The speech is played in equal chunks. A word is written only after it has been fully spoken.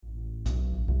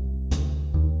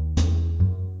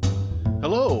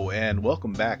and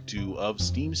welcome back to Of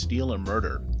Steam, Steel, and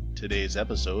Murder. Today's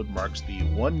episode marks the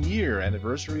 1-year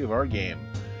anniversary of our game.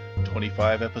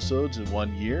 25 episodes in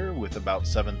 1 year with about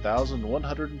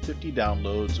 7,150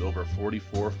 downloads over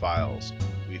 44 files.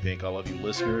 We thank all of you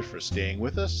listeners for staying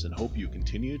with us and hope you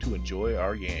continue to enjoy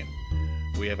our game.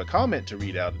 We have a comment to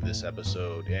read out in this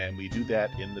episode, and we do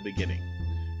that in the beginning.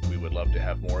 We would love to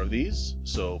have more of these,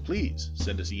 so please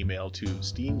send us email to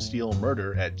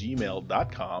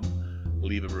steamsteelmurder@gmail.com,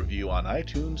 leave a review on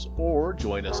iTunes, or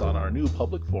join us on our new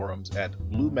public forums at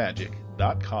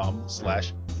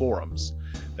bluemagic.com/forums.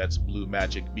 That's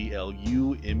bluemagic,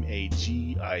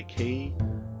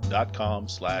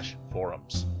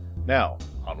 BLUMAGIK.com/forums. Now,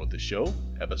 on with the show,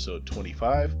 episode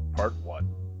 25, part 1.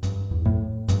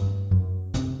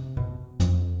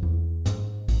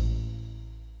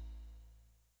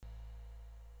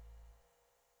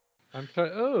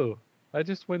 I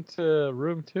just went to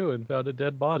room 2 and found a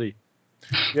dead body.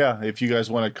 Yeah, if you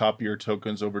guys want to copy your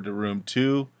tokens over to room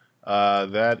 2,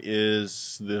 that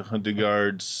is the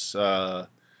Hundigard's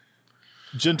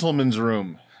gentleman's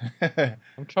room.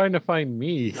 I'm trying to find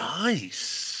me.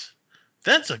 Nice.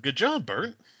 That's a good job,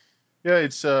 Bert. Yeah,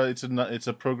 it's a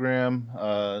program.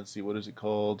 Let's see, what is it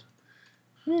called?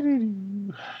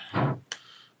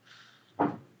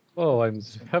 Oh, I'm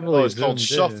heavily it's called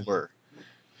zoomed in. Shuffler.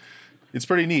 It's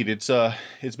pretty neat. It's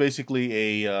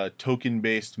basically a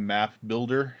token-based map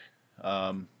builder.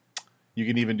 You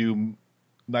can even do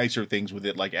nicer things with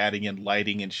it, like adding in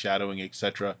lighting and shadowing,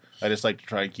 etc. I just like to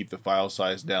try and keep the file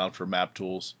size down for map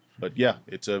tools. But yeah,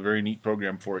 it's a very neat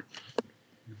program for it.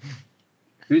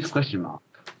 Who's question mark?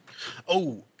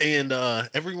 Oh, and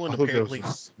everyone I thought there was apparently,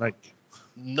 a snake.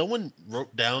 no one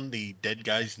wrote down the dead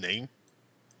guy's name.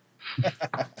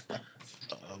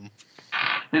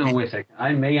 Hang on, wait a second.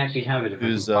 I may actually have it if I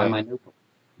can find my notebook.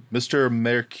 Mr.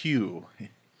 Mercue,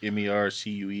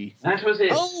 Mercue. That was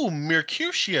it. Oh,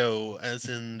 Mercutio, as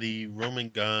in the Roman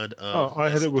god of... I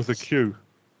had it with a Q.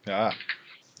 Ah,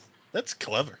 That's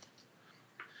clever.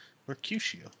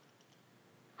 Mercutio.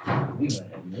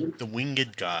 The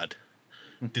winged god.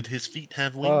 Did his feet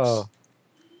have wings? Oh,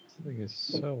 this thing is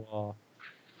so off.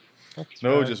 That's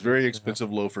no, right. just very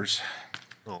expensive loafers.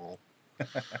 Oh.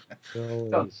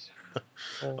 Bill is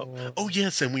Oh,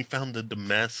 yes, and we found the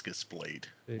Damascus blade,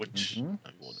 which I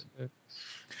wanted.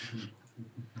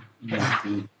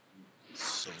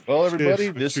 So, Well, everybody,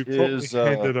 Yes, but this you probably is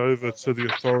hand it over to the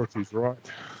authorities, right?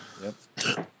 Yep.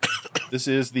 This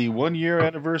is the 1-year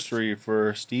anniversary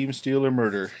for Steam, Steel, and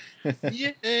Murder.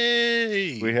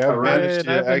 yay! We have managed and I've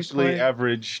to been actually playing-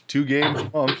 average 2 games a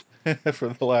month for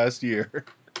the last year.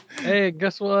 Hey,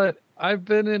 guess what? I've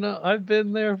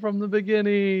been there from the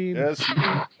beginning. Yes.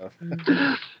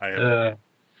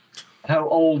 How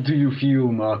old do you feel,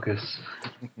 Marcus?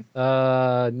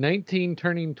 19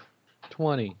 turning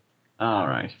 20 All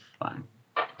right, fine.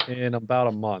 in about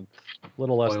a month. A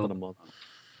little less than a month.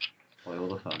 Spoil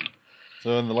the fun.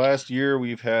 So in the last year,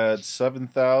 we've had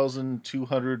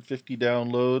 7,250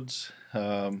 downloads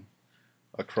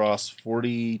across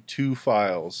 42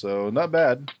 files. So not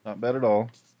bad at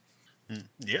all.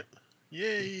 Yep.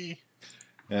 Yay!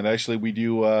 And actually, we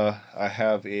do. I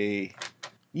have a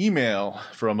email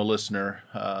from a listener.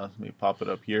 Let me pop it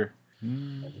up here.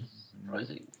 That is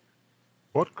surprising.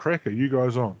 What crack are you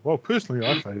guys on? Well, personally,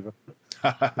 I favour.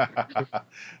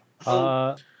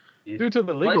 Due to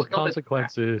the legal Let's stop it.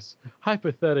 consequences,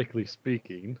 hypothetically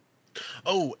speaking.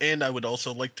 Oh, and I would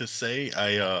also like to say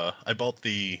I bought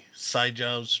the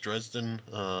Sijovs Dresden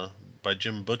by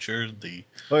Jim Butcher, the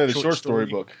the short story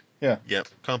book. Yeah. Yep,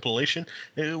 compilation.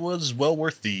 It was well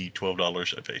worth the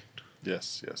 $12 I paid.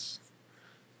 Yes.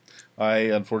 I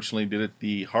unfortunately did it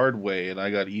the hard way, and I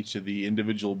got each of the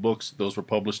individual books those were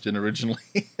published in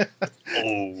originally.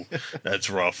 Oh,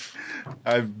 that's rough.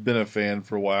 I've been a fan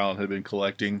for a while and have been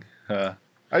collecting. I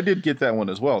did get that one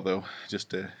as well, though,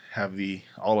 just to have the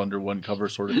all under one cover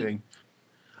sort of thing.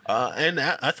 And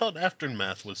I thought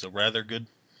Aftermath was a rather good.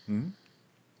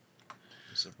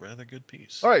 It's a rather good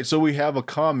piece. All right, so we have a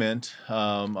comment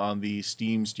on the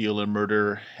Steam, Steel, and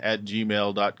Murder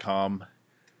 @gmail.com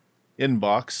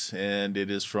inbox, and it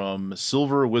is from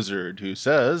Silver Wizard, who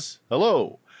says,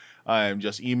 "Hello, I'm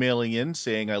just emailing in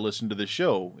saying I listened to the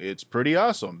show. It's pretty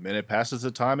awesome, and it passes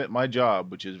the time at my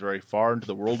job, which is very far into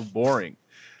the world of boring.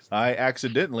 I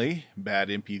accidentally, bad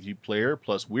MP3 player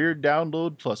plus weird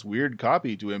download plus weird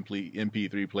copy to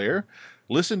MP3 player,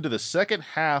 listened to the second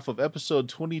half of episode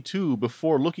 22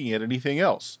 before looking at anything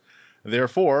else.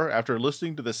 Therefore, after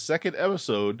listening to the second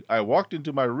episode, I walked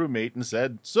into my roommate and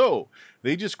said, 'So,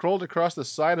 they just crawled across the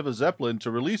side of a Zeppelin to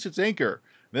release its anchor.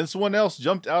 Then someone else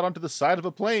jumped out onto the side of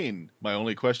a plane. My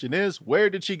only question is, where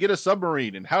did she get a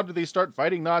submarine, and how did they start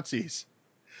fighting Nazis?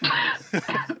 They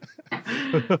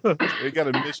got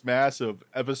a mishmash of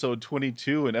episode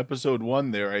 22 and episode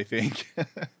 1 there, I think.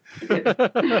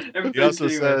 He also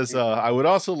says, I would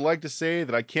also like to say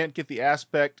that I can't get the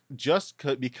aspect just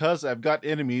because I've got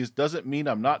enemies doesn't mean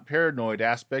I'm not paranoid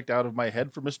aspect out of my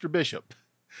head for Mr. Bishop.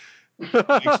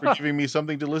 Thanks for giving me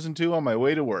something to listen to on my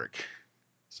way to work.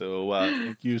 So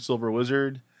thank you, Silver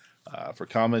Wizard, for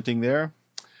commenting there.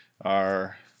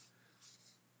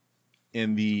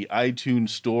 In the iTunes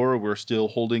store, we're still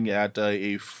holding at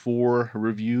a 4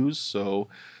 reviews, so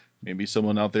maybe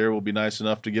someone out there will be nice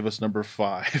enough to give us number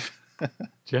 5.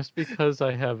 Just because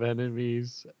I have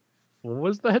enemies. What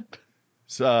was that?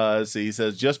 So he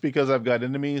says, just because I've got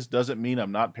enemies doesn't mean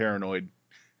I'm not paranoid.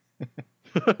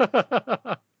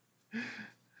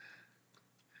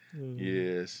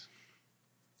 Yes.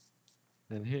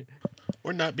 And here,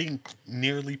 Or not being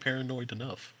nearly paranoid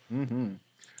enough. Mm-hmm.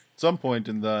 At some point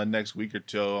in the next week or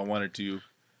two, I wanted to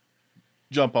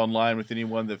jump online with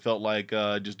anyone that felt like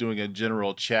just doing a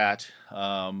general chat,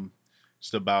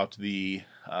 just about the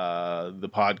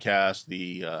podcast,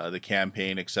 the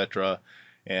campaign, etc.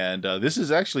 And this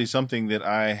is actually something that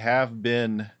I have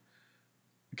been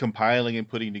compiling and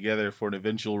putting together for an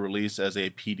eventual release as a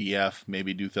PDF.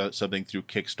 Maybe do something through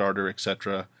Kickstarter,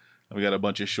 etc. We got a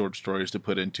bunch of short stories to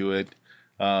put into it.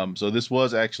 So this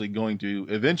was actually going to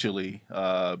eventually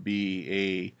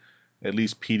be at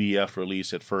least PDF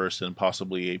release at first, and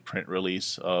possibly a print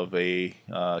release of a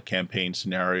campaign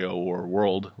scenario or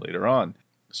world later on.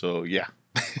 So yeah.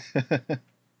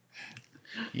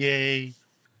 Yay!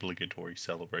 Obligatory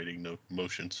celebrating no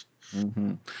motions.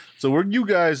 Mm-hmm. So where you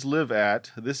guys live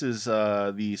at, this is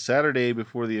the Saturday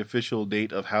before the official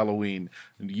date of Halloween.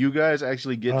 Do you guys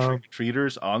actually get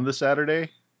trick-or-treaters on the Saturday?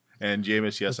 And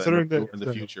Jameis, yes, I know Considering in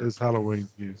the future. it's Halloween,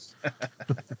 yes.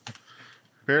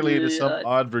 Apparently it is some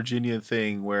odd Virginia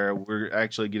thing where we're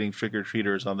actually getting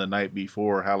trick-or-treaters on the night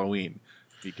before Halloween,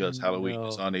 because Halloween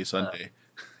is on a Sunday.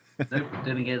 Nope,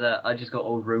 didn't get that. I just got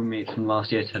old roommates from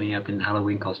last year turning up in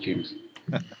Halloween costumes.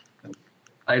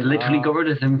 I literally got rid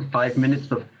of him 5 minutes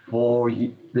before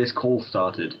this call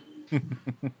started.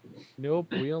 nope,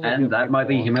 we only and that might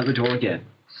be him at the door again.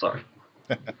 Sorry.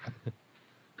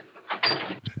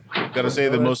 Gotta say,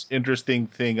 the most interesting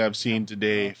thing I've seen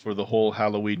today for the whole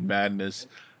Halloween madness,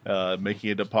 making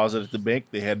a deposit at the bank,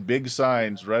 they had big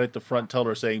signs right at the front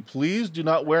teller saying, "Please do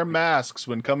not wear masks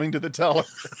when coming to the teller."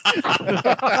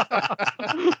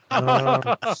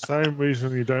 Same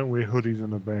reason you don't wear hoodies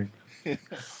in the bank.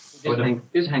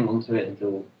 Just hang on to it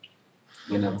until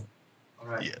you know. All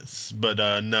right. Yes, but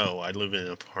no, I live in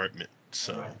an apartment,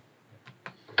 so.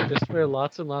 Just wear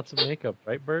lots and lots of makeup,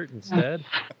 right, Bert, instead?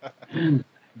 Do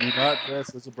not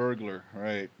dress as a burglar,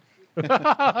 right? No,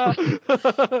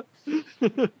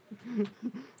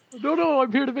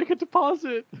 I'm here to make a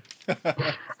deposit.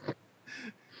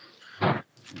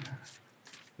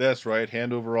 That's right.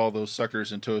 Hand over all those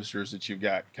suckers and toasters that you've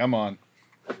got. Come on.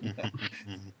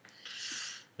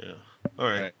 Yeah. All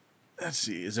right. Let's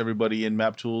see. Is everybody in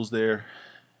Map Tools there?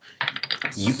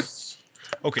 Yep.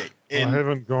 Okay. I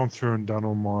haven't gone through and done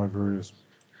all my various.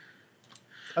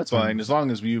 That's fine, as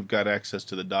long as you've got access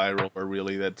to the die roller.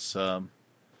 Really, that's the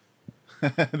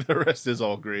rest is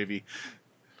all gravy.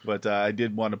 But I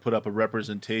did want to put up a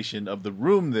representation of the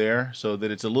room there so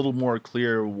that it's a little more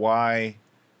clear why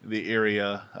the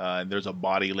area. There's a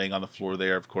body laying on the floor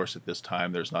there. Of course, at this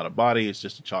time, there's not a body. It's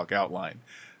just a chalk outline.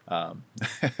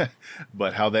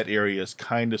 But how that area is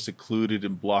kind of secluded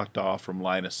and blocked off from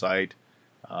line of sight.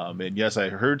 And yes, I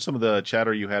heard some of the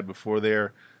chatter you had before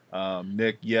there.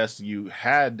 Nick, yes, you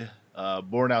had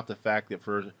borne out the fact that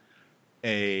for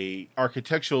a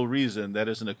architectural reason, that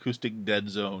is an acoustic dead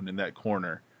zone in that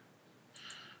corner.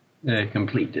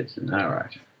 Complete dead zone. All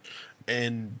right.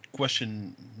 And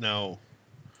question now,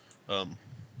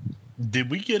 did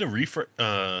we get a refresh?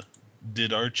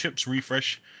 Did our chips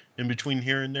refresh in between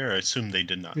here and there? I assume they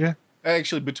did not. Yeah.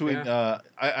 Actually, between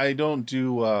I don't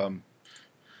do.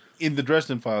 In the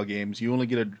Dresden File games, you only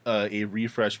get a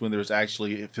refresh when there's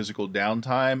actually a physical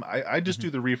downtime. I just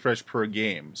do the refresh per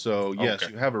game. So, yes,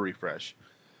 you have a refresh.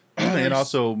 And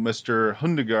also, Mr.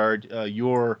 Hundegard,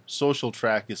 your social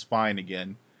track is fine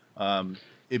again.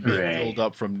 It being filled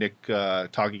up from Nick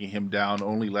talking him down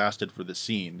only lasted for the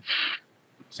scene.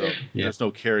 So, there's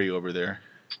no carryover there.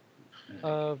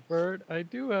 Bert, I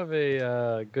do have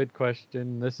a good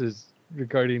question. This is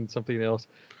regarding something else.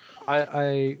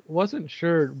 I wasn't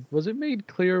sure. Was it made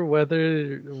clear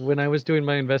whether, when I was doing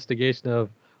my investigation of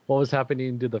what was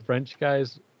happening to the French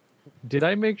guys, Did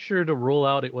I make sure to rule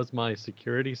out it was my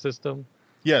security system?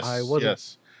 Yes, I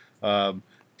wasn't. yes.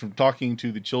 From talking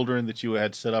to the children that you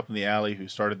had set up in the alley who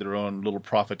started their own little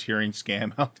profiteering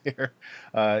scam out there,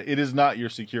 it is not your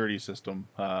security system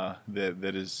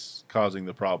that is causing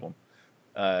the problem.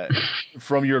 Uh,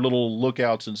 from your little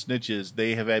lookouts and snitches,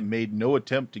 they have made no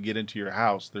attempt to get into your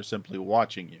house. They're simply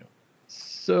watching you.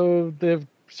 So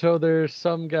there's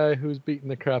some guy who's beating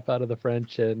the crap out of the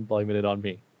French and blaming it on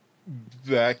me.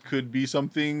 That could be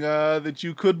something that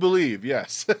you could believe,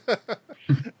 yes.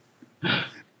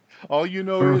 All you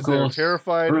know Or is they're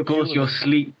terrified of of you. course, you're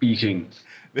sleep beating.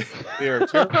 They are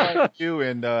terrified of you,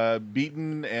 and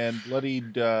beaten and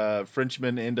bloodied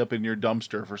Frenchmen end up in your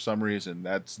dumpster for some reason.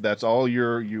 That's all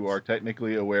you are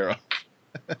technically aware of.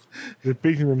 They're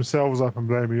beating themselves up and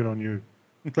blaming it on you.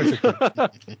 Basically.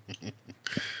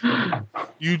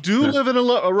 You do live in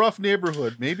a rough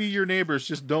neighborhood. Maybe your neighbors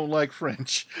just don't like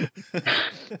French.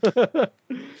 Good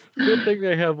thing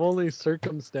they have only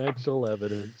circumstantial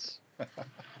evidence.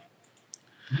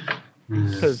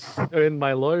 Because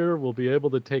my lawyer will be able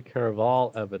to take care of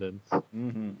all evidence.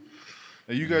 Mm-hmm.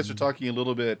 Now, you guys are talking a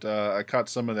little bit. I caught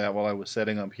some of that while I was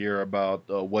setting up here about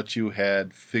what you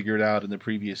had figured out in the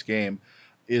previous game.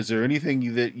 Is there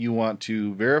anything that you want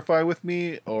to verify with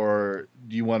me, or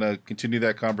do you want to continue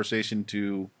that conversation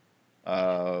to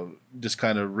just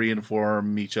kind of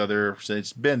reinform each other? Since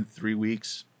it's been 3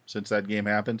 weeks since that game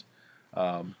happened.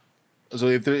 So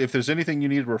if there's anything you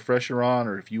need a refresher on,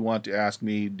 or if you want to ask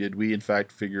me, did we in fact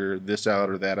figure this out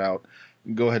or that out,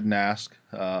 go ahead and ask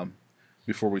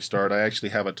before we start. I actually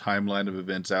have a timeline of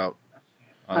events out.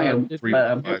 What do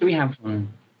we have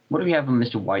on? What do we have on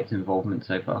Mr. White's involvement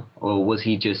so far, or was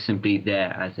he just simply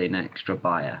there as an extra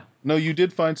buyer? No, you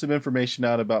did find some information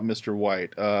out about Mr.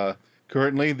 White.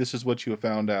 Currently, this is what you have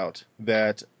found out,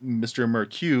 that Mr.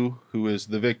 Mercue, who is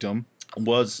the victim,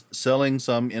 was selling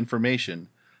some information.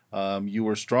 You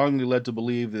were strongly led to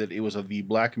believe that it was of the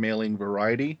blackmailing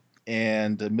variety,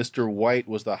 and Mr. White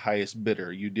was the highest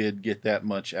bidder. You did get that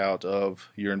much out of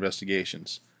your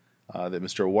investigations, that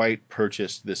Mr. White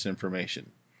purchased this information.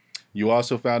 You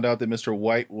also found out that Mr.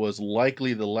 White was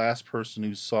likely the last person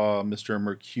who saw Mr.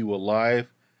 Mercue alive,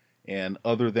 and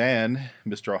other than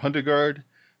Mr. Huntegard,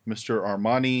 Mr.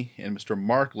 Armani, and Mr.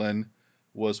 Markland,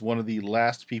 was one of the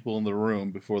last people in the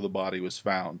room before the body was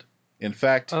found. In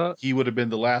fact, he would have been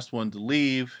the last one to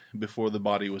leave before the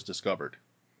body was discovered.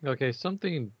 Okay,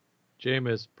 something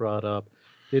Jameis brought up.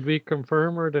 Did we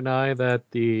confirm or deny that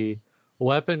the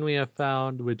weapon we have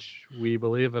found, which we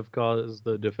believe have caused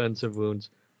the defensive wounds,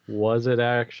 was it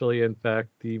actually, in fact,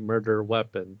 the murder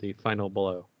weapon, the final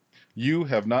blow? You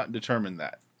have not determined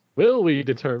that. Will we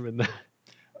determine that?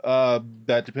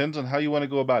 That depends on how you want to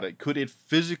go about it. Could it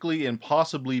physically and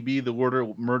possibly be the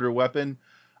murder weapon?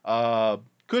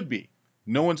 Could be.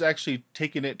 No one's actually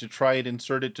taken it to try and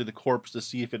insert it to the corpse to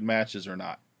see if it matches or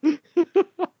not.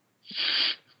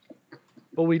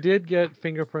 But we did get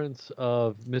fingerprints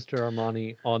of Mr.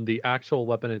 Armani on the actual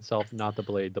weapon itself, not the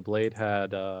blade. The blade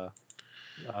had the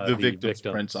victim's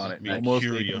prints on it. Yeah, Almost a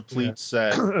Curia. complete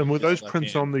set. And were His those left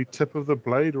prints hand. on the tip of the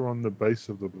blade or on the base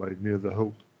of the blade near the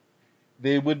hilt?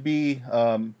 They would be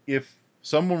if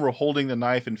someone were holding the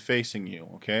knife and facing you,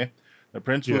 okay? The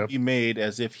prints would Yep. be made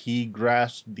as if he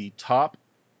grasped the top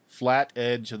flat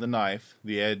edge of the knife.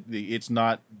 It's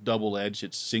not double edged,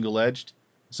 it's single edged.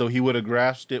 So he would have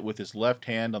grasped it with his left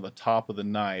hand on the top of the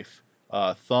knife,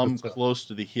 thumb That's it. close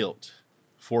to the hilt,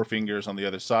 four fingers on the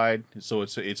other side. So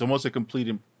it's almost a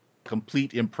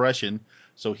complete impression.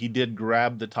 So he did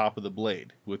grab the top of the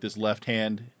blade with his left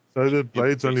hand. So the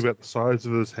blade's only about the size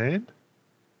of his hand?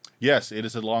 Yes, it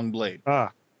is a long blade.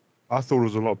 Ah, I thought it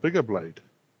was a lot bigger blade.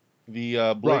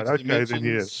 The blade's Right, okay, dimensions. then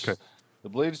yes. Okay. The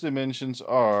blade's dimensions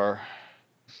are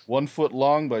 1 foot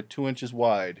long by 2 inches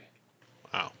wide.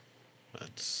 Wow.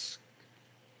 That's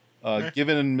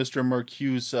Given Mr.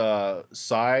 Mercue's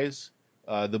size,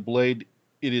 the blade,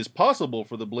 it is possible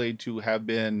for the blade to have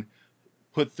been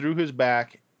put through his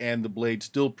back and the blade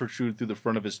still protrude through the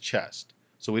front of his chest.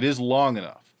 So it is long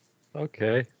enough.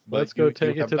 Okay, But let's go you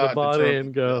take it have to the not body determined,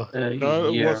 and go. No,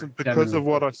 it Yeah, wasn't because of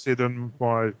what I said in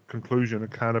my conclusion.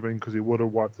 It can't have been because he would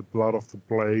have wiped the blood off the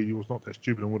blade. He was not that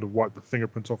stupid and would have wiped the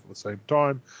fingerprints off at the same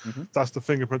time. Mhm. Thus, the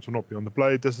fingerprints will not be on the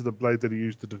blade. This is the blade that he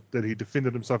used that he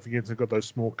defended himself against and got those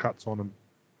small cuts on him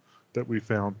that we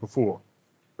found before.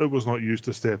 It was not used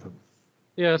to stab him.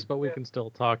 Yes, but we can still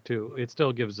talk to. It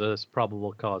still gives us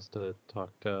probable cause to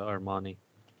talk to Armani,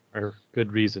 or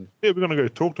good reason. Yeah, we're going to go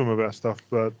talk to him about stuff,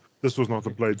 but this was not the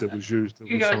blade that was used. It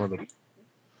You was some guys- other.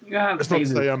 You have It's not to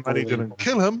say favors Armani calling didn't from-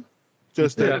 kill him,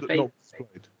 just Yeah. that not this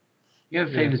blade. You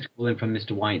have favors calling from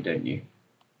Mr. White, don't you?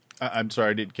 I'm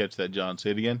sorry, I didn't catch that, John.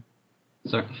 Say it again.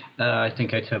 So I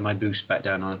think I turned my boost back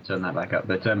down. I'll turn that back up.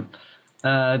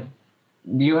 But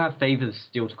you have favors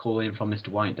still to call in from Mr.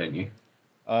 White, don't you?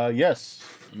 Yes,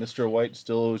 Mr. White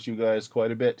still owes you guys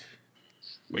quite a bit.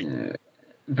 Wait.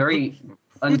 Very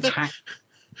Who the- untact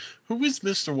Who is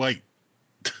Mr. White?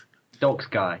 docs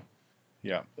guy.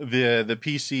 Yeah, the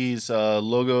PC's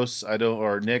Logos.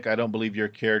 Nick. I don't believe your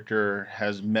character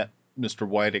has met Mr.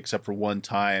 White except for one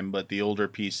time, but the older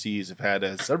PCs have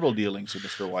had several dealings with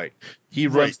Mr. White. He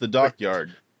runs Right, the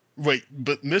dockyard. Wait,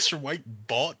 but Mr. White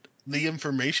bought the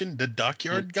information, the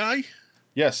dockyard guy?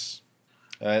 Yes,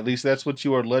 at least that's what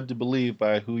you are led to believe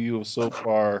by who you have so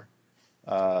far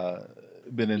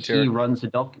been He interrogating. runs the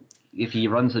dock. If he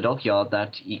runs the dockyard,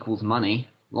 that equals money,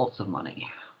 lots of money.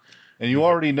 And you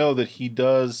already know that he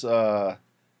does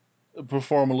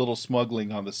perform a little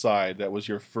smuggling on the side. That was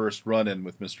your first run-in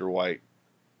with Mr. White.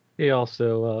 He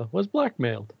also was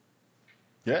blackmailed,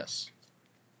 Yes.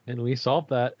 and we solved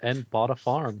that and bought a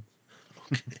farm.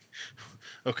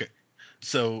 Okay.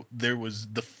 So there was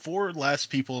the four last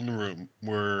people in the room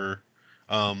were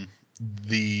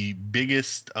the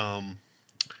biggest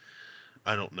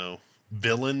I don't know,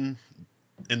 villain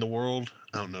in the world.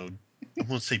 I don't know. I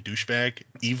want to say douchebag,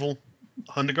 evil,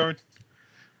 Hundegaard.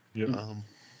 Yep.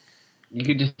 You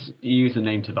could just use the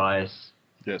name Tobias.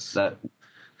 Yes. That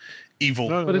Evil.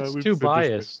 No, But it's we've too said douchebag.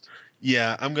 biased.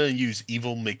 Yeah, I'm gonna use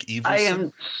Evil McEvilson. I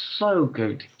am so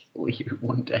going to kill you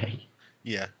one day.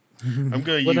 Yeah, I'm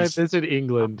gonna When I use visit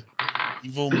England,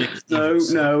 Evil No,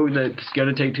 McEvilson. no, that's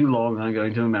going to take too long. I'm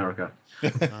going to America.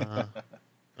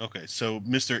 Okay, so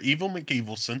Mr. Evil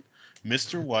McEvilson,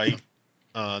 Mr. White,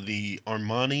 the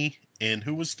Armani, and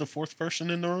who was the fourth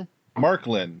person in the room?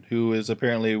 Marklin, who is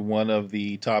apparently one of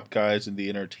the top guys in the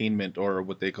entertainment, or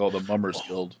what they call the Mummers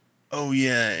Guild. Oh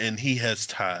yeah, and he has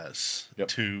ties Yep.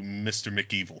 to Mr.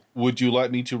 McEvil. Would you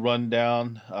like me to run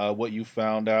down what you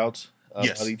found out about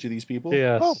Yes. each of these people?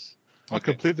 yes. Oh. I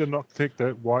Okay. completely did not detect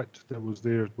that white that was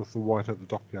there with the white at the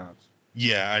dockyards.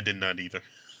 Yeah, I did not either.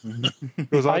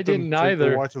 Because I didn't didn't think the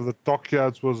either. white of the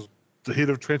dockyards was the head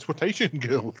of Transportation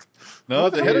Guild. No,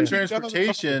 What the hell head of is he done on the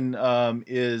transportation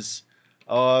is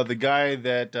the guy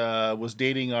that was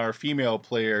dating our female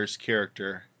player's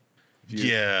character. If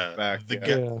you Yeah, back, the yeah.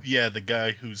 guy. Yeah. Yeah, the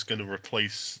guy who's gonna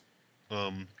replace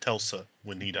Telsa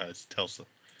when he dies. Tesla.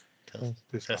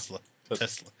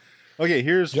 Okay,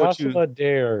 here's what you. Joshua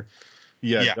Dare.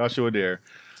 Yeah, Yeah. Joshua Dare.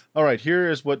 All right, here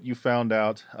is what you found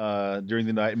out during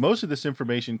the night. Most of this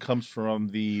information comes from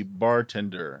the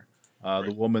bartender, the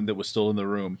Right. woman that was still in the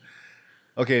room.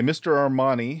 Okay, Mr.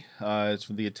 Armani is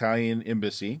from the Italian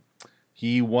embassy.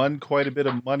 He won quite a bit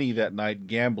of money that night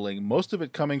gambling, most of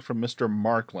it coming from Mr.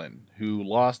 Marklin, who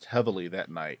lost heavily that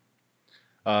night.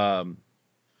 Mr.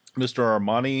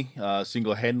 Armani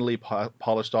single-handedly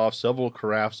polished off several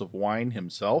carafes of wine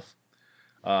himself.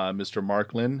 Mr.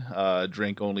 Marklin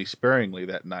drank only sparingly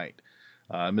that night.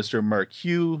 Mr.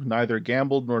 Marqueux neither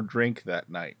gambled nor drank that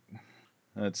night.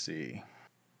 Let's see.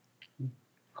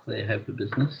 Clear head for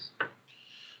business.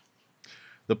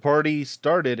 The party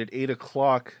started at 8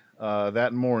 o'clock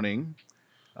that morning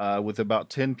with about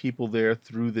 10 people there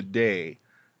through the day.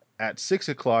 At 6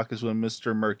 o'clock is when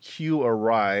Mr. Marqueux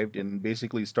arrived and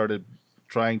basically started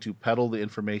trying to peddle the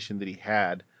information that he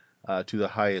had to the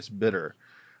highest bidder.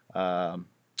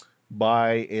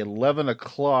 By 11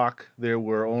 o'clock, there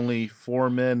were only 4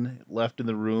 men left in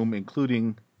the room,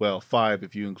 including, well, 5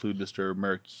 if you include Mr.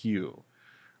 Marqueux.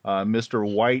 Mr.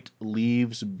 White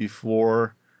leaves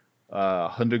before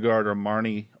Hundegaard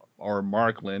or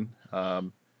Marklin.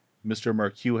 Mr.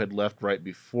 Marqueux had left right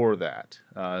before that.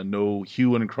 No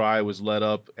hue and cry was let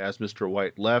up as Mr.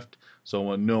 White left,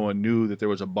 so no one knew that there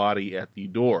was a body at the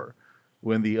door.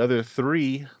 When the other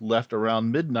 3 left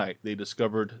around midnight, they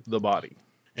discovered the body.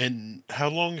 And how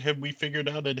long have we figured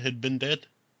out it had been dead?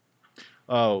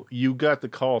 Oh, you got the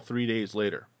call 3 days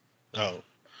later. Oh,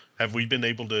 have we been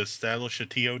able to establish a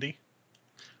TOD?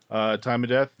 Time of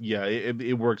death? Yeah,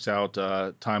 it works out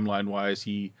timeline-wise.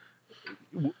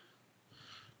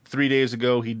 3 days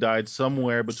ago, he died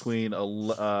somewhere between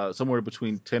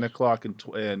 10 o'clock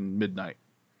and midnight.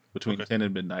 Between Okay. 10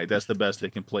 and midnight. That's the best they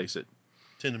can place it.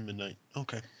 10 and midnight.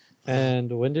 Okay.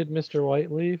 And when did Mr.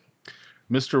 White leave?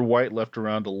 Mr. White left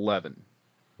around 11.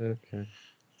 Okay.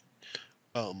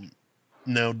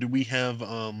 Now, do we have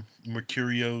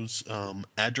Mercurio's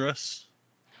address?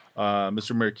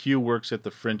 Mr. Marqueux works at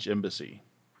the French embassy.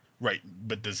 Right,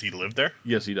 but does he live there?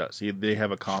 Yes, he does. They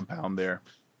have a compound there.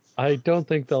 I don't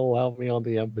think they'll allow me on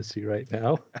the embassy right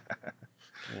now.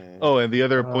 Oh, and the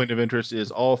other point of interest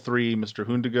is all 3, Mr.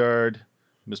 Hundegaard,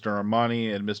 Mr.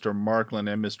 Armani and Mr. Markland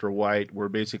and Mr. White were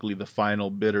basically the final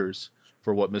bidders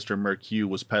for what Mr. Mercue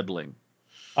was peddling.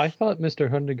 I thought Mr.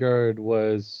 Hundegaard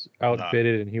was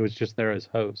outbidded and he was just there as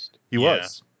host. He Yeah.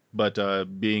 was. But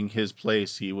being his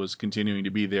place, he was continuing to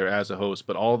be there as a host.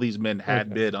 But all these men had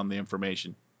Okay. bid on the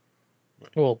information.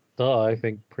 Well, duh, I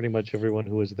think pretty much everyone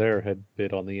who was there had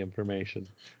bid on the information.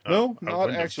 No, I not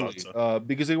wouldn't have actually. thought so.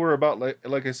 Because they were about,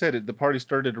 like I said, the party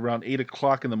started around 8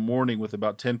 o'clock in the morning with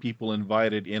about 10 people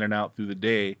invited in and out through the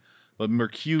day. But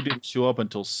Mercue didn't show up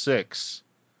until 6.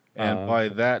 And by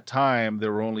that time,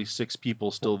 there were only 6 people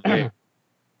still there,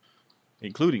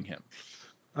 including him.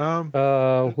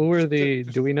 Who were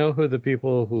do we know who the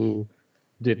people who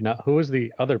did not, who was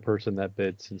the other person that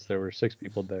bid since there were 6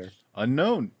 people there?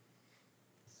 Unknown.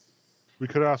 We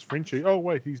could ask Frenchie. Oh,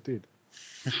 wait, he's dead.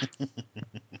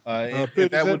 And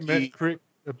Bert, that is would that be... Matt correct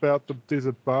about there's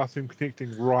a bathroom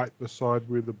connecting right beside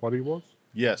where the body was?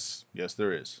 Yes,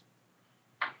 there is.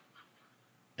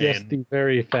 Yes, And- the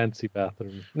very fancy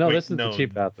bathroom. No, Wait, this is no. the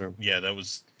cheap bathroom. Yeah, that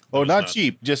was. Oh, not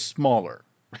cheap, just smaller.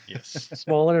 Yes.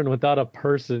 Smaller and without a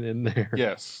person in there.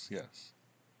 Yes.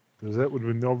 Because that would have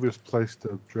been the obvious place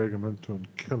to drag him into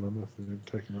and kill him if they had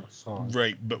taken him outside.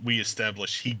 Right, but we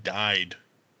established he died,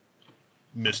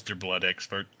 Mr. Blood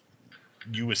Expert.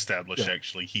 You established, Yeah.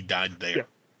 actually, he died there.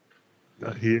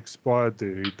 Yeah. He expired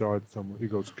there. He died somewhere. He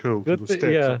got killed. Good He was thing-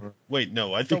 stabbed yeah. somewhere. Wait,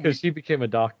 no, I thought Because he became a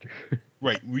doctor.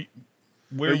 Right,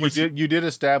 where You was did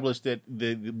establish that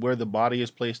where the body is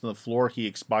placed on the floor, he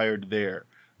expired there.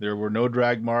 There were no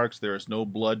drag marks. There is no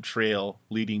blood trail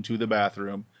leading to the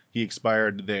bathroom. He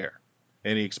expired there.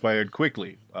 And he expired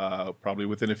quickly, probably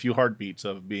within a few heartbeats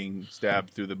of being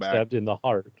stabbed through the back. Stabbed in the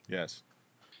heart. Yes.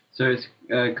 So it's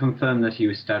confirmed that he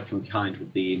was stabbed from behind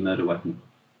with the murder weapon.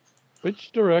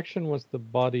 Which direction was the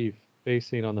body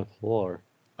facing on the floor?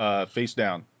 Face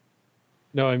down.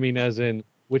 No, I mean as in,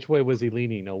 which way was he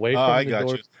leaning? Away from I the got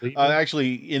door? you. Leaving?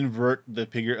 Actually, invert the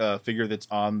figure that's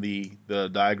on the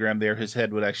diagram there. His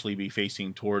head would actually be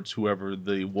facing towards whoever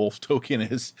the wolf token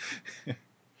is.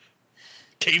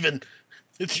 Caven?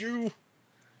 It's you.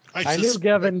 I knew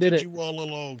Gavin did it. You all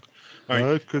along. All right.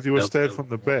 No, because he was Nope. stabbed from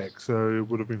the back, so it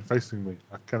would have been facing me.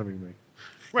 That can't be me.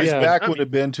 Right, His Yeah. back I would mean,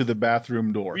 have been to the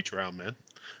bathroom door. reach around, man.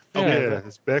 Oh, Yeah, yeah, that-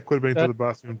 his back would have been that- to the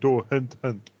bathroom door. Hint,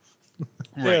 hint.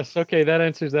 Right, Yes, okay, that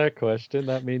answers that question.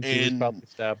 That means he was And- probably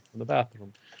stabbed from the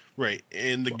bathroom. right.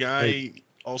 And the guy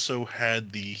also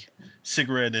had the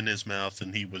cigarette in his mouth,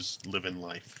 and he was living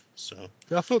life. So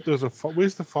I thought there was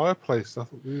where's the fireplace? I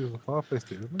thought there was a fireplace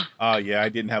there, didn't there? Yeah, I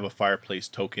didn't have a fireplace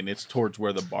token. It's towards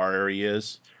where the bar area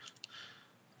is.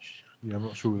 Yeah, I'm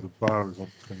not sure where the bar is on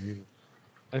the thing either.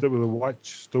 I Is that where the white I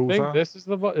stools think are? this is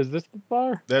the bar. Is this the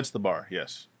bar? That's the bar,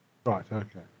 yes. Right,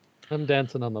 okay. I'm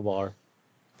dancing on the bar.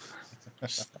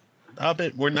 stop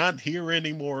it. We're not here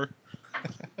anymore.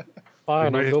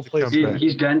 Fine, may I'll have go to play. come He, back.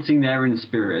 he's dancing there in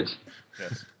spirit.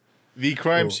 Yes. The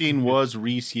crime Cool. scene was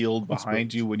resealed That's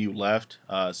behind good. you when you left,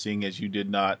 seeing as you did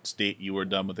not state you were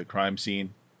done with the crime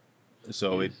scene.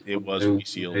 So it was So-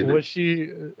 resealed. Was she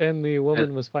and the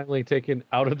woman was finally taken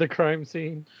out of the crime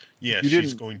scene? Yeah, You she's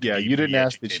didn't. going to Yeah, be you didn't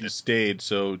ask that she re-educated. stayed,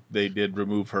 so they did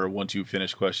remove her once you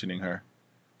finished questioning her.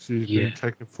 She's Yeah. been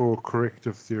taken for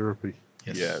corrective therapy.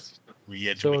 Yes. Yes. So a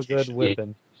Re-education. good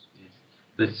whipping.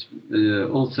 This,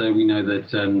 also, we know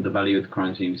that the value of the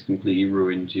crime scene is completely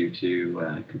ruined due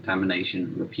to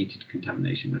contamination, repeated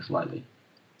contamination, most likely.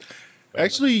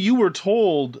 Actually, you were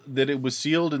told that it was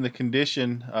sealed in the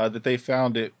condition that they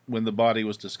found it when the body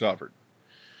was discovered.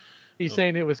 He's Oh.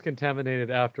 saying it was contaminated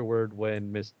afterward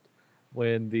when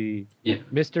the Yeah.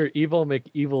 Mr. Evil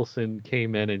McEvilson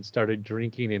came in and started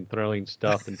drinking and throwing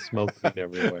stuff and smoking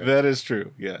everywhere. That is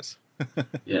true, yes.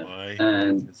 Yeah. Why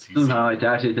And does he somehow see- I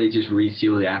doubt if they just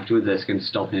reseal it afterwards, that's going to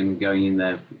stop him going in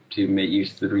there to make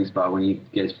use of the drinks bar when he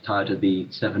gets tired of the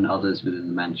 7 others within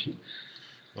the mansion.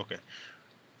 Okay.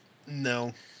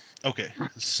 No. Okay.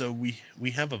 So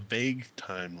we have a vague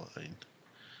timeline.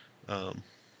 Well,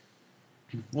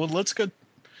 let's go.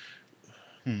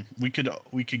 We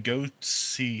could go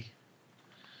see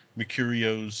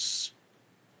Mercurio's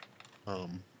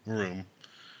room.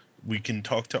 We can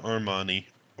talk to Armani,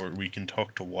 or we can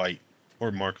talk to White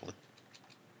or Markland.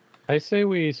 I say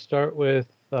we start with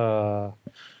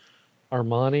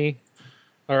Armani,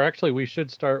 or actually we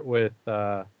should start with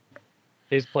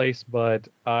his place, but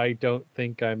I don't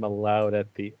think I'm allowed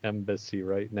at the embassy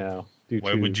right now.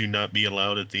 Why would you not be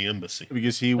allowed at the embassy?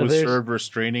 Because he was There's- served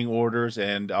restraining orders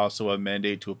and also a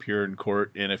mandate to appear in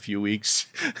court in a few weeks.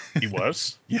 He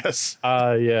was. Yes.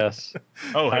 Yes.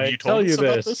 Oh, have I you tell told you us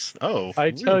about this. this? Oh, I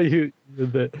really? tell you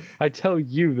that. I tell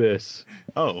you this.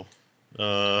 Oh,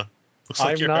 Looks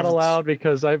like I'm you're not having- allowed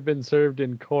because I've been served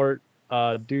in court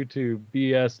due to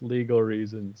BS legal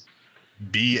reasons.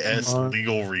 BS Uh,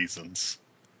 legal reasons.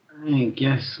 I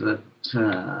guess that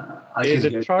I The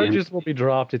could charges will be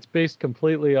dropped. It's based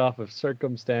completely off of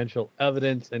circumstantial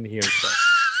evidence and hearsay.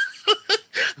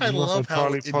 I I'm not love how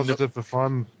entirely positive if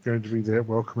I'm going to be that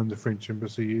welcome in the French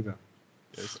embassy either.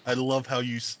 Yes, I love how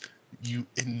you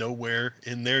in nowhere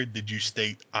in there did you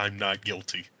state I'm not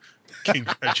guilty.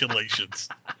 Congratulations.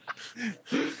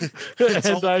 It's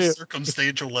and all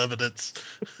circumstantial evidence.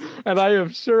 I am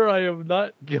sure I am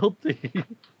not guilty.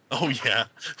 Oh yeah,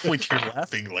 when you're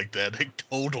laughing like that, it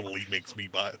totally makes me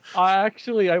buy. I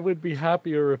would be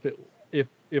happier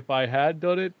if I had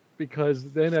done it, because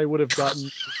then I would have gotten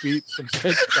to beat some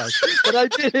French guys. But I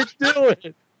didn't do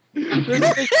it. This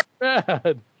makes me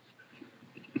bad.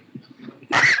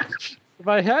 If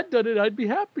I had done it, I'd be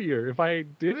happier. If I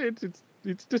didn't,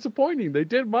 it's disappointing. They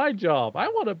did my job. I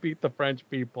want to beat the French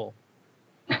people,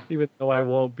 even though I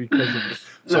won't because of this.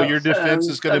 So your defense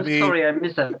is going to be. Sorry, I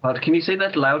missed that part. Can you say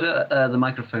that louder? The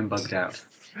microphone bugged out.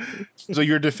 So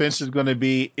your defense is going to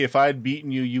be, if I'd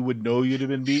beaten you, you would know you'd have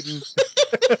been beaten.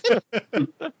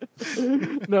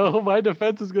 No, my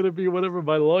defense is going to be whatever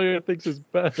my lawyer thinks is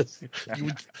best. You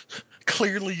would,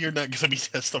 clearly, you're not going to be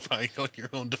testifying on your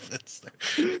own defense.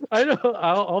 There. I know.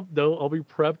 I'll be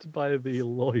prepped by the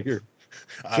lawyer.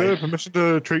 Sir, permission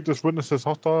to treat this witness as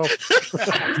hostile?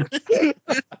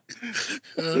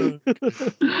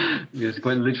 Yes,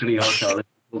 quite literally hostile. He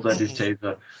pulls out his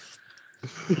taser.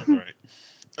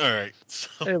 All right. So,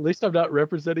 Hey, at least I'm not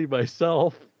representing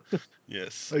myself.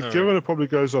 yes. Hey, all given right. it probably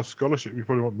goes off scholarship, you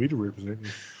probably want me to represent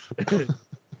you.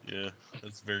 Yeah,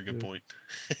 that's a very good Yeah. point.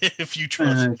 If you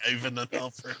trust Gavin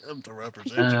enough for him to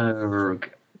represent you.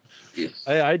 Yes.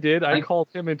 I did. I I- called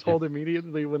him and told him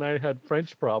immediately when I had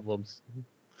French problems.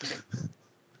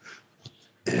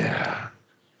 Yeah.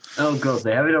 Oh god,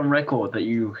 they have it on record that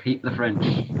you hate the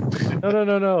French.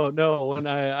 No. When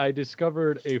I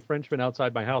discovered a Frenchman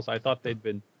outside my house, I thought they'd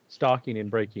been stalking and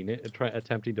breaking it,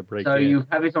 attempting to break So in. you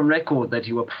have it on record that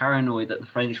you were paranoid that the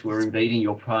French were invading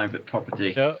your private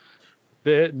property.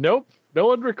 Nope. No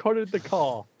one recorded the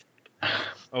call.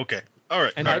 Okay. All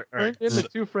right. And all I right. All right. turned in the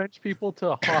two French people to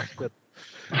a hospital.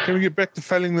 Can we get back to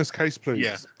failing this case, please?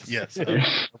 Yeah. Yes. I would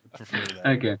prefer that.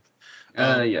 Okay.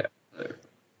 Yeah.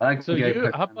 So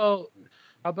how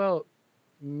about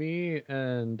me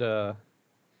and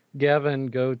Gavin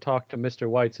go talk to Mr.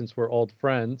 White, since we're old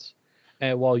friends,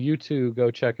 and while you two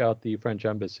go check out the French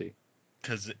embassy.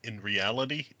 Because in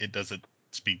reality, it doesn't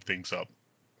speed things up.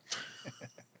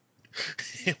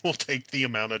 It will take the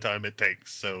amount of time it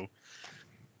takes. So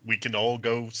we can all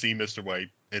go see Mr. White,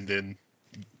 and then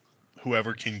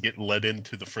whoever can get led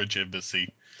into the French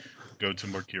embassy go to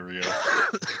Mercurio.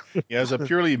 Yeah, as a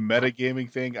purely metagaming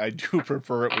thing, I do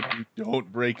prefer it when you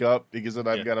don't break up, because then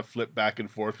I've Yeah. got to flip back and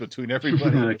forth between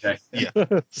everybody. Okay.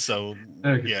 So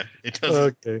Okay. yeah, it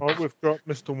doesn't. Okay. Oh, we've got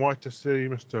Mr. White to see,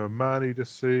 Mr. Marnie to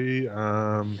see.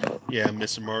 Yeah,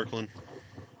 Mr. Markland.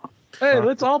 Hey,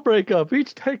 let's all break up.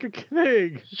 Each take a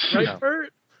thing. Right, No.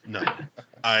 Bert? No,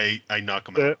 I knock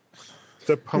him The, out.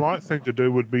 the polite thing to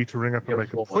do would be to ring up and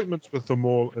make appointments with them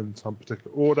all in some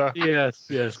particular order. Yes.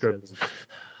 Just go-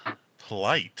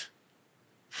 Polite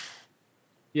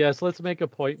Yes, let's make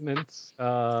appointments.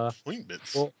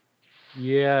 appointments. Well,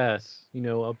 yes,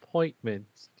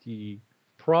 appointments. The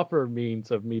proper means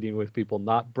of meeting with people,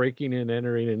 not breaking and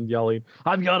entering and yelling,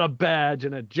 "I've got a badge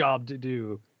and a job to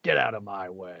do. Get out of my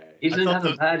way." He doesn't have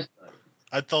a badge though.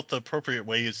 I thought the appropriate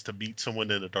way is to meet someone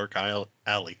in a dark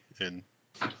alley, and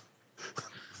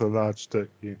With a large stick,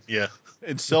 yes. yeah,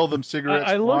 And sell them cigarettes,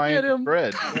 I look wine, at him-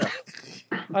 bread. Yeah.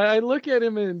 I look at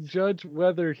him and judge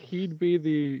whether he'd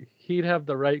have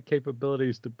the right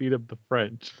capabilities to beat up the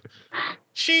French.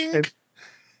 shing.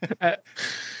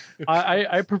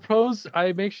 I propose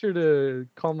I make sure to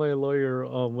call my lawyer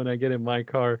when I get in my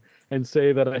car and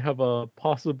say that I have a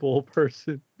possible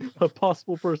person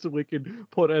we can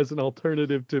put as an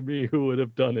alternative to me who would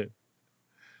have done it.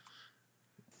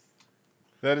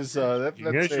 That is that's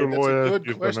Yes, a your lawyer, good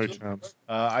you've got no question. chance.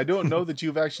 I don't know that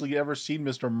you've actually ever seen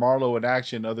Mr. Marlowe in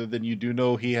action, other than you do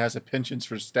know he has a penchant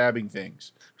for stabbing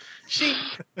things. Shing.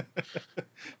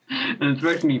 And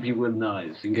threatening people with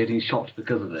knives and getting shot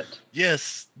because of it.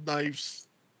 Yes, knives,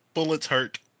 bullets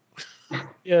hurt.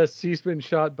 Yes, he's been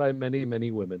shot by many,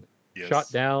 many women. Yes.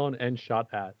 Shot down and shot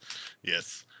at.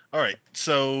 Yes. All right.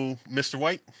 So, Mr.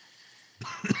 White.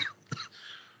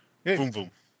 Hey. Boom,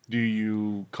 boom. Do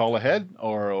you call ahead,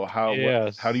 or how?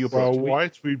 Yes. How do you Well, approach?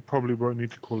 White we probably won't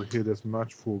need to call ahead as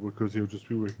much for because he'll just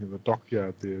be working at the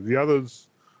dockyard there. The others,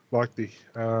 like the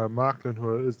Markland,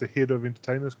 who is the head of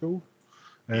entertainer school,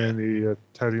 and the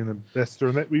Italian ambassador,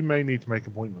 and that we may need to make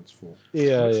appointments for.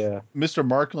 Yeah. Mr.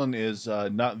 Marklin is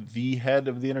not the head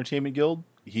of the Entertainment Guild.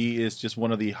 He is just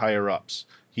one of the higher ups.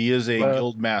 He is a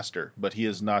guild master, but he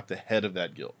is not the head of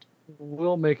that guild.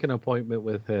 We'll make an appointment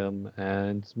with him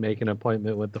and make an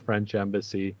appointment with the French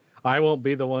embassy. I won't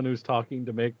be the one who's talking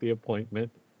to make the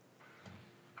appointment.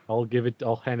 I'll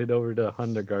hand it over to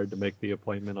Hundergaard to make the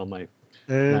appointment on my.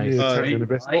 And Nice. the Italian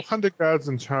ambassador. Well, Right. Hundergaard's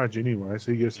in charge anyway,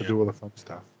 so he gets to do all the fun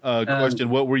stuff. Question: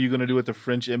 what were you going to do at the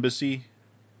French embassy?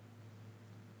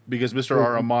 Because Mr.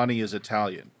 Well, Armani is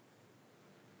Italian.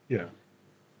 Yeah.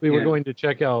 We were Yeah. going to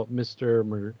check out Mr.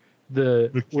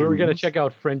 We were going to check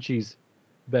out Frenchie's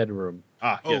bedroom.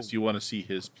 Yes, you want to see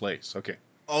his place. Okay.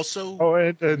 Also, Oh,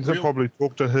 and to Real- probably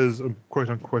talk to his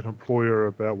quote-unquote employer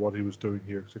about what he was doing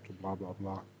here, etc. Blah, blah,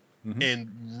 blah. and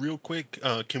real quick,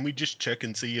 can we just check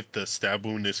and see if the stab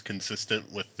wound is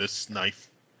consistent with this knife?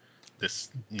 This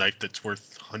knife that's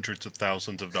worth hundreds of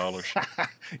thousands of dollars.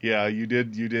 Yeah, you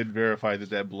did verify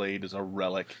that blade is a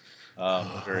relic.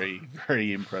 A very,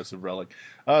 very impressive relic.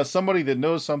 Somebody that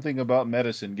knows something about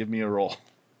medicine, give me a roll.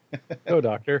 Go,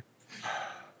 doctor.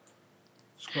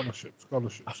 Scholarship.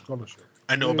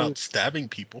 I know about stabbing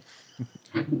people.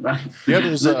 Yeah,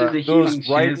 those The healing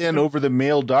write-in shield.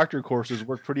 over-the-mail doctor courses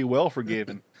work pretty well for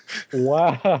Gavin.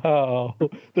 Wow.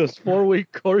 Those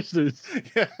 4-week courses.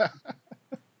 Yeah.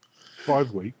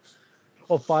 5 weeks.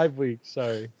 Oh, 5 weeks.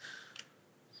 Sorry.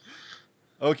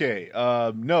 Okay.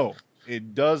 No,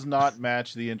 it does not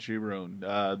match the entry rune.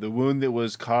 The wound that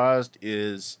was caused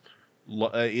is.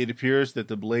 It appears that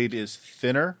the blade is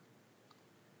thinner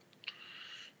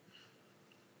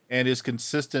and is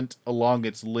consistent along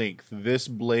its length. This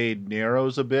blade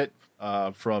narrows a bit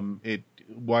from it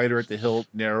wider at the hilt,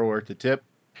 narrower at the tip.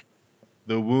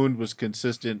 The wound was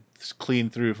consistent, clean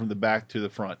through from the back to the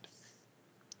front.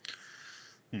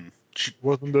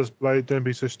 Wasn't this blade, don't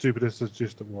be so stupid as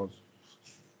suggest it was.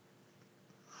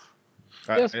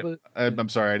 Yes, but I'm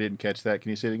sorry, I didn't catch that. Can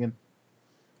you say it again?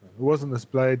 It wasn't this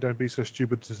blade, don't be so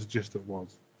stupid to suggest it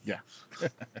was. Yeah.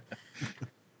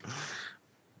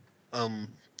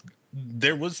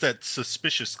 There was that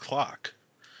suspicious clock.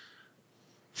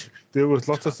 There was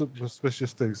lots of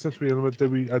suspicious things. Since I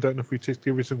don't know if we checked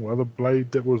every single other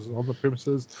blade that was on the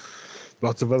premises.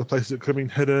 Lots of other places that could have been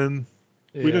hidden.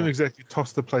 yeah. We didn't exactly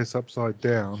toss the place upside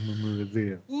down when we were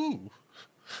there. Ooh.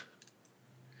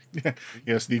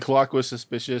 Yes, the clock was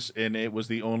suspicious, and it was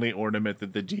the only ornament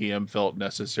that the GM felt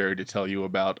necessary to tell you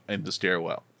about in the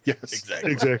stairwell. Yes.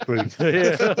 Exactly. Exactly.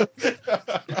 Yeah.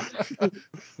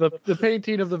 The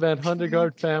painting of the Van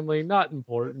Hundergaard family, not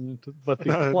important, but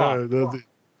the clock.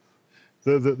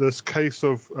 This case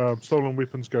of stolen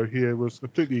weapons go here was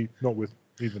completely not worth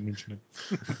even mentioning.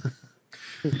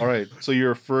 All right. So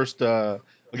your first, again,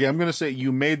 I'm going to say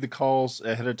you made the calls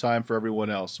ahead of time for everyone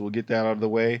else. So we'll get that out of the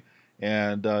way.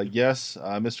 And yes,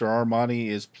 Mr. Armani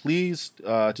is pleased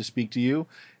to speak to you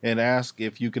and ask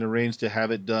if you can arrange to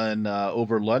have it done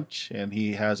over lunch. And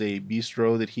he has a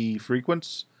bistro that he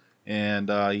frequents, and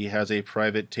he has a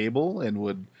private table and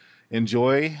would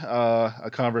enjoy a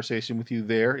conversation with you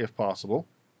there if possible.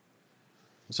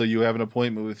 So you have an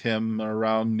appointment with him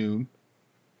around noon.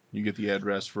 You get the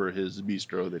address for his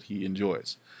bistro that he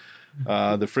enjoys.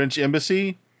 The French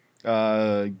embassy,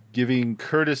 giving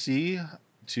courtesy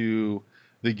to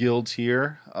the guilds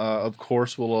here, of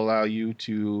course, will allow you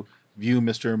to view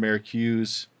Mr.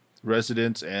 Mercue's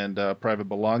residence and private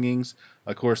belongings.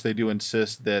 Of course, they do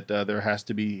insist that there has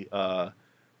to be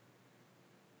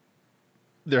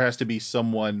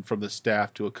someone from the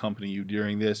staff to accompany you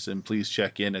during this, and please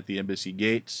check in at the embassy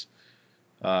gates.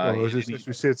 As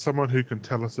we said, someone who can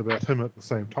tell us about him at the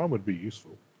same time would be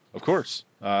useful. Of course,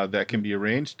 that can be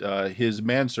arranged. His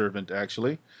manservant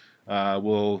actually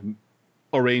will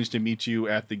arrange to meet you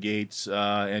at the gates,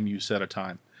 and you set a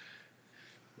time.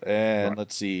 And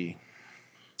let's see,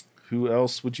 who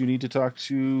else would you need to talk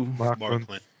to? Markland.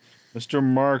 Mr.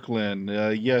 Markland.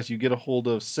 Yes, you get a hold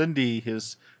of Cindy,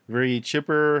 his very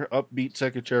chipper, upbeat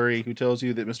secretary, who tells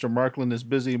you that Mr. Markland is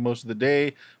busy most of the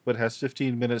day, but has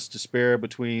 15 minutes to spare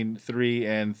between 3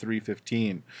 and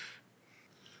 3:15.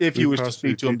 If you wish to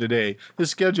speak to him today, his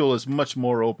schedule is much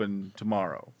more open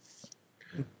tomorrow.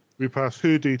 We pass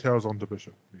her details on to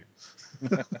Bishop.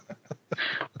 Yes.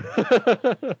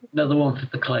 Another one for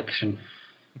the collection.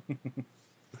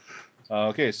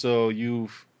 Okay, so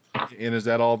is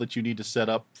that all that you need to set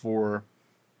up for?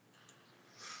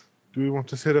 Do we want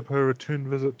to set up a return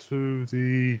visit to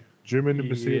the German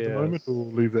embassy at the moment, or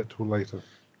leave that till later?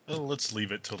 Well, let's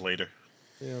leave it till later.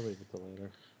 Yeah, leave it till later.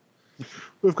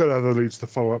 We've got other leads to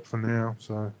follow up for now,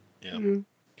 so. Yeah.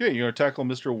 Okay, you're going to tackle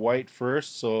Mr. White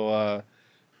first, so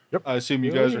I assume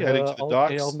you guys are Really? heading to the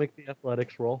Okay, I'll docks. make the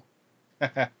athletics roll.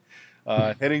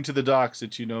 Heading to the docks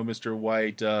that you know Mr.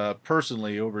 White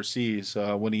personally oversees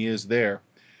when he is there.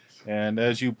 And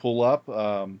as you pull up,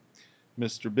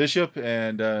 Mr. Bishop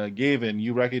and Gavin,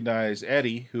 you recognize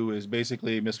Eddie, who is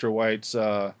basically Mr. White's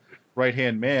right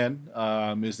hand man,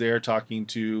 is there talking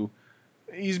to.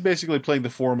 He's basically playing the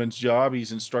foreman's job.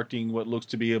 He's instructing what looks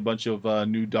to be a bunch of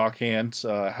new dock hands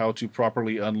how to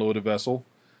properly unload a vessel.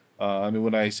 I mean,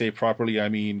 when I say properly, I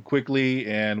mean quickly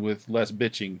and with less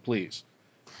bitching, please.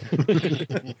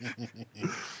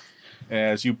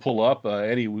 As you pull up,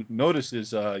 Eddie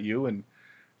notices you and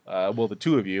well, the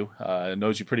two of you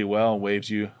knows you pretty well and waves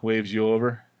you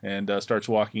over and starts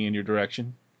walking in your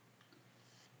direction.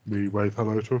 We wave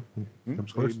hello to him. Hmm?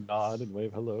 Comes We close. nod and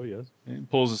wave hello, yes. He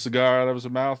pulls a cigar out of his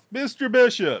mouth. Mr.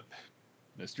 Bishop,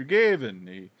 Mr. Gavin.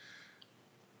 He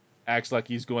acts like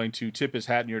he's going to tip his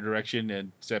hat in your direction,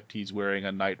 except he's wearing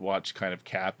a night watch kind of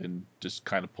cap and just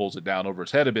kind of pulls it down over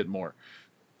his head a bit more.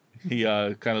 He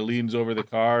kind of leans over the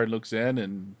car and looks in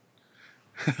and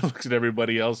looks at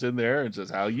everybody else in there and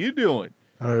says, "How you doing?"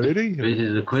 Eddie. This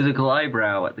is a quizzical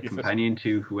eyebrow at the Yes. companion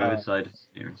to whoever's side is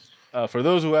nearest. For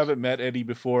those who haven't met Eddie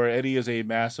before, Eddie is a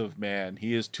massive man.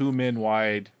 He is 2 men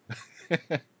wide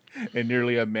and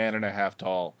nearly a man and a half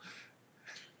tall.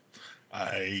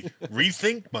 I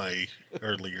rethink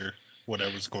what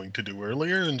I was going to do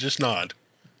earlier and just nod.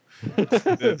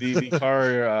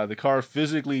 The car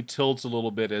physically tilts a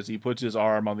little bit as he puts his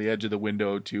arm on the edge of the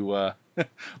window to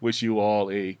wish you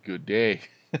all a good day.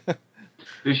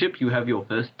 Bishop, you have your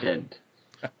first dent.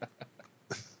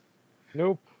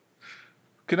 Nope.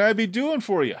 Can I be doing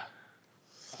for you?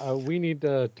 We need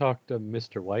to talk to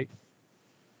Mr. White.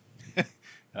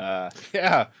 Yeah,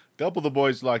 a couple of the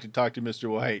boys like to talk to Mr.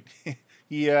 White.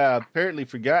 He apparently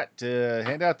forgot to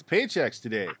hand out the paychecks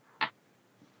today.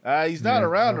 He's not Yeah,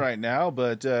 around right now,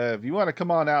 but if you want to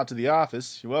come on out to the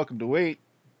office, you're welcome to wait.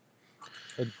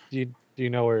 Do you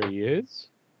know where he is?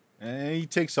 And he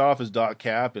takes off his dock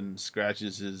cap and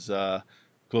scratches his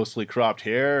closely cropped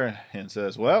hair and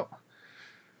says, "Well,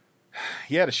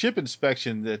 he had a ship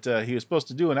inspection that he was supposed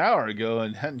to do an hour ago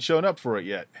and hadn't shown up for it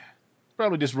yet.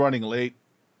 Probably just running late."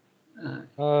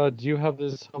 Do you have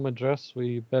his home address?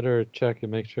 We better check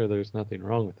and make sure there's nothing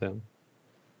wrong with him.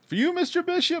 "For you, Mr.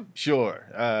 Bishop? Sure.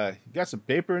 You got some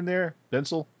paper in there?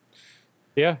 Pencil?"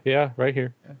 Yeah, right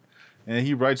here. And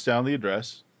he writes down the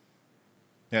address,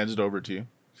 hands it over to you.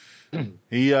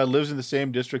 He lives in the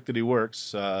same district that he works,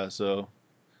 so...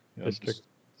 You know, District.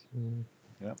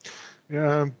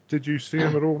 Yeah. Did you see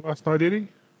him at all last night, Eddie?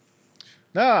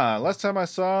 Nah, last time I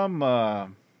saw him,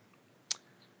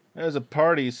 there was a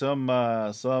party,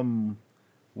 some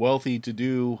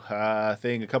wealthy-to-do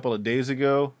thing a couple of days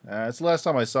ago. It's the last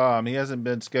time I saw him. He hasn't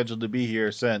been scheduled to be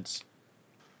here since.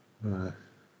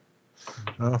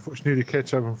 Unfortunately, to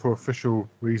catch up for official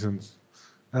reasons.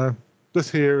 This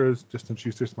here is just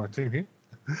introduced my team here.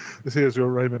 This here is your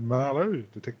Raymond Marlowe,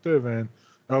 detective, and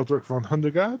Eldrick von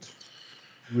Hundergaard.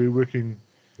 We're working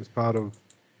as part of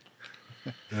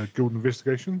guild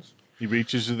investigations. He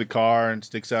reaches through the car and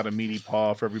sticks out a meaty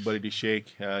paw for everybody to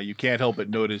shake. You can't help but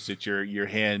notice that your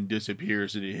hand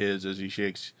disappears into his as he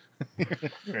shakes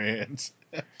your hands.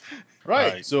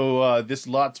 Right. So this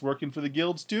lot's working for the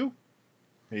guilds too?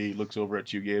 He looks over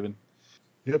at you, Gavin.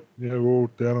 Yep, yeah, we're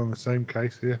all down on the same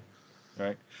case here.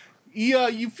 Right.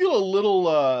 You feel a little,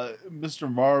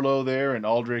 Mr. Marlowe there and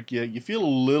Aldrich, you feel a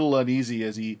little uneasy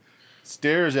as he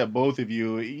stares at both of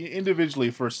you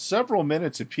individually for several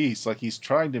minutes apiece, like he's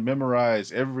trying to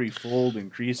memorize every fold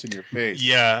and crease in your face.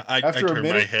 Yeah, I After a turn my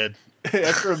minute- head.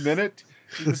 After a minute,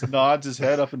 he just nods his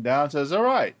head up and down and says, "All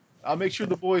right, I'll make sure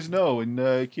the boys know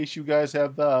in case you guys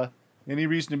have any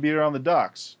reason to be around the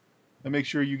docks. I'll make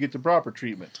sure you get the proper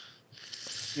treatment.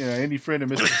 You know, any friend of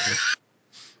Mr.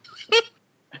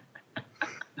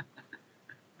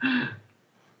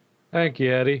 Thank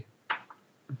you, Eddie.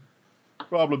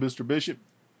 Problem, Mr. Bishop."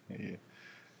 He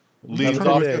I'm leans trying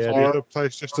to off work day, out the the Eddie. car. other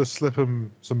place just to slip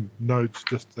him some notes,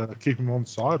 just to keep him on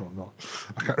side or not.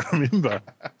 I can't remember.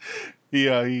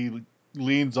 He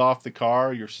leans off the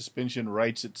car. Your suspension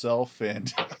rights itself,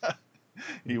 and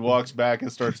he walks back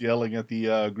and starts yelling at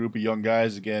the group of young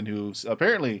guys again, who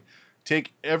apparently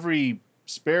take every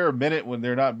spare minute when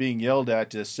they're not being yelled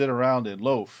at to sit around and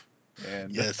loaf.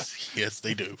 And Yes,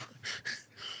 they do.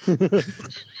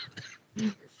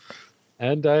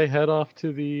 And I head off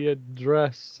to the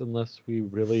address unless we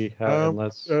really have.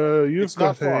 You've it's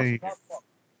not got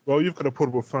far. you've got a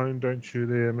portable phone, don't you,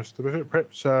 there, Mr. Bishop?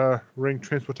 Perhaps ring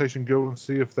Transportation Guild and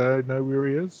see if they know where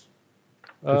he is.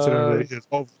 Considering that he is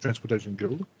of the Transportation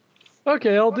Guild.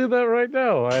 Okay, I'll do that right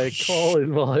now. I call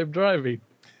in while I'm driving.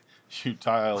 You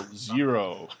dial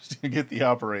 0 to get the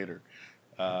operator.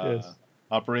 Yes.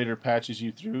 Operator patches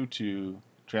you through to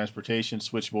transportation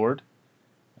switchboard.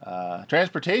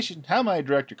 Transportation, how may I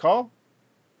direct your call?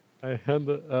 I hand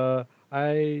the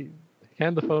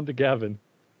phone to Gavin.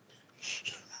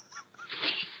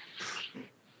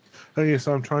 Yes,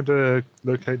 I'm trying to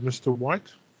locate Mr.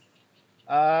 White.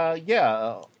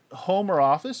 Yeah, home or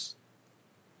office?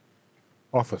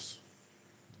 Office.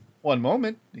 One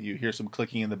moment. You hear some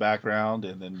clicking in the background,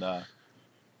 and then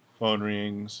phone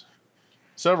rings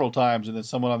several times, and then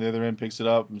someone on the other end picks it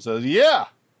up and says, "Yeah."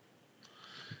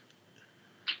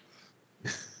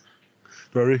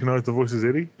 Do I recognize the voice as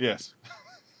Eddie? Yes.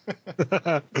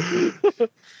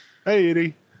 Hey,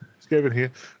 Eddie. It's Gavin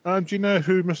here. Do you know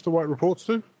who Mr. White reports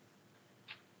to?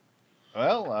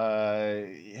 Well,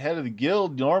 head of the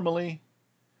guild normally.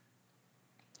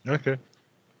 Okay.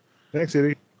 Thanks,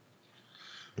 Eddie.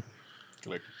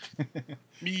 Click.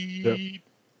 Beep.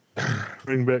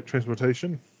 Bring back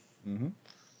transportation. Mm-hmm.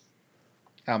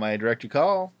 How may I direct your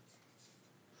call?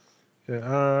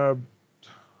 Yeah.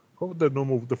 What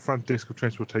would the front desk of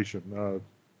transportation?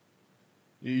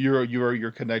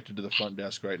 You're connected to the front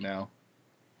desk right now.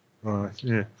 Right.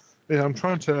 Yeah. Yeah. I'm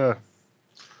trying to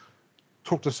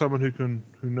talk to someone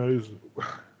who knows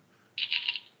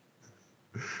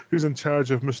who's in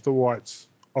charge of Mr. White's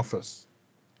office.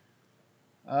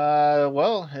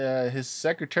 Well, his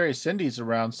secretary Cindy's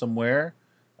around somewhere.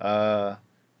 The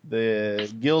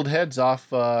guild head's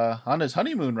off on his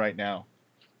honeymoon right now.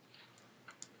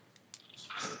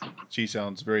 She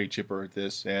sounds very chipper at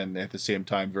this, and at the same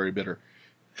time very bitter.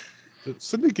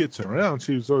 Cindy gets around.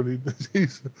 She's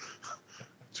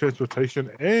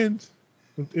transportation and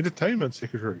entertainment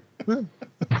secretary.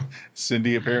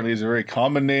 Cindy apparently is a very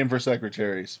common name for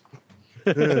secretaries.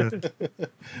 Yeah.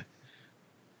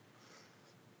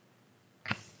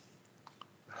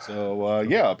 So,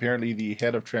 yeah, apparently the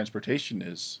head of transportation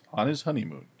is on his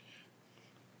honeymoon.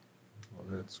 Oh,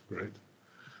 that's great.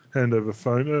 Hand over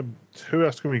phone. Who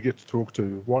else can we get to talk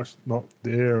to? White's not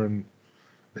there, and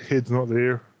the head's not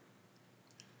there.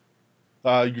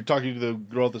 You're talking to the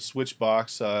girl at the switch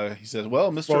box. He says,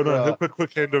 well, Mr. Well, no,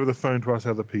 quick hand over the phone to us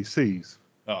other PCs.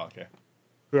 Oh, okay.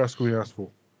 Who else can we ask for?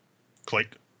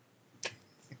 Click.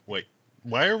 Wait.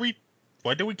 Why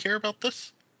do we care about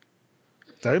this?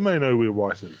 They may know where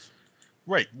White is.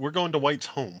 Right, we're going to White's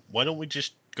home. Why don't we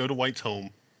just go to White's home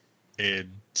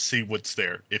and see what's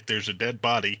there? If there's a dead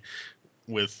body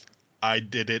with I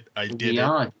did it.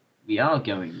 We are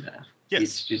going there. Yes.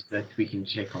 It's just that we can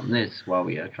check on this while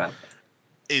we are traveling.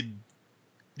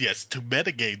 Yes, to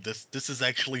metagame this is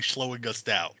actually slowing us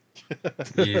down,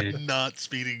 Yeah. not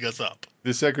speeding us up.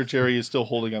 The secretary is still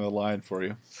holding on the line for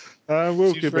you.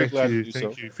 We'll She's get very back glad to to you. do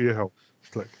Thank so. you for your help.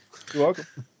 Click. You're welcome.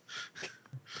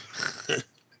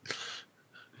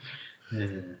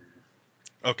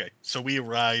 Okay, so we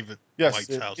arrive at Yes,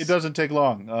 White's house. it doesn't take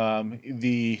long.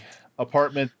 The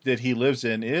apartment that he lives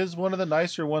in is one of the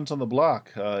nicer ones on the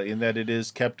block, in that it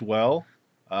is kept well.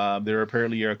 There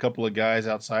apparently are a couple of guys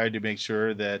outside to make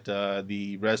sure that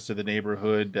the rest of the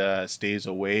neighborhood stays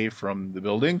away from the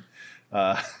building.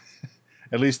 Uh,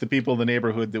 at least the people in the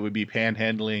neighborhood that would be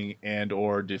panhandling and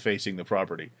or defacing the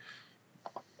property.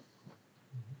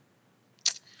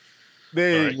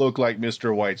 They All right. look like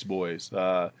Mr. White's boys.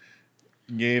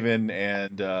 Gavin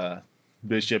and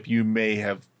Bishop, you may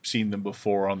have seen them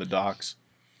before on the docks.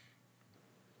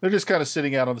 They're just kind of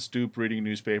sitting out on the stoop reading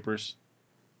newspapers.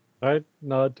 I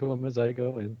nod to him as I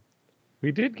go in.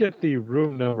 We did get the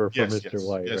room number for Mr.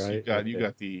 White, Yes. right?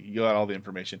 You got all the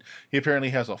information. He apparently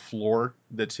has a floor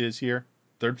that's his here.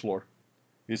 Third floor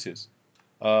is his.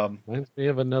 Reminds me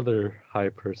of another high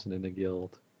person in the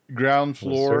guild. Ground In a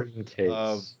floor certain of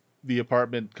case. the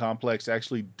apartment complex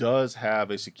actually does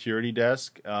have a security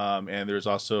desk, and there's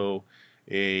also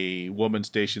a woman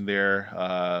stationed there,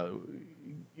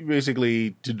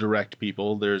 basically to direct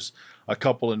people. There's a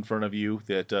couple in front of you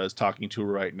that is talking to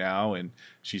her right now, and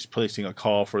she's placing a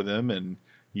call for them, and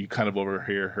you kind of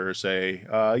overhear her say,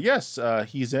 yes,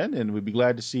 he's in, and we'd be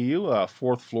glad to see you.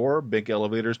 Fourth floor, big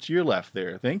elevators to your left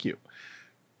there. Thank you.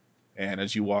 And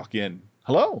as you walk in,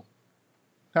 hello,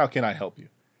 how can I help you?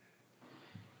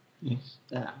 Yes.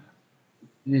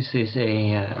 This is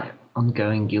a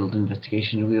ongoing guild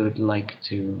investigation. We would like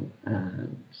to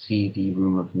see the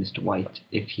room of Mr. White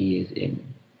if he is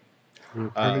in. Who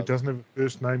apparently doesn't have a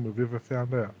first name we've ever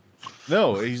found out.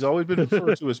 No, he's always been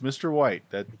referred to as Mr. White.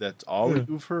 That's all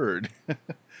you've heard.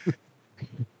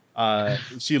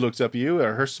 She looks up at you.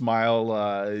 Her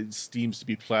smile seems to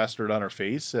be plastered on her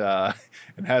face, and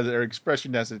her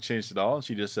expression hasn't changed at all.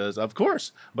 She just says, "Of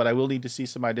course, but I will need to see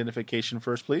some identification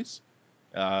first, please."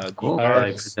 Of The course, I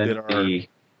guards that present are the.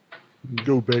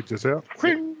 Go back just out.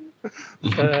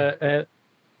 And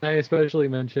I especially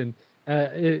mention,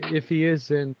 if he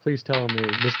is in, please tell me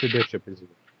Mr. Bishop is here.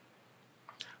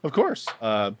 Of course.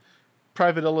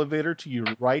 Private elevator to your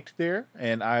right there,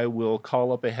 and I will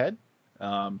call up ahead.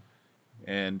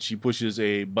 And she pushes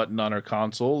a button on her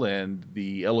console, and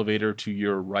the elevator to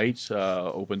your right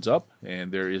opens up,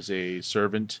 and there is a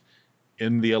servant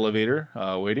in the elevator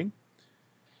waiting.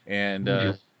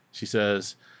 And she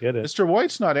says, Get it? "Mr.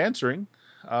 White's not answering,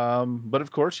 but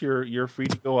of course you're free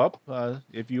to go up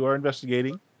if you are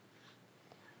investigating."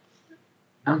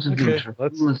 Out of Okay, interest,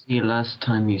 let's- when was the last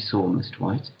time you saw Mr.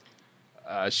 White?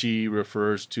 She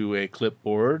refers to a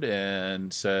clipboard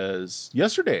and says,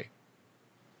 "Yesterday."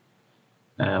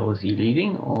 Was he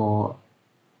leaving or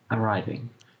arriving?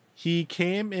 He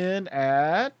came in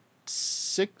at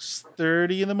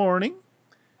 6:30 in the morning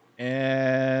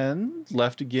and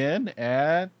left again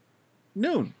at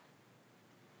noon.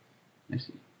 I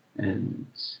see. And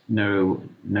no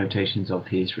notations of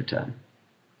his return.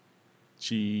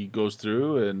 She goes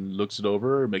through and looks it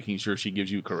over, making sure she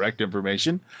gives you correct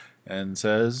information, and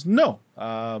says, "No,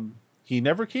 he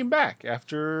never came back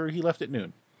after he left at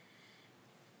noon."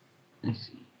 I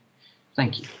see.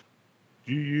 Thank you.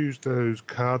 Do you use those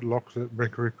card locks that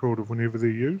make a record of whenever they're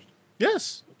used?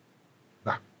 Yes.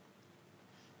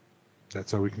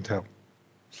 That's how we can tell.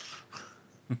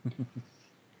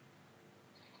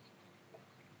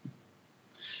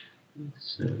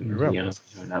 So Well. the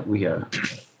elevator and out we go.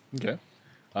 Okay.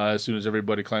 As soon as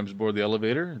everybody climbs aboard the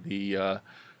elevator, the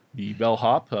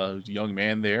bellhop, a young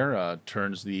man there,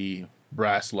 turns the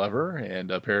brass lever,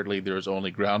 and apparently there's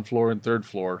only ground floor and third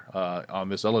floor on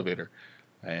this elevator,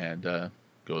 and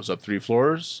goes up 3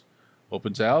 floors,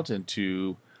 opens out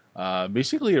into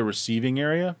basically a receiving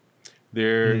area.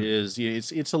 There is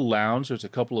it's a lounge. There's a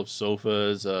couple of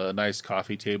sofas, a nice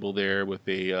coffee table there with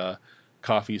a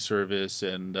coffee service,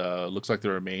 and looks like the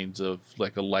remains of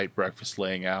like a light breakfast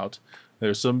laying out.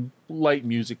 There's some light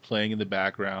music playing in the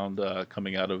background,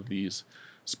 coming out of these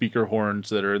speaker horns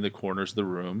that are in the corners of the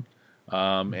room.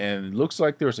 And it looks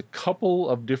like there's a couple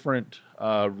of different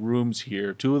rooms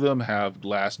here. 2 of them have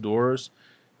glass doors,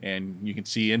 and you can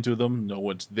see into them. No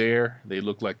one's there. They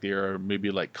look like they are maybe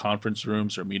like conference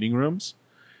rooms or meeting rooms.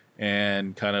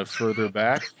 And kind of further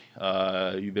back,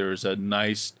 there's a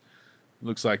nice,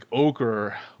 looks like oak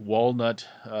or walnut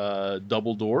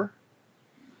double door.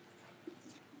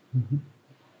 Mhm.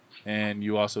 And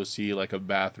you also see like a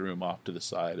bathroom off to the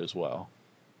side as well.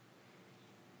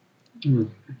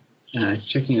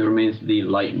 Checking the remains of the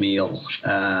light meal.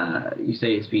 You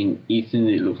say it's been eaten.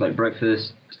 It looks like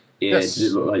breakfast. Yes.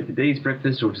 Does it look like the day's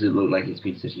breakfast, or does it look like it's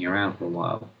been sitting around for a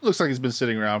while? Looks like it's been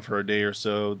sitting around for a day or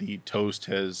so. The toast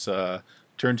has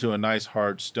turned to a nice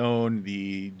hard stone.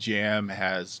 The jam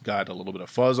has got a little bit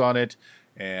of fuzz on it,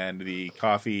 and the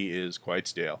coffee is quite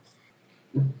stale.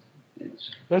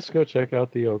 It's, Let's go check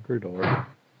out the ochre door.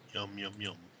 Yum, yum,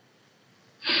 yum.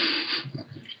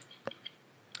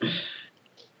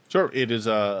 Sure, it is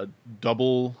a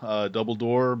double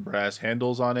door, brass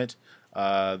handles on it.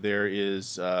 There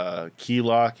is a key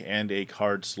lock and a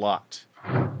card slot.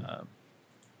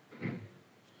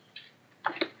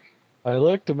 I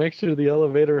look to make sure the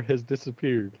elevator has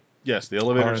disappeared. Yes, the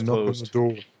elevator is I knock on the closed.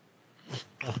 door.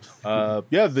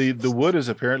 Yeah, the wood is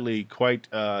apparently quite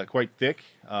thick.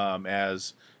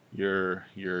 As your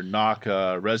knock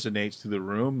resonates through the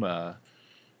room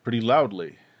pretty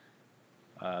loudly.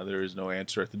 There is no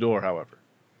answer at the door, however.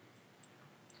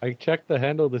 I check the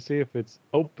handle to see if it's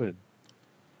open.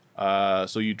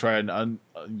 So you try and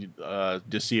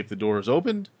to see if the door is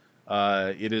opened.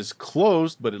 It is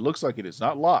closed, but it looks like it is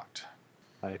not locked.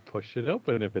 I push it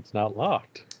open if it's not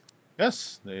locked.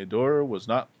 Yes, the door was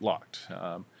not locked.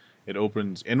 It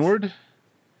opens inward,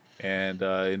 and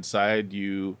inside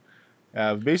you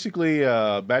have basically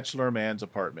a bachelor man's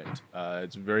apartment.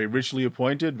 It's very richly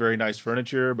appointed, very nice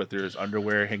furniture, but there's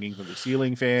underwear hanging from the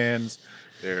ceiling fans.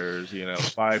 There's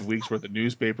 5 weeks worth of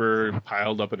newspaper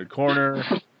piled up in a corner.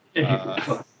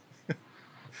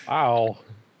 Ow.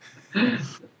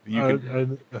 You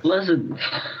can pleasant.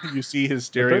 you see his I don't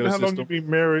stereo know how long system. you've been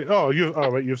married.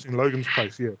 Wait, you've seen Logan's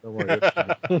Place. Yeah, don't worry.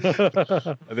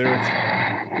 There's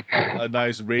a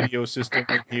nice radio system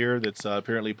in here that's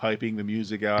apparently piping the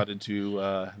music out into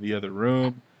the other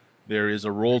room. There is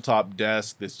a roll-top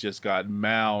desk that's just got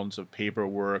mounds of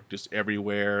paperwork just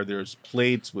everywhere. There's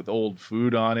plates with old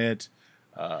food on it.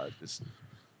 Just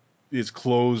his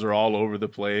clothes are all over the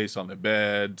place on the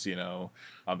beds,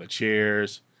 on the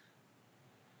chairs.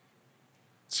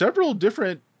 Several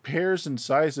different pairs and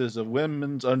sizes of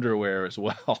women's underwear as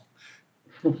well.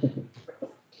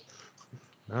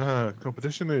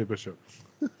 Competition there, Bishop.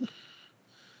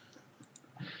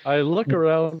 I look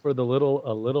around for a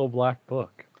little black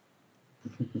book.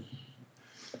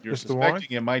 You're Mr. White?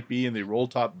 suspecting it might be in the roll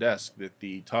top desk that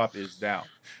the top is down.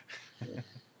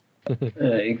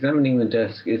 Examining the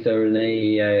desk, is there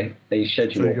a So you're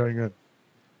schedule? going in.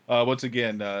 Once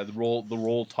again, the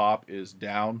roll top is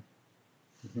down.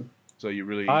 Mhm. So you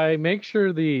really, I make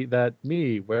sure that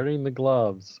me wearing the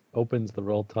gloves opens the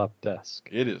roll top desk.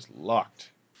 it is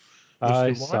locked. I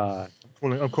White? sigh.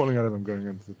 I'm calling out of them going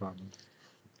into the apartment.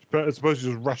 But I suppose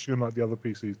you're just rushing in like the other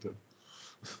PCs did.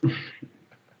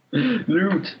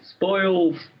 Loot!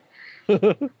 Spoils!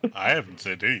 I haven't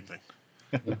said anything.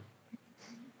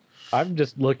 I'm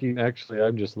just looking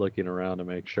around to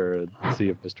make sure, see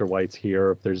if Mr. White's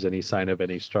here, if there's any sign of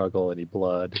any struggle, any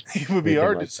blood. It would be Anything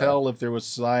hard like to tell if there was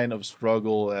sign of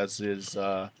struggle, as his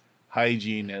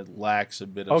hygiene lacks a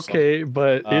bit of Okay,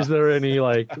 but Uh, is there any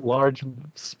like large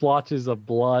splotches of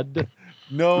blood?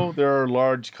 No, there are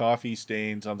large coffee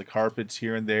stains on the carpets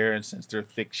here and there, and since they're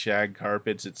thick shag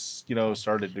carpets, it's,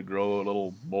 started to grow a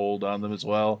little mold on them as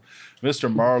well. Mr.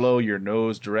 Marlowe, your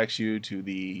nose directs you to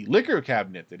the liquor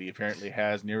cabinet that he apparently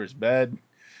has near his bed.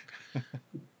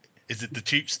 Is it the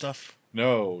cheap stuff?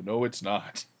 No, it's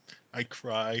not. I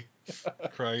cry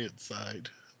inside.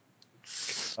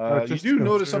 You Just do to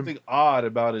notice confirm- something odd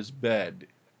about his bed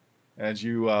as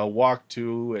you walk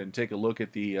to and take a look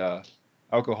at the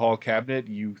alcohol cabinet.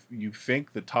 You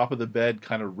think the top of the bed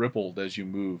kind of rippled as you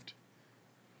moved.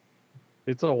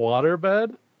 It's a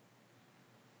waterbed?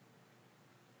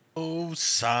 Oh,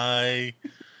 sigh.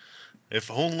 If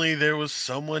only there was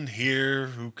someone here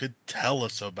who could tell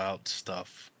us about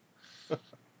stuff.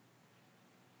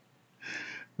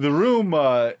 The room,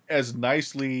 as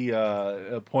nicely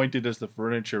appointed as the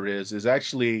furniture is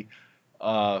actually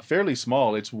fairly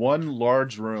small. It's one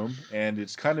large room, and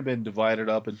it's kind of been divided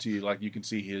up into, like, you can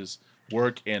see his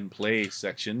work and play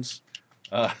sections.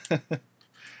 Uh,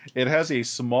 it has a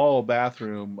small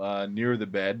bathroom near the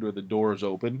bed where the door is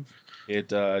open. It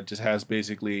just has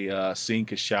basically a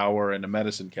sink, a shower, and a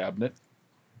medicine cabinet.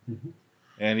 Mhm.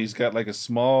 And he's got like a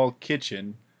small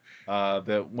kitchen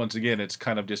that, once again, it's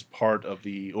kind of just part of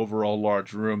the overall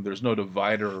large room. There's no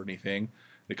divider or anything.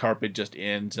 The carpet just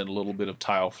ends and a little bit of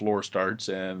tile floor starts,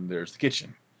 and there's the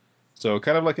kitchen. So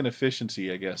kind of like an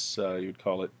efficiency, I guess you'd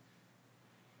call it.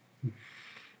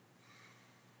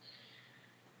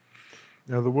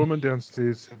 Now, the woman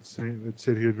downstairs had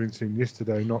said he had been seen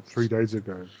yesterday, not 3 days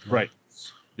ago. Right.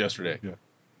 Yesterday. Yeah.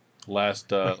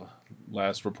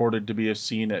 Last reported to be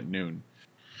seen at noon.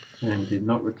 And did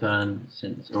not return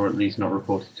since, or at least not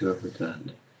reported to have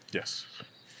returned. Yes.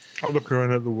 I'll look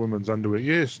around at the woman's underwear.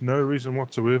 Yes, no reason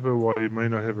whatsoever why he may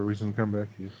not have a reason to come back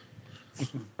here.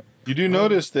 You do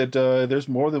notice that there's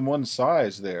more than one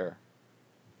size there,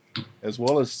 as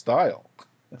well as style.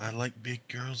 I like big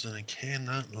girls and I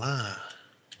cannot lie.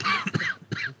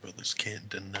 Your brothers can't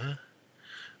deny.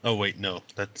 Oh wait, no,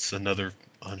 that's another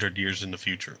 100 years in the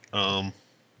future.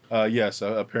 Yes,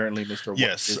 apparently Mr. White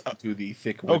Yes. is into the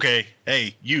thick wood. Okay,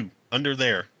 hey, you under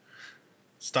there,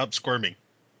 stop squirming.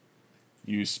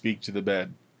 You speak to the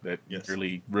bed that Yes.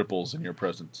 merely ripples in your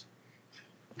presence.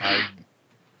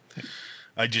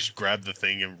 I just grab the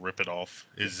thing and rip it off.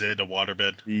 Is it a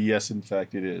waterbed? Yes, in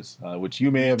fact, it is, which you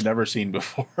may have never seen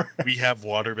before. We have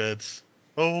waterbeds.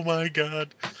 Oh my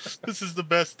god, this is the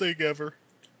best thing ever.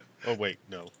 Oh wait,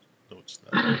 no, it's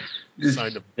not. Just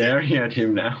Sign of staring at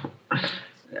him now.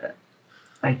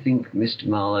 I think Mr.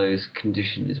 Marlowe's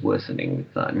condition is worsening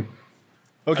with time.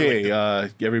 Okay, I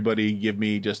everybody give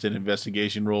me just an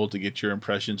investigation roll to get your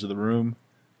impressions of the room.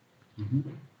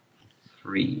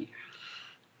 3.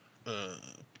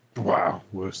 Wow,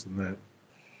 worse than that.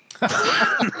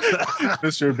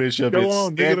 Mr. Bishop Go is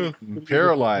on, standing negative.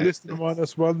 paralyzed. Less than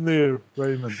 -1 there,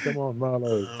 Raymond. Come on,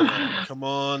 Marlowe. Alright, come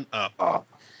on up.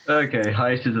 Okay,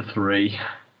 highest is a 3.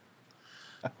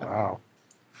 Wow.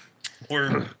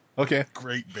 We're Okay.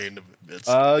 great band of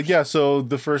investigators. Yeah, so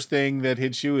the first thing that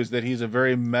hits you is that he's a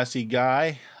very messy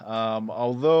guy.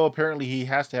 Although apparently he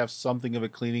has to have something of a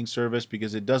cleaning service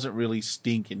because it doesn't really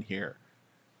stink in here.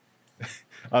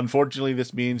 Unfortunately,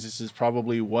 this means this is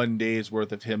probably 1 day's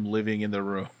worth of him living in the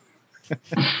room.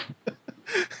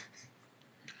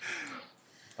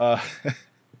 uh,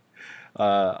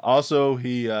 Also,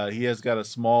 he has got a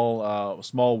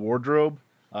small wardrobe.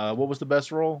 What was the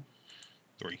best roll?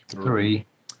 3. 3.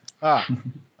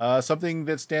 Something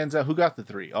that stands out. Who got the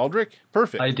 3? Aldrich?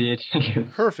 Perfect. I did.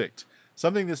 Perfect.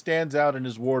 Something that stands out in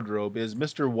his wardrobe is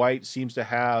Mr. White seems to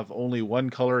have only one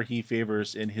color he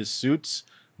favors in his suits,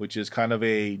 which is kind of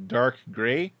a dark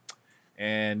gray.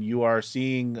 And you are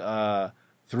seeing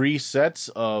 3 sets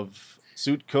of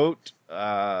suit coat,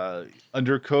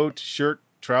 undercoat, shirt,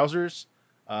 trousers.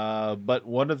 But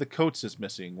one of the coats is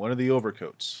missing, one of the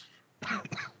overcoats.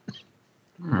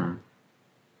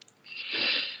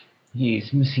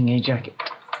 He's missing a jacket.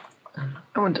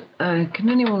 I wonder, can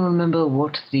anyone remember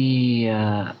what the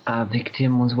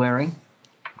victim was wearing?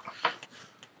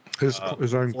 His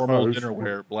own Formal clothes.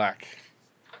 dinnerwear, black.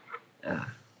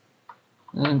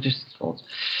 Just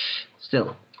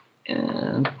still,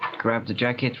 grabbed the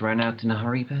jacket, ran out in a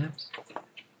hurry, perhaps.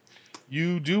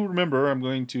 You do remember, I'm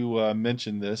going to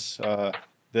mention this,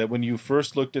 that when you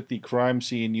first looked at the crime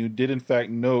scene, you did in fact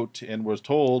note and was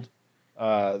told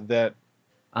that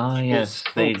Yes,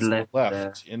 they coats were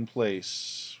left. in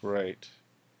place. Right.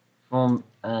 Who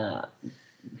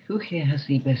here has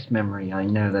the best memory? I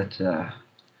know that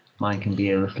mine can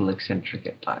be a little eccentric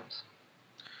at times.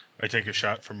 I take a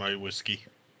shot from my whiskey.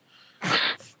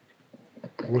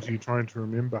 What are you trying to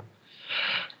remember?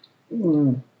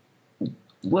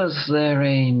 Was there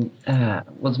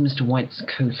was Mr. White's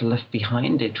coat left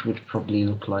behind? It would probably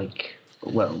look like,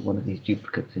 well, one of these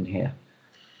duplicates in here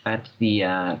at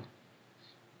the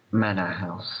manor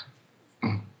house.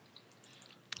 I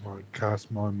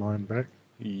cast my mind back.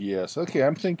 Yes. Okay,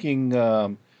 I'm thinking,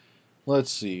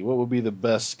 let's see, what would be the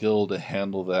best skill to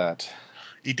handle that?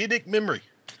 Eidetic memory.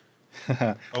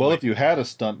 Well, if you had a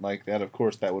stunt like that, of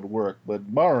course that would work,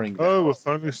 but barring that. Oh, if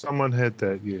only someone had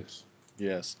that, yes.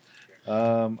 Yes.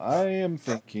 I am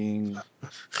thinking...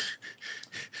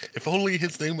 If only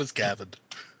his name was Gavin.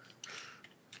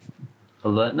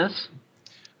 Alertness?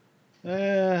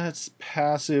 It's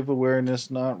passive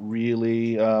awareness, not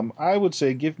really. I would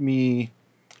say give me...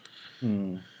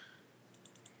 Give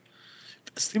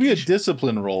me a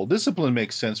discipline roll. Discipline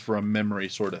makes sense for a memory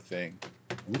sort of thing.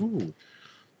 Ooh.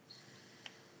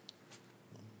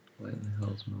 Where the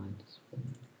hell's mine?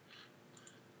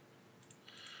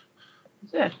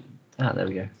 Is that? There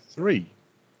we go. 3.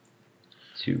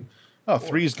 2. Oh,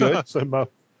 3's good. So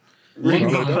Marlowe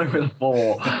with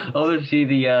 4. Obviously,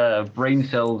 the brain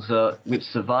cells which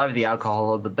survive the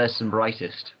alcohol are the best and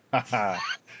brightest.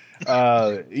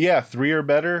 Yeah, 3 or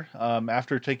better.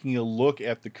 After taking a look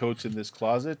at the coats in this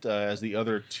closet, as the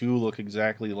other 2 look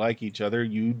exactly like each other,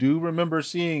 you do remember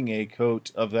seeing a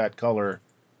coat of that color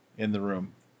in the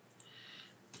room.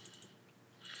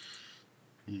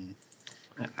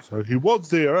 So he was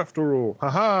there after all.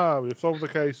 Haha, we've solved the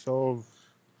case of...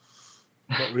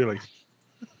 Not really.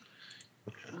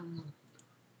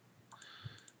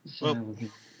 Well,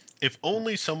 if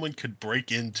only someone could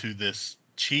break into this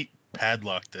cheap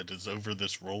padlock that is over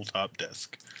this roll-top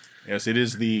desk. Yes, it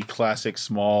is the classic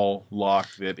small lock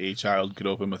that a child could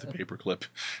open with a paperclip.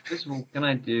 First of all, can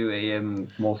I do a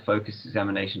more focused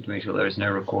examination to make sure there is no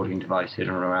recording device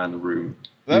hidden around the room?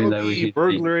 That would be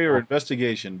burglary or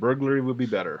investigation. Burglary would be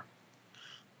better.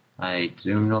 I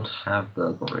do not have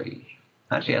burglary.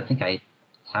 Actually, I think I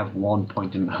have 1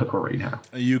 point in burglary now.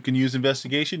 You can use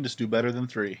investigation, just do better than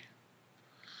 3.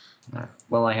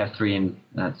 Well, I have 3 in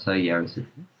that, so yeah, it's a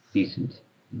decent.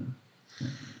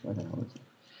 What the hell is it?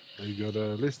 So you got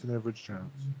a less than average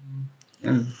chance.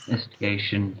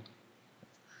 Investigation.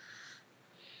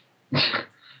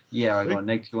 Yeah, I got a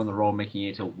 -2 on the roll, making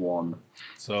it a 1.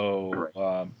 So,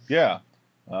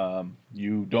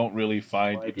 you don't really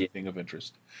find anything of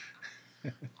interest.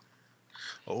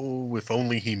 Oh, if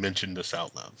only he mentioned this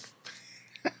out loud.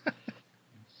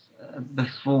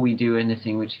 Before we do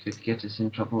anything which could get us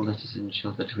in trouble, let us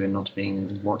ensure that we're not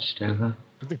being watched over.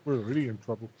 I think we're already in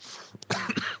trouble.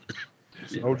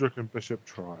 Yeah. Eldrick and Bishop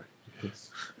try. Yes.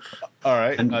 All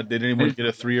right. Did anyone get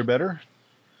a 3 or better?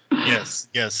 Yes,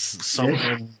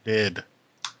 someone did.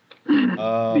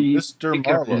 Mr.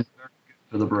 Marlowe.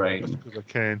 For the brain. Because I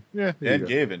can. Yeah, And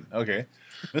Gavin. Okay.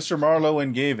 Mr. Marlowe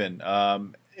and Gavin.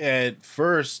 At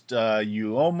first,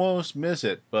 you almost miss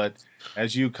it, but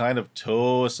as you kind of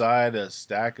toe aside a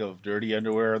stack of dirty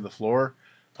underwear on the floor,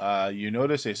 you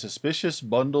notice a suspicious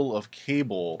bundle of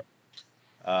cable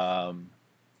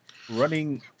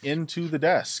running into the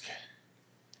desk.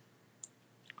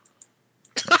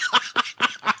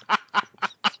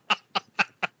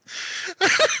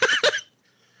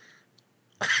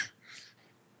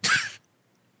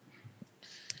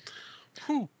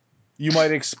 You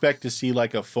might expect to see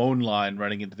like a phone line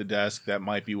running into the desk. That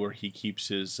might be where he keeps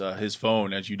his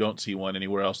phone, as you don't see one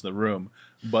anywhere else in the room.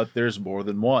 But there's more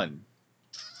than one.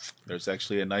 There's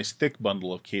actually a nice thick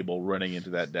bundle of cable running into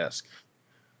that desk.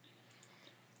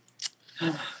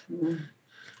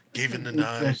 Gavin and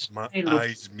my Hey, look.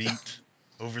 eyes meet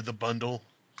over the bundle,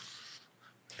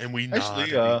 and we Actually, nod at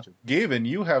each other. Gavin,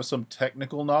 you have some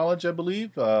technical knowledge, I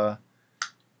believe. Yeah,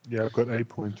 I've got a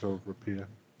point of repair.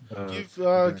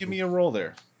 Give me a roll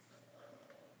there.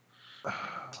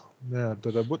 Yeah,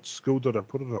 what skill did I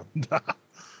put it on?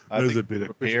 I There's think a better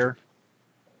repair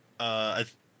I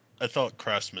thought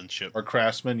craftsmanship. or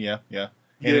craftsman, yeah. And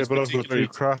Yeah, it's but I've got particularly-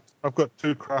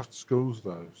 two craft skills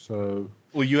though. So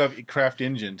Well, you have craft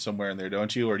engine somewhere in there,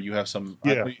 don't you? Or do you have some?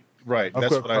 Yeah. Right. I've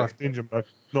That's got what craft engine, but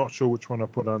I'm not sure which one I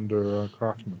put under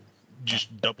craftsman.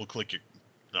 Just double click it.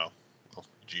 No. Oh,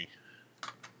 gee.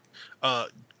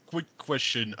 Quick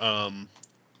question.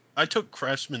 I took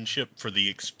craftsmanship for the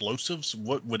explosives.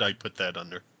 What would I put that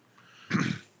under?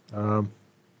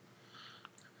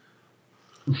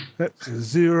 That's a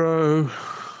 0.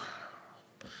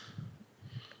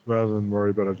 Rather than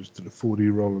worry about it, I just did a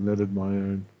 4D roll and added my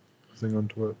own thing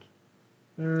onto it.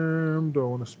 Do I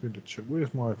want to spend a chip?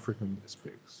 Where's my freaking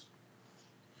specs?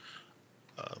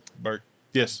 Bart,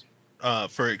 Yes.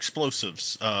 for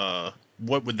explosives,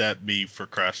 what would that be for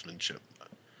craftsmanship?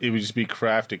 It would just be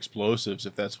craft explosives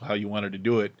if that's how you wanted to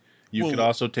do it. You could Well-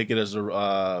 also take it as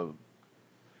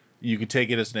you could take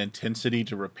it as an intensity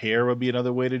to repair would be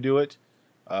another way to do it.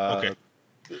 Okay.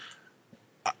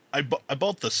 I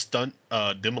bought the stunt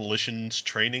demolitions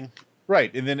training.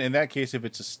 Right, and then in that case, if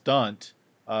it's a stunt,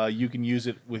 you can use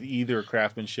it with either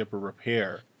craftsmanship or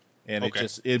repair, and Okay.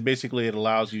 it basically it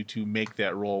allows you to make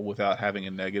that roll without having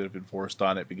a negative enforced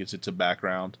on it because it's a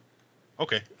background.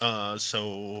 Okay.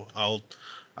 So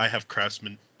I have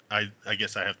craftsman. I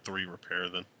guess I have 3 repair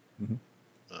then. Mhm.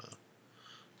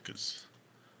 Because.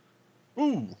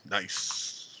 Ooh,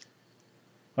 nice.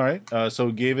 All right,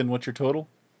 so Gavin, what's your total?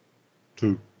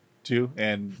 2. 2,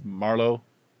 and Marlo.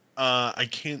 I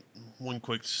can't. One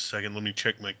quick second. Let me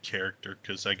check my character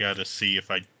because I gotta see if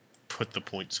I put the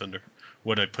points under.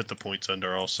 What I put the points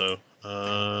under also.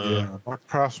 Yeah, my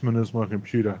craftsman is my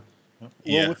computer.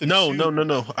 Yeah. with the No, two,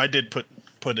 no. I did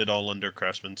put it all under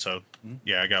craftsman. So Mhm.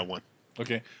 yeah, I got 1.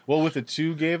 Okay. Well, with the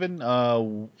 2, Gavin,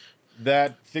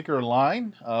 that thicker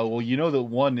line, well, you know that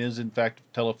 1 is in fact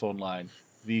telephone line.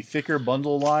 The thicker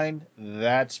bundle line,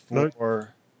 that's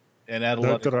for an Note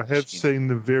adolescent that I have machine. seen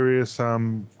the various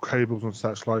cables and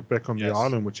such like back on the Yes.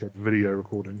 island, which have video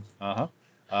recordings. Uh-huh.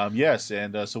 Yes,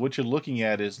 and so what you're looking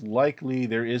at is likely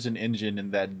there is an engine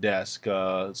in that desk.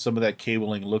 Some of that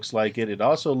cabling looks like it. It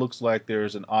also looks like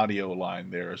there's an audio line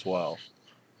there as well.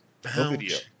 No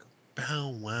video. Bow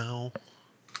wow.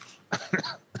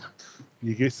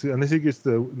 You guess unless he's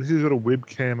got a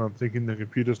webcam, I'm thinking the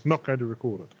computer's not going to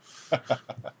record it.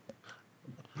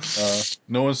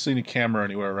 No one's seen a camera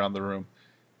anywhere around the room.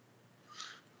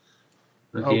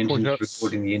 The I'll point engine's out-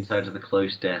 recording the inside of the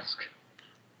closed desk.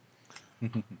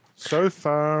 So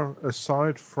far,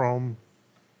 aside from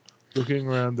looking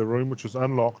around the room, which was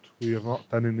unlocked, we have not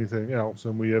done anything else,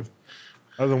 and we have,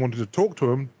 other than wanting to talk to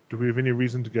him, do we have any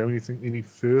reason to go any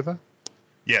further?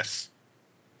 Yes.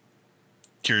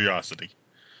 Curiosity.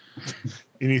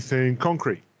 Anything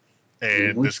concrete?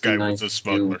 And would this guy be was nice a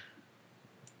smuggler.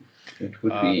 It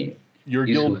would be Your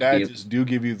useful guild to be badges do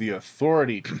give you the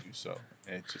authority to do so.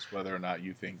 It's just whether or not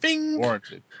you think Bing! it's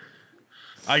warranted.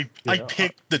 I Yeah,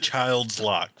 picked the child's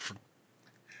lock.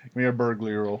 Give me a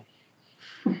burglary roll.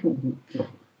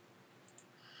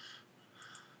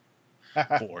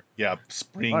 4. Yeah,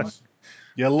 spring. Nice.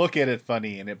 You look at it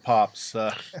funny and it pops.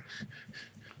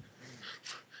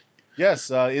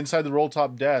 Yes, inside the roll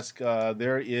top desk,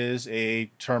 there is a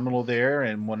terminal there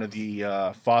and one of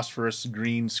the phosphorus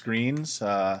green screens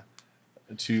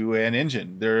to an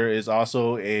engine. There is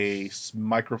also a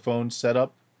microphone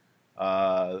setup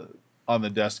on the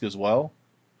desk as well.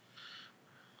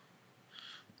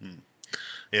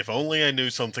 If only I knew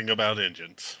something about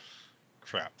engines.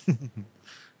 Crap. Pick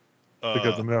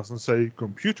up the mouse and say,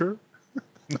 computer.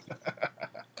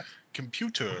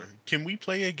 Computer, can we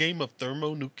play a game of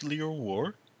thermonuclear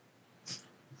war?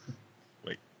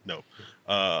 Wait, no.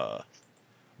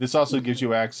 This also gives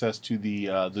you access to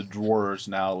the drawers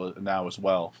now as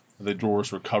well. The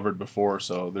drawers were covered before,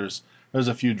 so there's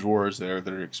a few drawers there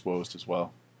that are exposed as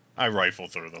well. I rifle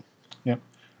through them. Yep.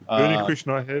 The only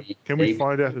question I have, can we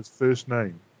find out his first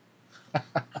name?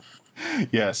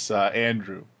 Yes,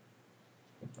 Andrew.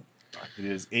 It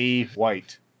is A.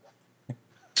 White.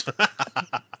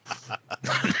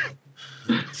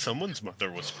 Someone's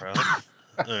mother was proud.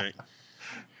 Alright.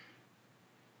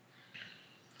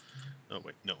 Oh,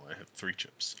 wait, no, I have 3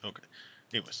 chips. Okay.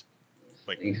 Anyways.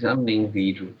 quick. Examining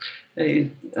the...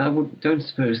 don't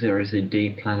suppose there is a day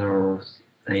planner or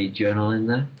a journal in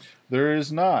there? There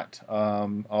is not,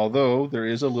 although there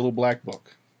is a little black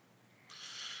book.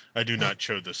 I do not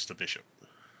show this to Bishop.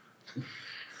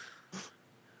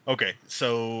 Okay,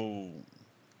 so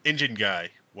engine guy,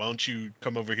 why don't you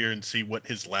come over here and see what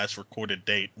his last recorded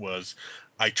date was?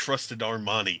 I trusted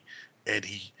Armani, and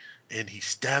he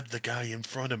stabbed the guy in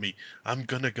front of me. I'm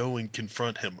gonna go and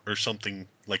confront him, or something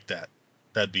like that.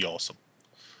 That'd be awesome.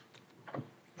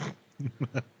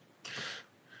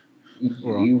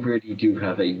 You really do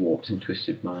have a warped and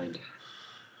twisted mind.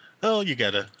 Oh, you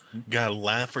gotta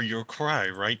laugh or you'll cry,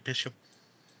 right, Bishop?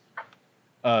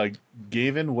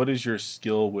 Gavin, what is your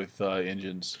skill with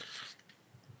engines?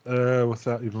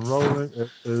 Without even rolling, it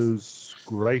is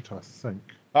great, I think.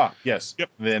 Ah, yes. Yep,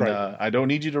 Then great. I don't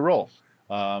need you to roll.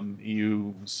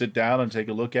 You sit down and take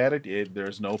a look at it.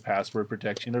 There's no password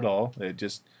protection at all. It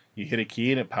just you hit a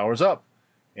key and it powers up.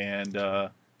 And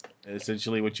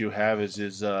essentially, what you have is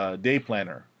his day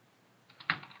planner.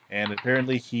 And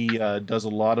apparently, he does a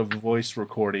lot of voice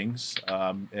recordings.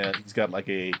 He's got like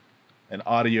an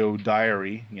audio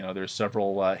diary. You know, there's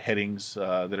several headings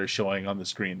that are showing on the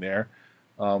screen there.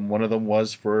 One of them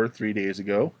was for 3 days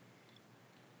ago.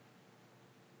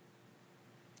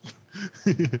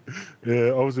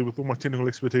 Yeah, obviously with all my technical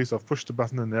expertise, I've pushed the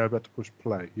button and now about to push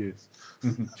play. Yes.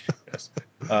 Yes.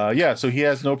 Yeah, so he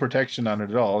has no protection on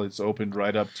it at all. It's opened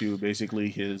right up to basically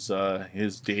his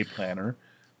day planner.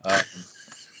 We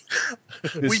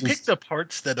This picked is the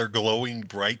parts that are glowing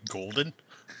bright golden.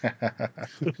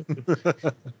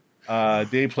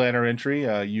 day planner entry.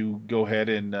 You go ahead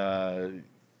and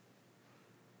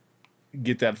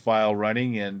get that file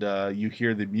running, and you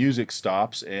hear the music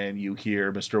stops, and you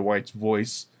hear Mr. White's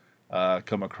voice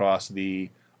come across the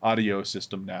audio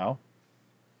system now.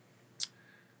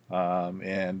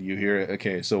 And you hear,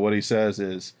 okay, so what he says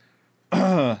is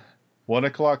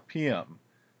 1:00 p.m.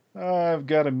 I've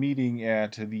got a meeting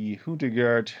at the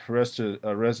Huntegard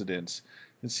residence.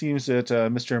 It seems that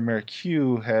Mr.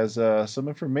 Mercue has some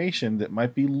information that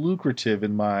might be lucrative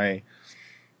in my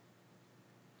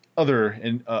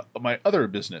other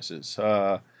businesses.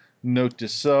 Note to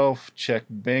self: check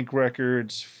bank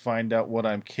records, find out what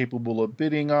I'm capable of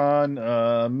bidding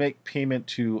on, make payment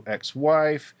to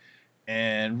ex-wife,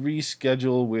 and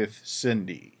reschedule with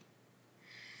Cindy.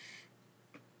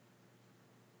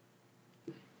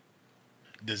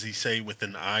 Does he say with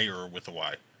an I or with a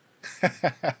Y?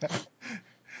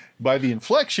 By the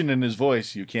inflection in his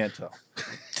voice, you can't tell.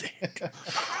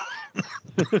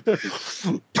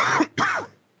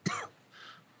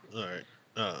 All right.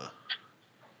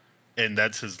 And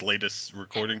that's his latest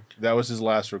recording. That was his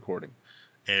last recording.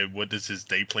 And what does his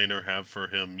day planner have for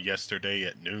him yesterday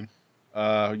at noon?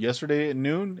 Yesterday at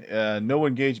noon, no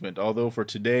engagement. Although for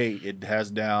today, it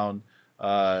has down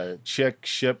check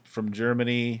ship from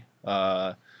Germany,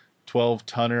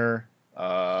 12-tonner,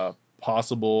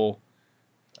 possible.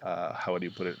 How would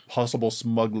you put it? Possible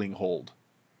smuggling hold.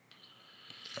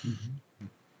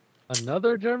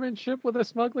 Another German ship with a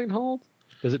smuggling hold?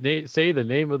 Does it say the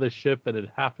name of the ship and it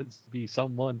happens to be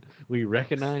someone we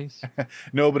recognize?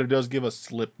 No, but it does give a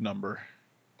slip number.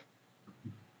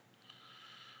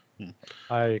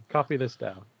 I copy this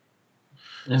down.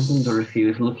 I wonder if he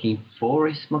was looking for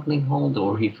a smuggling hold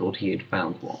or he thought he had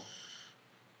found one.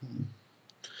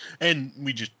 And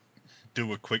we just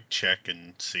do a quick check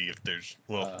and see if there's.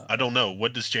 Well, I don't know.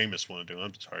 What does Jameis want to do?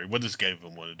 I'm sorry. What does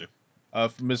Gavin want to do?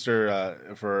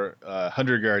 For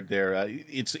Hundergaard there,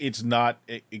 it's not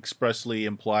expressly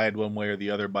implied one way or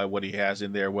the other by what he has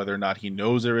in there, whether or not he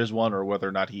knows there is one or whether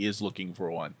or not he is looking for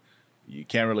one. You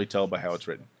can't really tell by how it's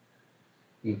written.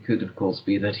 It could, of course,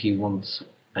 be that he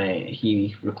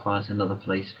requires another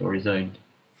place for his own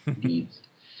needs.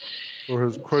 Or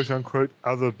his quote-unquote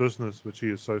other business, which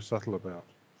he is so subtle about.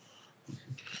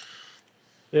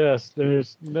 Yes,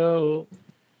 there's no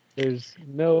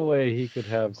way he could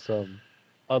have some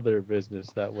other business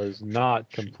that was not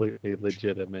completely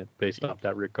legitimate based off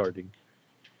that recording.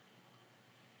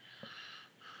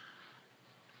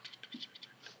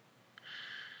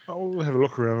 I'll have a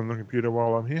look around on the computer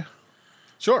while I'm here.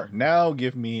 Sure. Now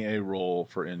give me a roll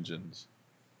for engines.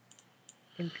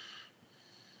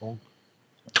 Oh!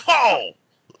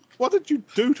 What did you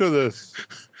do to this?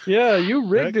 Yeah, you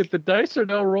rigged Nick? it. The dice are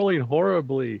now rolling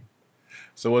horribly.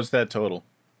 So what's that total?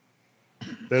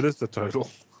 That is the total.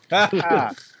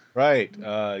 Right.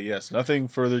 Yes. Nothing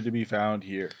further to be found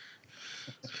here.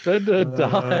 Spend a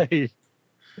die.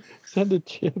 Send a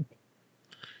chip.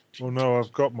 Well, no,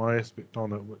 I've got my aspect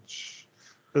on it, which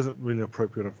isn't really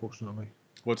appropriate, unfortunately.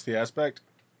 What's the aspect?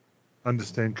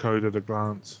 Understand code at a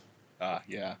glance.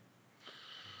 Yeah.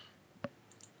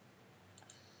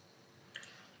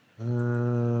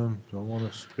 Do I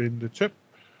want to spin the chip?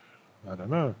 I don't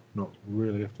know. Not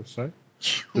really have to say.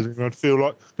 Does anyone feel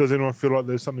like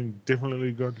there's something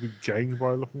definitely going to be gained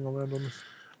by looking around on this?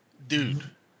 Dude,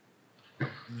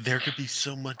 there could be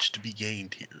so much to be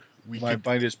gained here. We You might could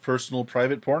find his personal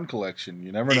private porn collection.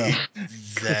 You never know.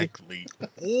 exactly,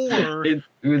 or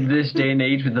With this day and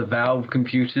age, with the Valve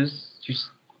computers, just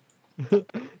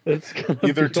It's gonna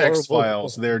These are be text horrible.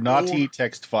 files. They're naughty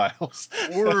text files.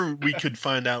 or we could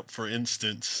find out, for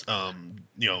instance,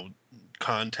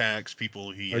 contacts,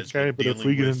 people he has Okay, been but if dealing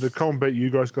we get with. into combat, you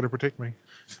guys got to protect me.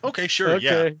 Okay, sure,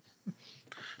 yeah, Okay.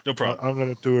 no problem. I'm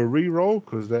going to do a re-roll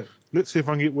because that. Let's see if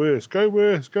I can get worse. Go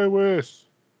worse. Go worse.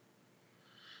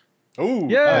 Oh,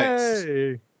 nice.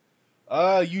 Yay!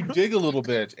 You dig a little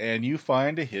bit and you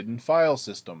find a hidden file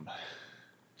system.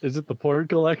 Is it the porn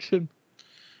collection?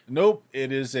 Nope,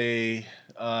 it is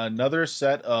another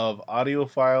set of audio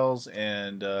files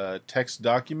and text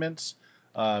documents.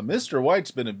 Mr.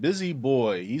 White's been a busy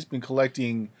boy. He's been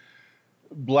collecting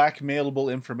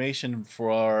blackmailable information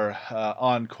for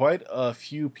on quite a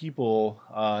few people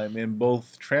in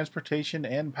both transportation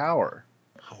and power.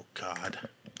 Oh God,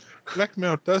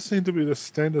 Blackmail does seem to be the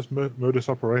standard modus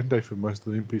operandi for most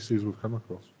of the NPCs we've come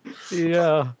across.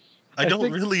 Yeah. I I don't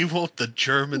think- really want the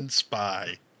German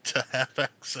spy to have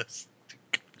access.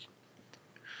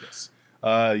 Yes.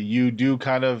 You do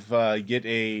kind of get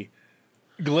a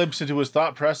glimpse into his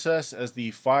thought process as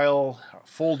the file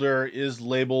folder is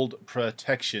labeled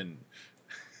protection.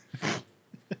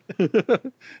 Oh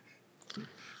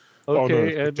no,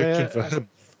 Okay, and protection for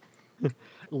him.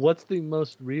 what's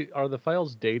the are the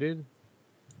files dated?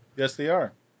 Yes, they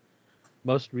are.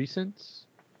 Most recent?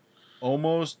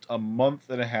 Almost a month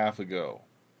and a half ago.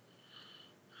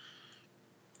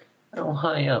 how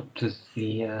high up does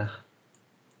the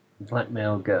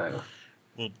blackmail go?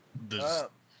 Well, does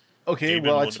Okay, David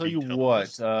well, I want to tell be you telling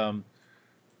what. us?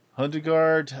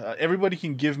 Hundegaard, everybody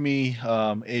can give me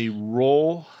a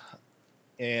roll,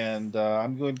 and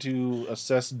I'm going to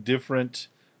assess different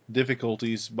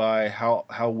difficulties by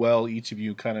how well each of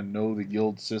you kind of know the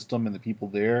guild system and the people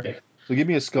there. Okay. So give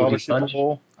me a scholarship punch?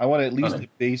 roll. I want at least Fine. a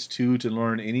base 2 to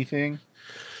learn anything.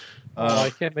 Oh, I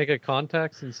can't make a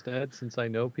contacts instead since I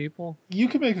know people. You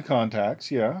can make a contacts,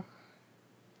 yeah.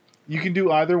 You can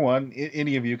do either one.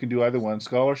 Any of you can do either one.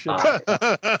 Scholarship.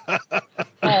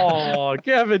 Oh,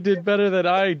 Gavin did better than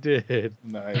I did.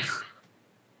 Nice.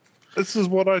 This is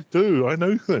what I do. I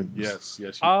know things. Yes,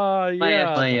 yes. Ah, I have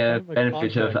yeah. my I'm a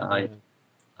benefit of contact man.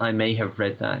 I may have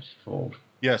read that for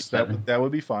Yes, seven. that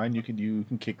would be fine. You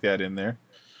can kick that in there.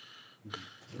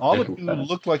 All of Little you fella.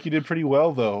 looked like you did pretty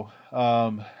well, though.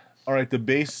 All right, the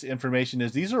base information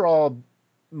is these are all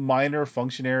minor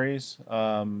functionaries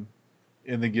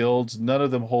in the guilds. None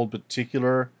of them hold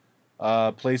particular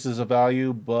places of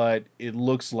value, but it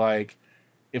looks like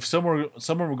if someone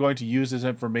were going to use this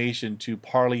information to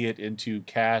parlay it into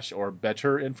cash or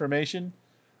better information,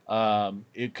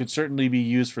 it could certainly be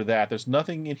used for that. There's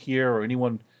nothing in here or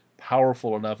anyone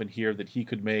powerful enough in here that he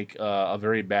could make a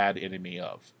very bad enemy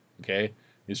of. Okay,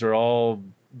 these are all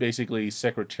basically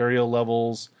secretarial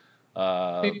levels.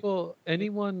 People,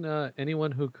 anyone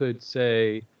who could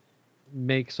say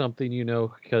make something,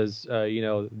 because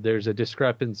there's a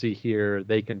discrepancy here,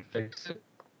 they can fix it.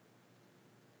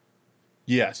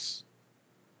 Yes,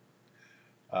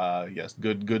 yes,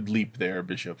 good leap there,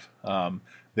 Bishop.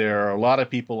 There are a lot of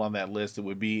people on that list that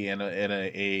would be in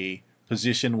a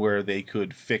position where they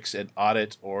could fix an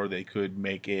audit or they could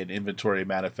make an inventory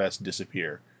manifest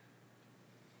disappear.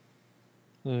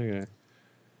 Okay.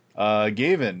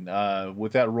 Gavin,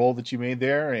 with that roll that you made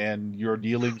there and your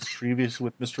dealings previous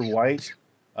with Mr. White,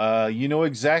 you know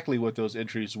exactly what those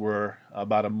entries were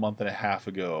about a month and a half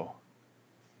ago.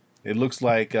 It looks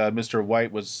like Mr.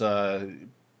 White was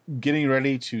getting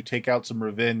ready to take out some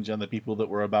revenge on the people that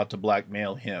were about to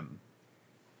blackmail him.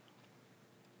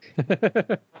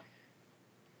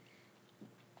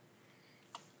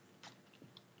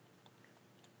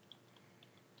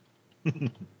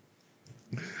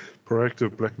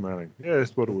 Proactive blackmailing. Yeah,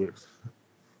 that's what it works.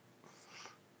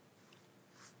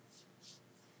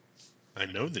 I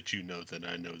know that you know that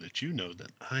I know that you know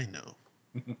that I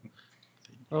know.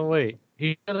 Oh wait,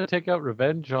 he got to take out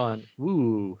revenge on.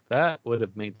 Ooh, that would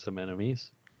have made some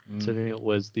enemies. Considering it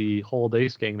was the whole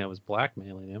Dace gang that was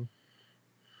blackmailing him.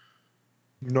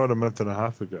 Not a month and a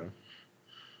half ago.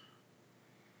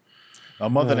 A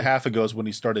month and a No. half ago is when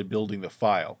he started building the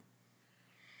file.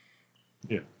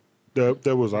 Yeah.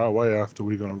 That was our way after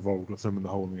we got involved with him in the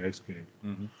Holding Ace game.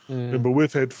 Hmm. Remember,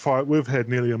 we've had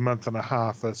nearly a month and a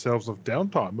half ourselves of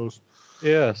downtime. It was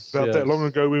Yes. about that yes. long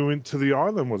ago we went to the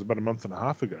island. Was about a month and a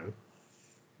half ago.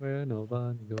 Where no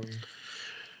one goes.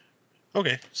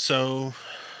 Okay, so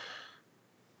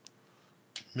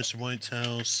Mr. White's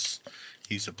house.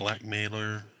 He's a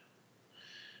blackmailer.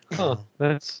 Huh,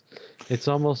 it's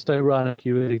almost ironic.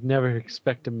 You would never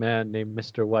expect a man named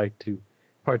Mr. White to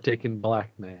partake in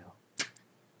blackmail.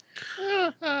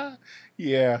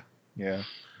 Yeah.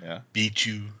 Beat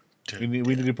you to We need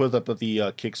death. to put up the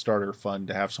Kickstarter fund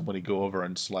to have somebody go over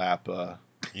and slap.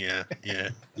 Yeah.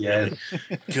 Yes.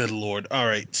 Good lord. All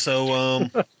right, so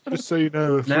Just so you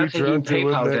know, if Now we taking drowned you in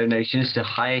PayPal that, donations to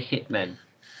hire hitmen.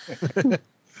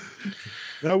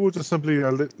 now we'll just simply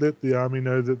let the army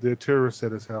know that there are terrorists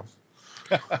at his house.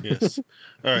 yes.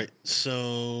 All right,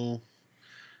 so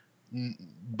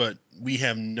but we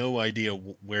have no idea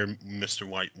where Mr.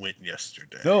 White went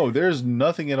yesterday. No, there's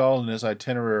nothing at all in his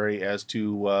itinerary as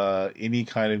to any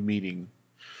kind of meeting.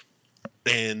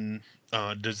 And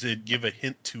does it give a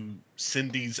hint to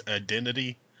Cindy's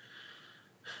identity?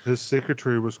 His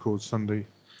secretary was called Sunday.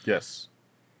 Yes.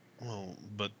 Well,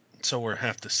 but so are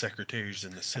half the secretaries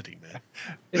in the city, man.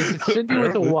 Is it Cindy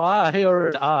with a Y or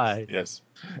an I? Yes.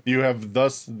 You have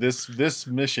thus this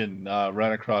mission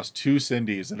run across two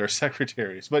Cindys that are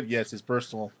secretaries. But yes, his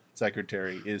personal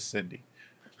secretary is Cindy.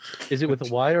 Is it with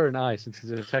a Y or an I since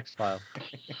it's in a text file?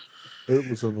 It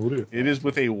was an audio. It is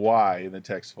with a Y in the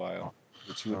text file,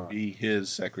 which would Alright. be his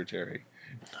secretary.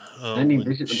 Oh, Then you and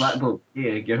visit the Black Book.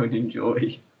 Here, go and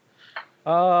enjoy.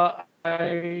 I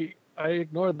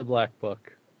ignored the black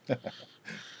book.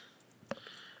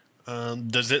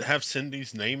 does it have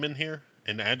Cindy's name in here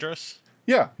and address?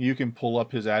 Yeah, you can pull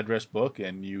up his address book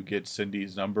and you get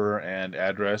Cindy's number and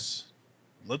address.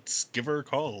 Let's give her a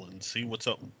call and see what's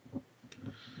up.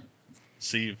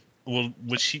 See, well,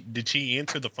 did she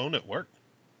answer the phone at work?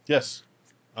 Yes.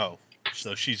 Oh,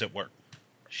 so she's at work.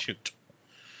 Shoot.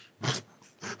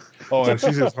 Oh, So and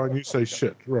she says hi and you say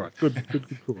shit. Right. Good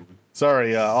call.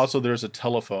 sorry. Also, there's a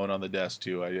telephone on the desk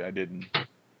too. I didn't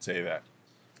say that.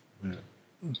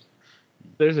 Yeah.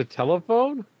 There's a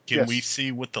telephone? Can we Yes.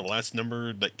 see what the last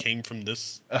number that came from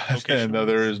this location? No,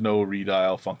 there was? is no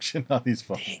redial function on these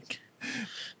phones. Dang.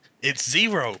 It's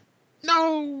 0.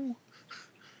 No.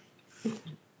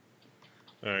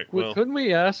 All right. Well, Couldn't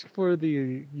we ask for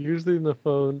using the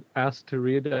phone, ask to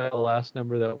read the last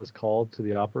number that was called to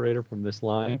the operator from this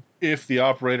line? If the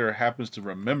operator happens to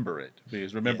remember it,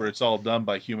 because remember, Yeah. it's all done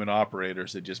by human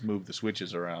operators that just move the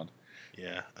switches around.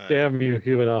 yeah. Damn you,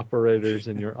 human operators,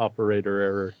 and your operator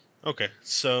error. Okay.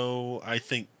 So I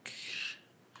think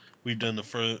we've done the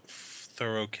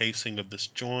thorough casing of this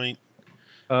joint.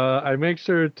 I make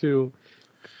sure to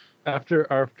after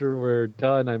we're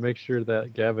done, I make sure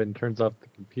that Gavin turns off the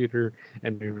computer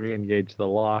and we re-engage the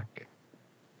lock.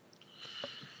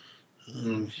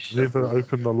 Never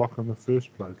opened the lock in the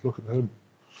first place. Look at him.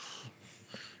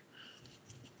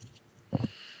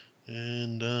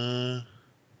 And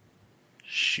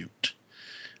shoot.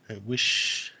 I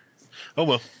wish. Oh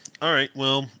well. All right.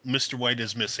 Well, Mr. White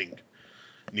is missing.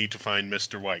 Need to find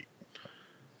Mr. White.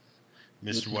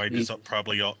 Mr. White is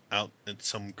probably out at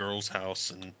some girl's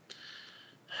house,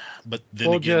 but then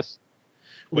We'll again, just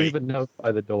leave wait. a note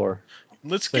by the door.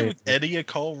 Let's saying give Eddie a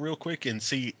call real quick and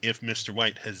see if Mr.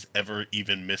 White has ever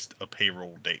even missed a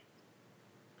payroll date.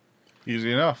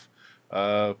 Easy enough.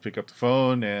 Pick up the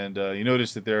phone, and you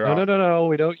notice that they're No.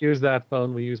 We don't use that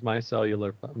phone. We use my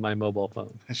mobile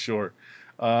phone. Sure.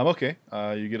 Okay.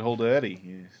 You get hold of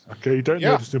Eddie. Okay, you don't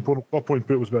Yeah. notice the important what point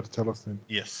Bert was about to tell us then.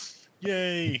 Yes.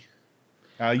 Yay.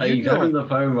 How Oh, you you got on doing? the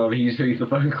phone while he's doing the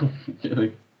phone call.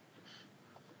 Sorry.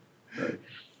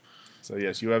 So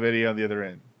yes, you have Eddie on the other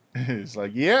end. It's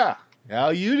like, yeah. How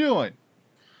you doing?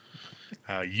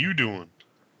 How you doing?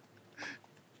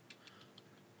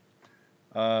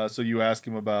 So you ask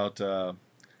him about. No,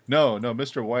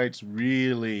 Mr. White's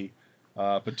really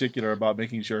particular about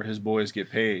making sure his boys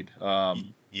get paid.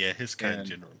 Yeah, his kind and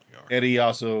generally are. Eddie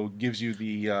also gives you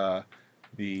the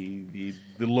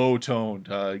low toned,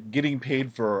 getting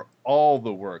paid for all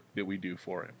the work that we do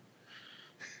for him.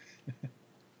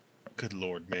 Good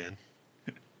Lord, man.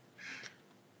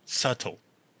 Subtle.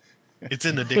 It's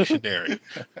in the dictionary.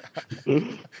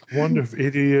 Wonder if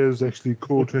Eddie has actually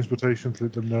called transportation to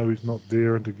let them know he's not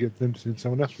there and to get them to send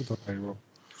someone else with the payroll.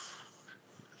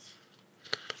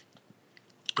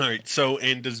 All right. So,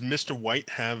 and does Mr. White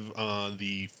have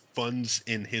the funds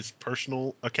in his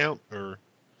personal account, or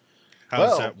how does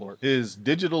Well, that work? his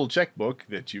digital checkbook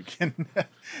that you can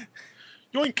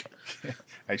Yoink!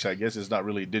 Actually, I guess it's not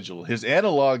really digital. His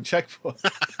analog checkbook.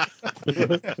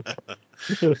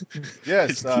 Yes,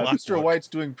 His Mr. clockwork. White's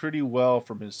doing pretty well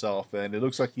from himself, and it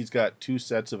looks like he's got two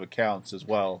sets of accounts as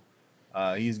well.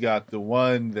 He's got the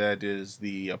one that is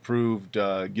the approved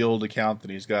guild account,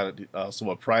 and he's got also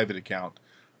a private account.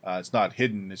 It's not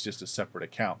hidden; it's just a separate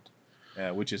account,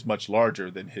 which is much larger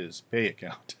than his pay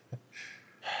account.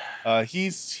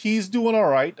 He's doing all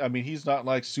right. I mean, he's not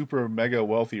like super mega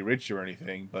wealthy rich or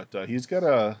anything, but he's got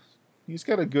a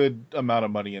good amount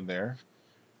of money in there.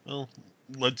 Well,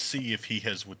 let's see if he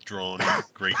has withdrawn a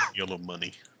great deal of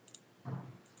money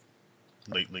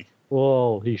lately.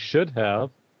 Well, he should have,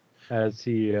 as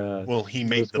he Well, he was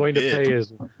made the going to bid. pay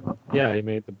his. Yeah, he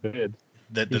made the bid.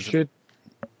 That He doesn't should.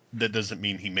 that doesn't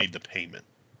mean he made the payment.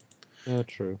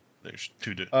 True. There's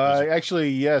two. There's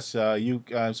Actually, yes.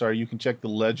 I'm sorry. You can check the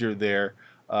ledger there.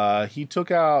 He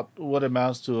took out what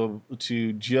amounts to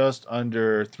just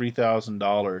under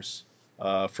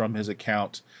 $3,000 from his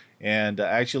account, and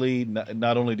actually,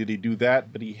 not only did he do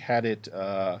that, but he had it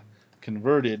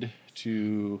converted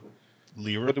to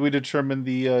lira. what do we determine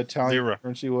the Italian Lira.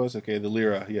 currency was? Okay, the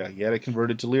lira. Yeah, he had it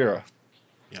converted to lira.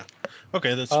 Yeah.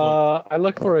 Okay, that's what. I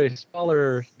looked for a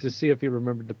speller to see if he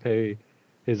remembered to pay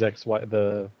his ex-wife.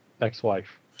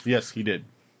 Yes, he did.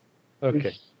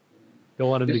 Okay. Don't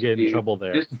want him to get in trouble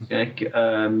there. Just to check,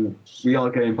 we are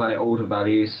going by older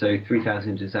values, so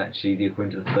 3,000 is actually the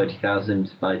equivalent of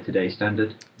 30,000 by today's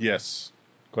standard. Yes,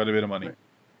 quite a bit of money. Right.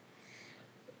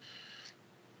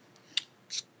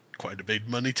 Quite a big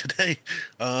money today.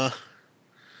 All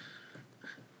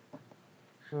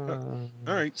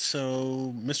right,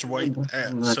 so Mr. White,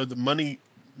 so the money.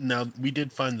 Now we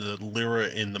did find the lira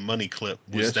in the money clip.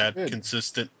 Was Yes, you that did.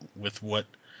 consistent with what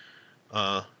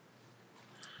Mr.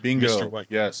 Bingo. White?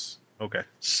 Yes. Okay,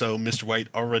 so Mr. White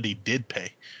already did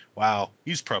pay. Wow,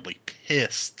 he's probably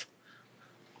pissed.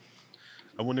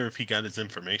 I wonder if he got his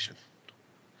information.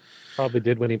 Probably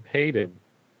did when he paid him.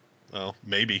 Well,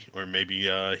 maybe, or maybe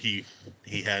he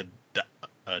had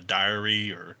a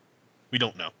diary, or we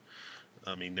don't know.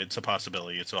 I mean, it's a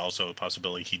possibility. It's also a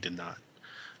possibility he did not.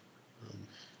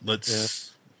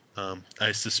 Let's.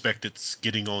 I suspect it's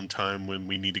getting on time when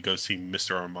we need to go see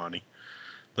Mr. Armani.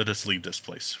 Let us leave this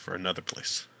place for another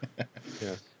place.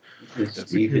 Yes.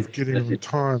 Speaking of getting on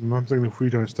time, I'm thinking if we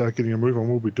don't start getting a move on,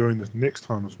 we'll be doing this next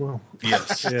time as well.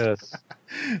 Yes. Yes.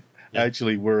 Yeah.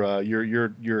 Actually, we're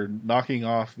you're knocking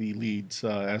off the leads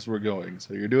as we're going,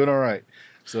 so you're doing all right.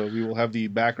 So we will have the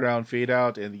background fade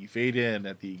out and the fade in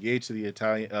at the gates of the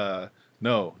Italian.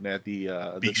 No, at the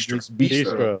Bistro. nice bistro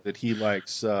Bistro. that he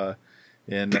likes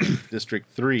in District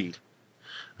 3.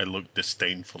 I look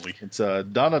disdainfully. It's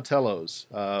Donatello's.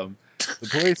 The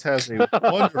place has a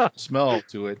wonderful smell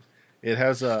to it.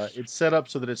 It's set up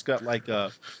so that it's got like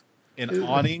an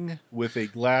awning with a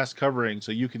glass covering,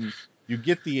 so you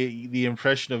get the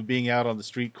impression of being out on the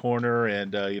street corner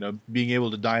and being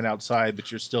able to dine outside,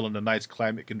 but you're still in a nice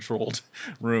climate controlled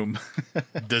room.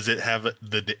 Does it have a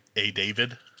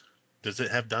David? Does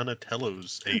it have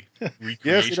Donatello's? A Yes, it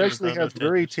recreation of actually has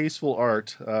very Donatello's? tasteful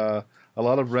art. A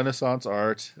lot of Renaissance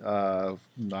art.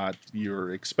 Not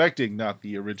you're expecting, not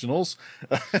the originals.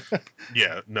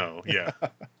 Yeah, no, yeah.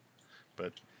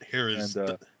 But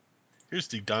And here's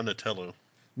the Donatello.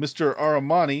 Mr.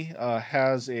 Aramani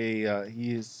has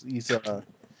he's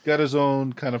got his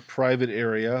own kind of private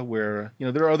area where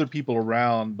there are other people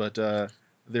around, but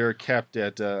they're kept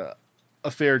at a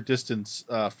fair distance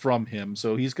from him.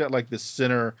 So he's got like this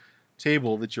center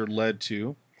table that you're led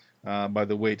to by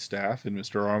the wait staff, and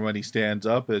Mr. Aramani stands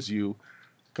up as you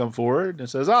come forward and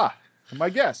says, "Ah, my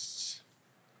guests.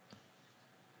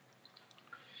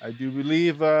 I do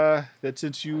believe that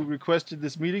since you requested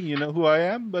this meeting, you know who I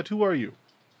am, but who are you?"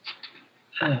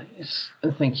 Yes,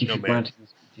 thank you No, for man. granting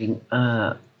this meeting.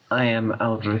 I am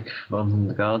Aldrich von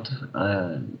Hundegard,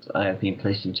 and I have been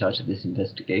placed in charge of this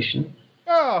investigation.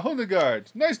 Ah, Hundegard,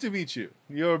 nice to meet you.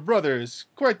 Your brother is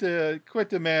quite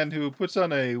the man who puts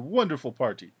on a wonderful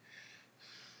party.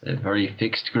 A very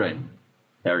fixed grin.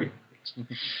 Very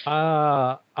fixed.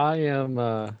 I am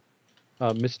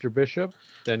Mr. Bishop,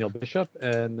 Daniel Bishop,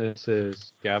 and this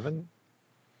is Gavin.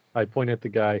 I point at the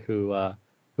guy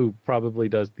who probably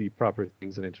does the proper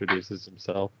things and introduces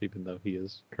himself, even though he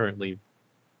is currently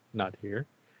not here.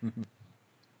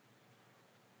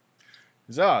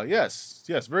 Yes,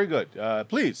 very good.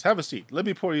 Please have a seat. Let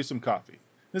me pour you some coffee.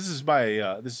 This is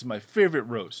my favorite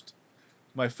roast.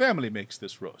 My family makes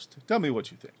this roast. Tell me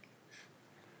what you think.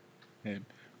 And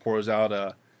pours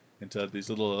out into these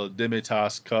little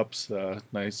Demitas cups,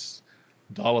 nice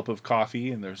dollop of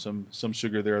coffee, and there's some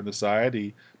sugar there on the side.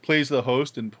 He plays the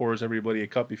host and pours everybody a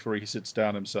cup before he sits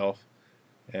down himself.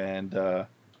 And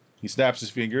he snaps his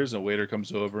fingers, and a waiter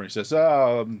comes over and he says,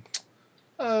 a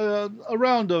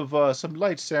round of some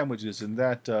light sandwiches and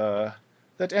that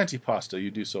antipasta you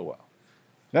do so well.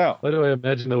 Now, Why do I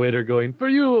imagine the waiter going, "For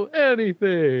you,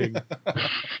 anything"?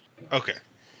 Okay.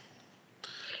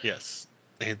 Yes.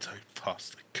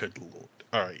 Anti-pasta. Good lord.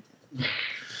 All right.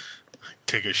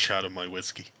 Take a shot of my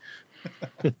whiskey.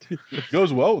 it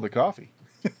goes well with the coffee.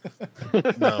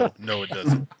 No, it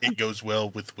doesn't. It goes well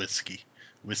with whiskey.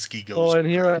 Whiskey Oh, goes. and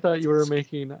here I thought you were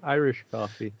whiskey. making Irish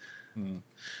coffee. Hmm.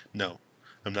 No,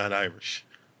 I'm not Irish.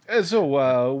 And so,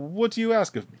 what do you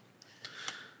ask of me?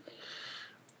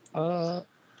 Uh,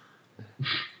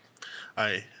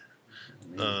 I.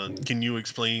 Can you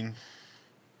explain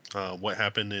what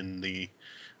happened in the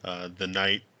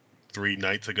night 3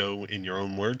 nights ago in your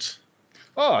own words?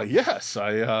 Oh, yes,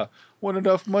 I won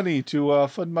enough money to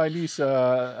fund my niece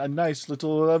a nice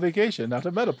little vacation out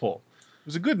of Metapole. It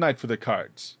was a good night for the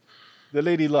cards. The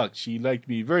Lady Luck, she liked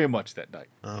me very much that night.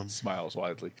 Smiles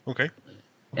widely. Okay.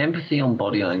 Empathy on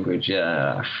body language.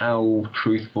 How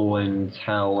truthful and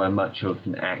how much of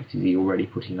an act is he already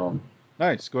putting on?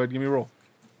 Nice. Go ahead and give me a roll.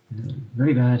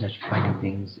 Very bad at finding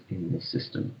things in this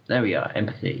system. There we are.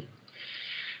 Empathy.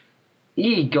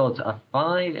 He got a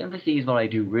 5. Empathy is what I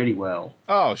do really well.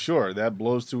 Oh, sure. That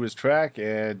blows through his track,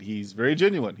 and he's very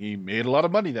genuine. He made a lot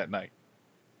of money that night.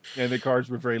 And the cards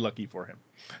were very lucky for him.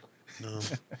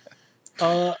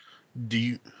 Do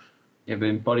you? Yeah, but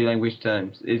in body language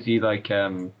terms, is he like,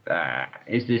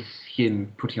 is this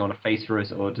him putting on a face for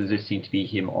us, or does this seem to be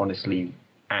him honestly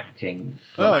acting?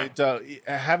 No,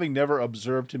 having never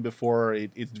observed him before,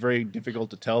 it's very difficult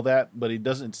to tell that, but he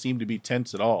doesn't seem to be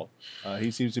tense at all.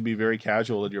 He seems to be very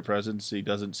casual in your presence. He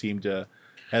doesn't seem to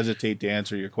hesitate to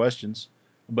answer your questions.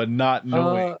 But not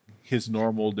knowing his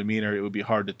normal demeanor, it would be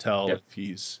hard to tell if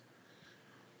he's.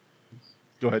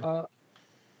 Go ahead.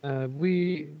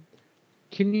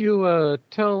 Can you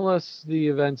tell us the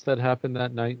events that happened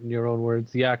that night in your own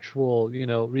words? The actual,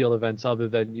 real events, other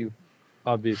than you.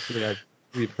 Obviously,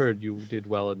 we've heard you did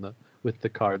well with the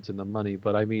cards and the money,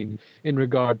 but I mean, in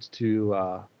regards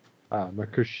to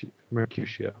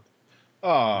Mercutio.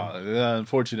 The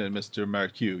unfortunate Mr.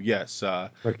 Marquis. Yes.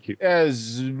 Mercutio.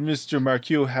 As Mr.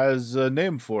 Marquis has a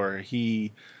name for,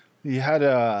 he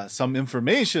had some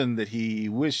information that he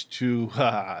wished to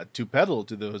peddle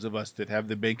to those of us that have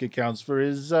the bank accounts for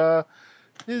his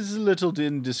little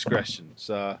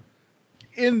indiscretions.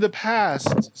 In the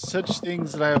past, such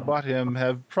things that I have bought him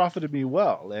have profited me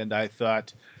well, and I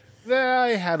thought that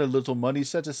I had a little money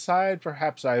set aside.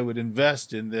 Perhaps I would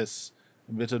invest in this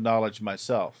bit of knowledge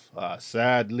myself.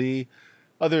 Sadly,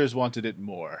 others wanted it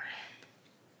more.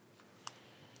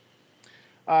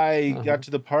 I got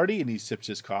to the party, and he sips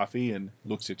his coffee and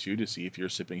looks at you to see if you're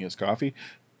sipping his coffee.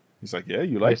 He's like, "Yeah,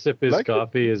 I sip his like it?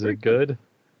 coffee. Is Very it good?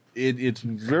 It's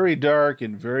very dark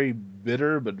and very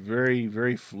bitter, but very,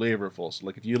 very flavorful. So,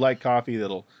 like, if you like coffee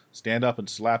that'll stand up and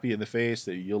slap you in the face,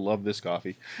 that you'll love this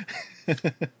coffee."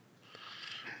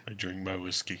 I drink my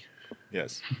whiskey.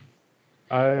 Yes.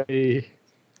 I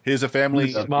His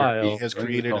family smile. has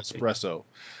created espresso.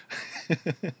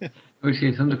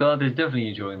 Okay, Thundercloud is definitely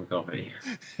enjoying the coffee.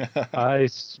 I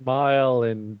smile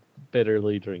and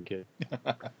bitterly drink it.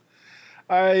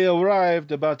 I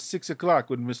arrived about 6 o'clock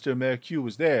when Mr. Mercure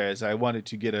was there, as I wanted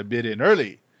to get a bid in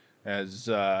early, as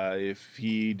if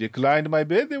he declined my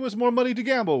bid, there was more money to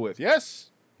gamble with. Yes?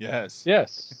 Yes.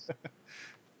 Yes.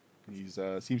 He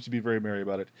seems to be very merry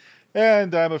about it.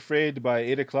 And I'm afraid by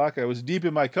 8 o'clock I was deep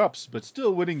in my cups, but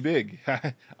still winning big.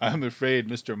 I'm afraid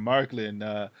Mr.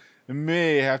 Marklin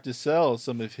may have to sell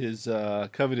some of his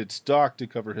coveted stock to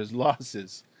cover his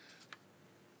losses.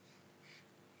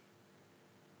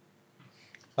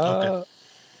 Okay.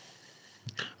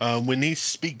 When he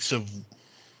speaks of.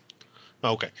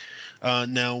 Okay.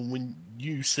 Now, when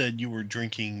you said you were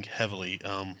drinking heavily,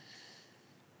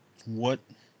 what.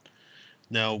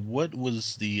 Now, what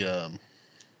was the.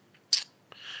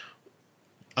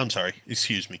 I'm sorry,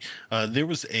 excuse me. There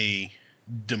was a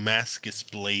Damascus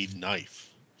blade knife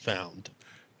found.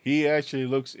 He actually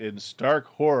looks in stark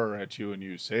horror at you when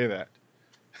you say that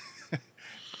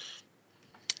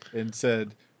and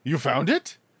said, "You found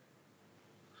it?"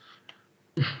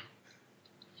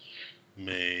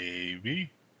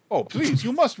 Maybe. "Oh, please,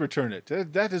 you must return it.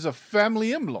 That is a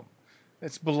family emblem.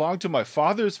 It's belonged to my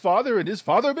father's father and his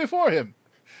father before him."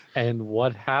 And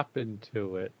what happened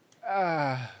to it?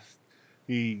 Ah,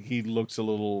 he looks a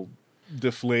little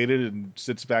deflated and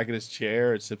sits back in his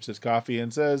chair and sips his coffee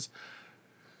and says,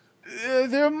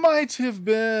 There might have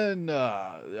been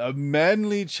a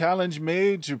manly challenge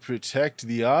made to protect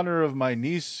the honor of my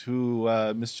niece, who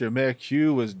Mr.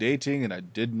 Mercue was dating, and I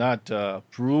did not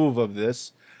approve of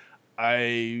this.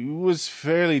 I was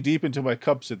fairly deep into my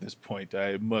cups at this point,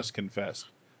 I must confess.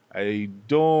 I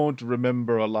don't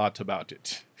remember a lot about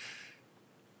it.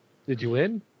 Did you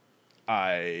win?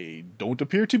 I don't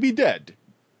appear to be dead.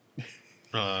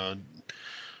 Uh,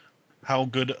 how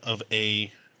good of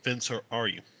a fencer are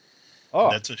you? Oh,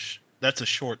 That's a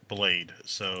short blade,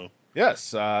 so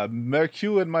yes,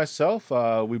 Mercue and myself,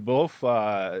 we both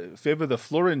favor the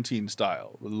Florentine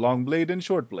style, long blade and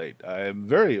short blade. I am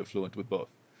very fluent with both.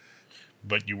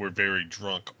 but you were very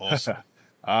drunk also.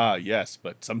 Ah, yes,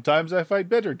 but sometimes I fight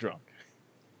better drunk.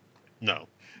 No.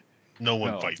 No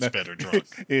one No, fights no. better drunk.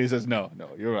 He says, no,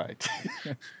 you're right.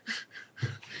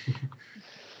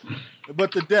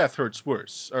 But the death hurts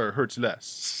worse, or hurts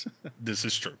less. This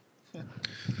is true.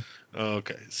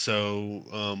 Okay,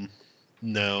 so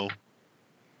now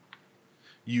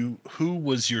who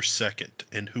was your second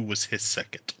and who was his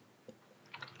second?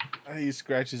 He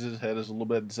scratches his head a little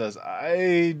bit and says,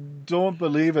 I don't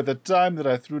believe at the time that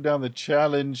I threw down the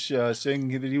challenge saying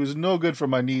that he was no good for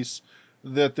my niece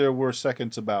that there were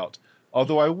seconds about.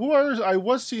 Although I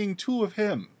was seeing two of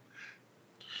him.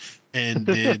 And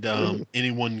did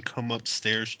anyone come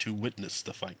upstairs to witness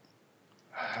the fight?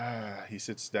 He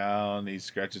sits down, he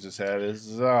scratches his head. He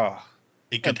says, oh,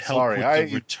 It I'm could help sorry. with the I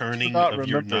returning of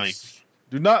your knife.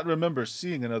 do not remember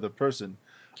seeing another person.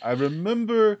 I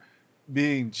remember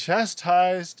being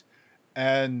chastised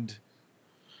and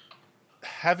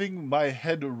having my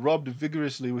head rubbed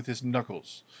vigorously with his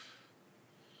knuckles.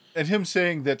 And him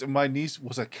saying that my niece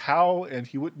was a cow and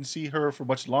he wouldn't see her for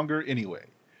much longer anyway.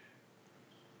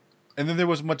 And then there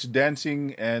was much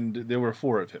dancing and there were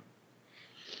four of him.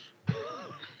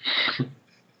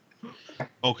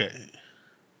 Okay.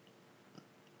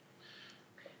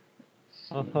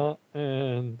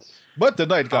 And But the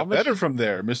night how got much? better from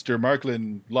there. Mr.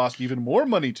 Marklin lost even more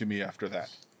money to me after that.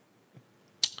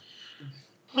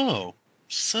 Oh,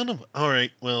 son of. All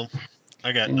right. Well,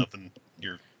 I got nothing.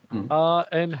 You're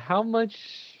And how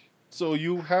much? So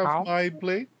you have How? my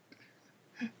blade?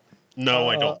 no,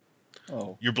 I Uh, don't.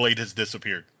 Oh, Your blade has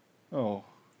disappeared. oh.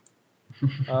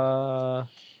 uh,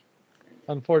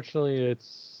 unfortunately,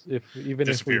 it's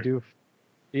Disappeared.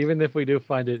 even if we do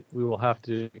find it, we will have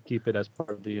to keep it as part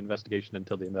of the investigation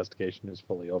until the investigation is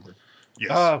fully over.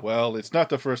 Yes. Ah, well, it's not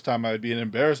the first time I would be an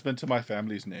embarrassment to my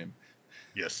family's name.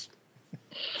 Yes.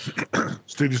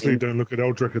 Studiously, don't look at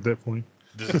Eldrick at that point.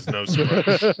 This is no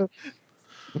surprise.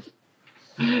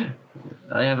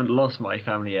 I haven't lost my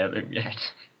family heirloom yet.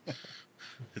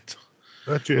 It's,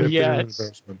 That you have been an Yet.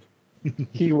 embarrassment.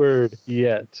 Keyword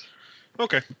yet.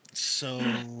 okay. So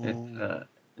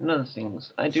Another thing,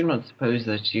 I do not suppose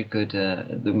that you could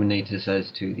illuminate us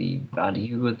as to the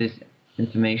value of this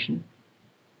information,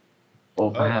 or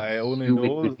Well, perhaps I only who it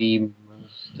know would be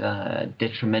most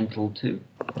detrimental to.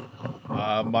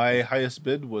 my highest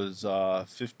bid was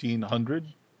 1,500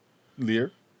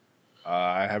 lire.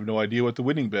 I have no idea what the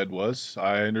winning bid was.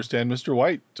 I understand Mr.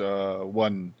 White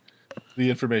won the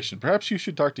information. Perhaps you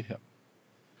should talk to him.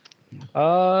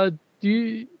 Do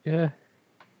you?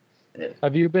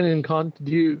 Have you been in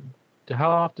How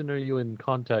often are you in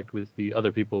contact with the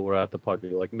other people who were at the party,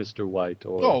 like Mr. White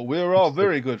or? Oh, we're all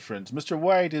very good friends. Mr.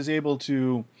 White is able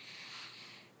to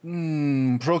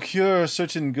procure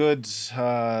certain goods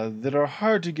that are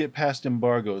hard to get past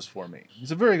embargoes for me.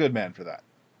 He's a very good man for that.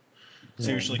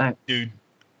 seriously, Back, dude.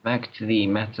 back to the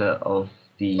matter of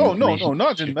the Oh, no, information.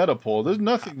 not in Metapole. There's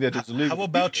nothing that is illegal. How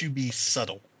about you be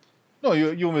subtle? No,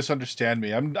 you misunderstand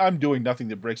me. I'm doing nothing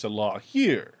that breaks a law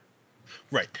here.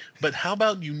 Right. But how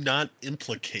about you not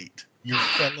implicate your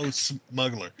fellow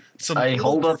smuggler? Some I little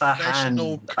hold up a professional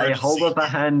hand. I hold courtesy. up a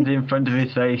hand in front of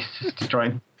his face to try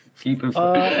and keep him.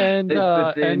 And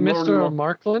But more and Mr. more-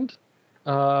 Markland,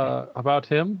 about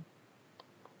him.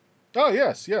 Oh,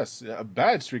 yes. A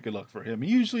bad streak of luck for him.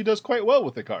 He usually does quite well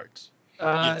with the cards.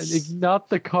 Yes. Not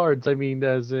the cards. I mean,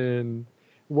 as in,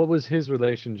 what was his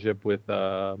relationship with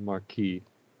Marquis?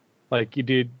 Like, you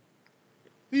did.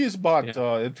 He's bought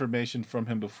information from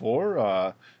him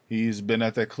before. He's been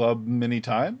at that club many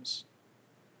times.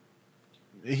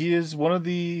 He is one of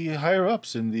the higher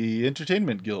ups in the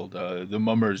entertainment guild, the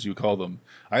mummers you call them.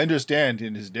 I understand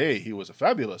in his day he was a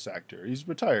fabulous actor. He's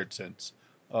retired since.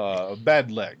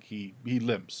 Bad leg. He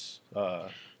limps.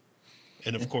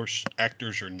 And of course,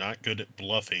 actors are not good at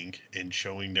bluffing and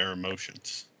showing their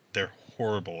emotions. They're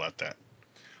horrible at that.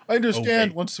 I Oh,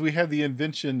 understand wait. once we had the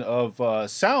invention of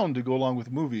sound to go along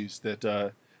with movies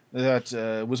that That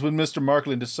was when Mr.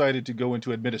 Markland decided to go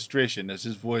into administration, as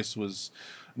his voice was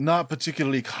not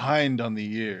particularly kind on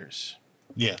the ears.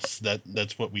 Yes,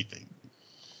 that's what we think.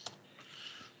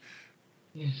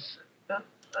 Yes.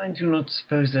 I do not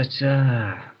suppose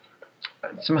that.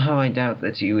 Somehow I doubt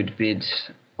that you would bid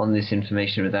on this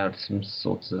information without some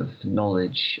sort of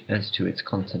knowledge as to its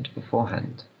content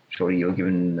beforehand. Surely you're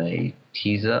given a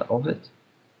teaser of it?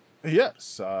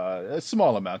 Yes, a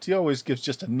small amount. He always gives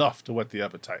just enough to whet the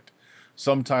appetite.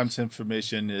 Sometimes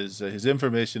his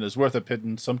information is worth a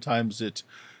pittance. Sometimes it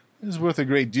is worth a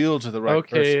great deal to the right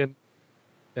person. Okay,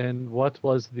 and what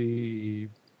was the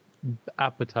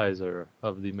appetizer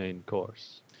of the main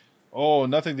course? Oh,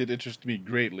 nothing that interests me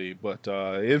greatly, but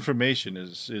information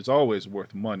is always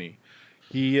worth money.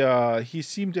 He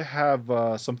seemed to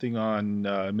have something on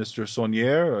Mr.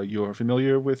 Saunier. You're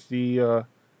familiar with the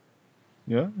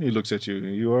yeah? He looks at you.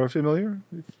 You are familiar?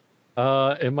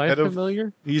 Am I Head of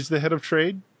familiar? He's the head of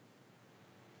trade.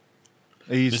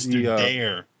 He's Mr. the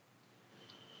Dare.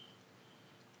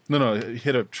 no,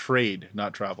 head of trade,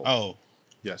 not travel. Oh,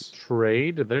 Yes,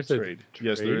 Trade? There's a trade. trade?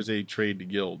 Yes, there is a trade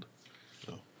guild.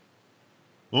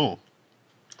 oh,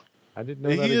 I didn't know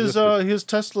that He is existed. his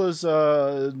Tesla's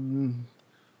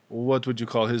what would you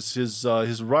call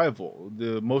his rival,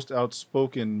 the most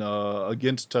outspoken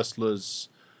against Tesla's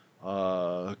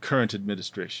current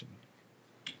administration.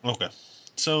 okay.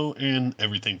 So, and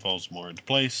everything falls more into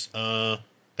place.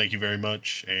 Thank you very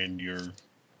much, and you're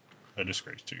a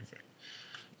disgrace to your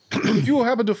family. If you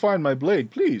happen to find my blade,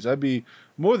 please, I'd be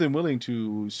more than willing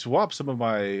to swap some of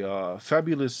my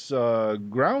fabulous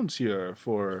grounds here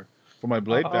for my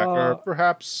blade back, or Uh,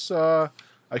 perhaps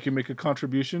I can make a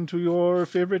contribution to your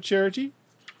favorite charity.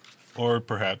 Or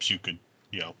perhaps you could,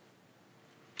 you know,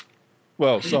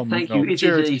 Well, some Thank you. It is a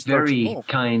charities charge very more.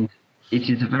 kind. It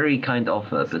is a very kind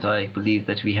offer, but I believe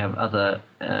that we have other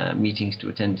meetings to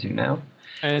attend to now.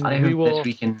 and I we hope will that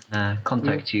we can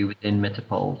contact you within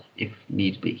Metapol if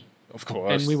need be. Of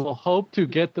and we course. will hope to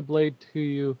get the blade to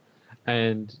you,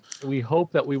 and we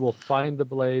hope that we will find the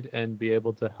blade and be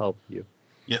able to help you.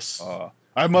 yes.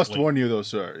 I must Blade. warn you, though,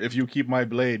 sir. If you keep my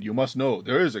blade, you must know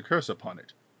there is a curse upon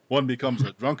it. One becomes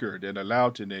a drunkard and a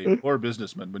lout and a poor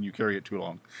businessman when you carry it too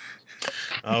long.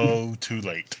 Oh, too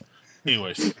late.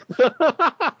 Anyways,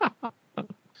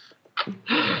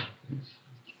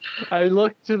 I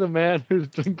look to the man who's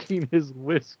drinking his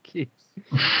whiskey.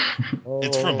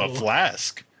 it's from a Oh.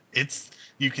 flask.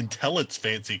 You can tell it's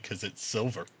fancy because it's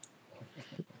silver.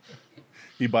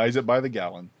 He buys it by the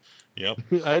gallon. Yep.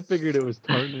 I figured it was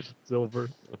tarnished silver.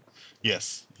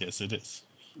 Yes. Yes, it is.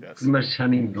 Yes. Pretty much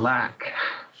turning black.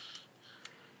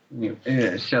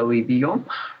 Shall we be on?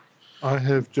 I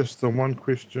have just the one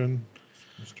question,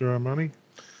 Mr. Armani.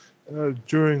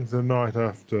 During the night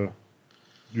after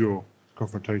your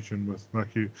confrontation with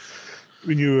Maki,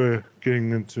 when you were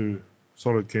getting into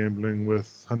solid gambling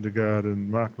with Hundergaard and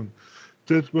Markland,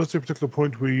 was there a particular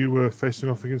point where you were facing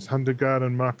off against Hundergaard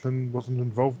and Markland wasn't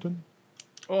involved in?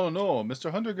 Oh no,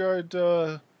 Mr.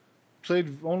 Hundergaard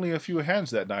played only a few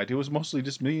hands that night. It was mostly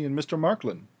just me and Mr.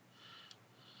 Markland.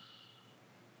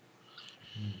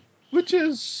 Which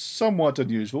is somewhat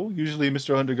unusual. Usually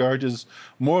Mr. Hundergaard is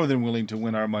more than willing to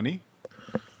win our money.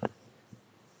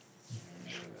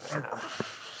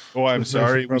 Oh, I'm This makes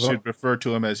sorry. it We rather. should refer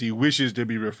to him as he wishes to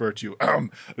be referred to.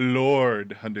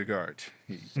 Lord Hundergaard.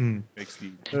 He makes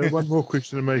the One more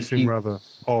question that may seem rather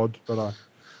odd, but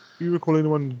do you recall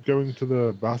anyone going to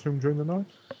the bathroom during the night?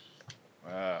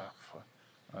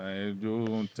 I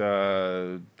don't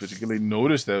particularly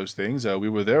notice those things. We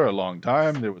were there a long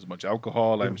time. There was much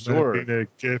alcohol, I'm May have sure. been a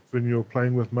gap when you were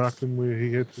playing with Markland where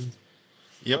he had some.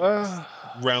 Yep. Uh,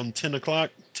 Around 10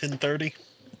 o'clock, 10:30.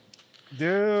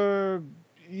 there,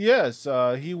 yes,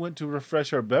 he went to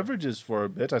refresh our beverages for a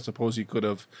bit. I suppose he could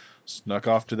have snuck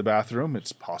off to the bathroom.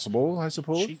 It's possible, I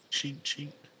suppose. Cheat, cheat,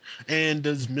 cheat. And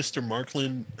does Mr.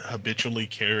 Markland habitually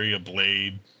carry a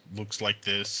blade? Looks like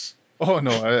this. Oh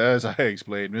no, as I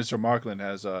explained, Mr. Markland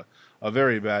has a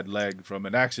very bad leg from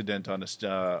an accident on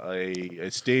a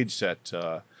stage set.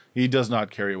 He does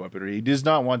not carry a weapon. He does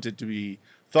not want it to be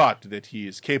thought that he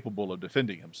is capable of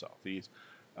defending himself. The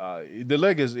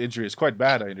leg injury is quite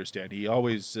bad. I understand. He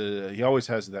always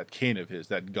has that cane of his,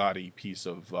 that gaudy piece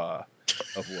of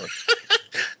work.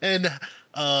 And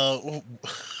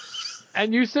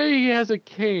And you say he has a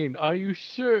cane. Are you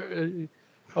sure?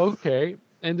 Okay.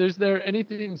 And is there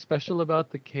anything special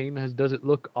about the cane? Does it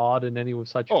look odd in Oh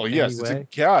any yes, it's a way?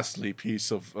 ghastly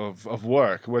piece of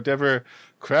work. Whatever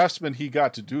craftsman he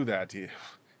got to do that, he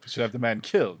should have the man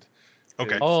killed.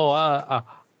 okay. Oh,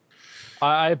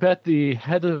 I bet the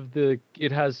head of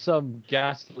it has some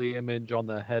ghastly image on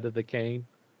the head of the cane.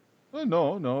 Oh,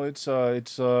 no, it's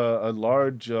a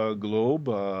large globe,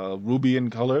 ruby in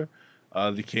color.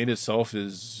 The cane itself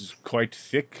is quite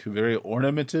thick, very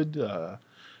ornamented.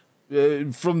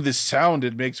 From the sound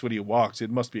it makes when he walks, it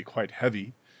must be quite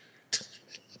heavy.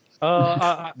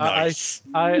 Nice.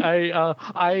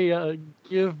 I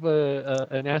give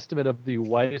an estimate of the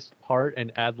widest part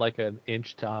and add like an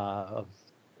inch of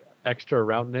extra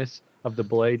roundness of the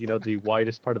blade. The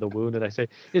widest part of the wound, and I say,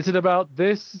 is it about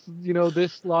this?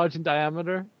 This large in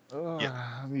diameter?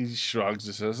 He shrugs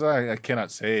and says, I cannot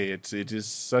say. It is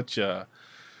such a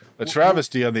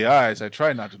travesty on the eyes. I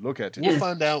try not to look at it. We'll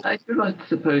find out. I do not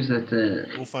suppose that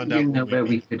We'll find you out know when we where we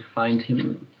meet. could find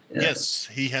him. Yes,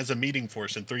 he has a meeting for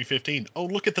us in 3:15. Oh,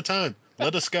 look at the time.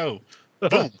 Let us go.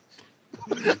 Boom.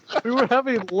 We were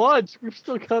having lunch. We've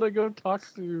still gotta go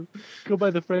by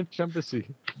the French embassy.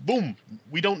 Boom.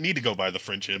 We don't need to go by the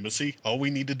French embassy. All we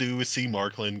need to do is see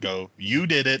Markland go, you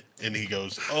did it. And he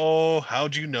goes, oh,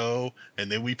 how'd you know? And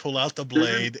then we pull out the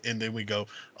blade and then we go,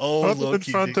 oh, Not look.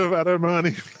 in front of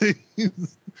Adamani,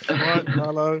 please. Right,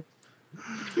 Marlo.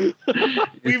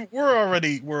 We're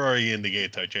already in the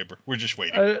anti-chamber. We're just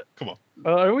waiting. Come on.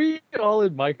 Are we all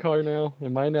in my car now?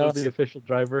 Am I now the official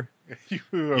driver? You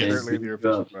are Yes. apparently the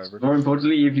official driver. More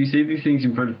importantly, if you see these things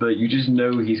in front of Bert, you just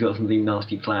know he's got something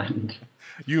nasty planned.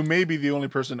 You may be the only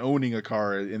person owning a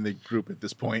car in the group at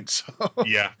this point. So.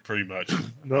 Yeah, pretty much.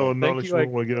 No knowledge you, I-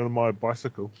 when we get on my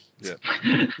bicycle. Yeah.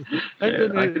 Thank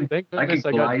goodness I could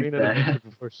got glide Trina there. to visit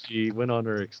before she went on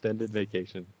her extended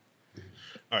vacation.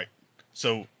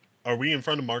 So, are we in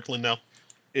front of Markland now?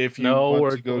 If you No, want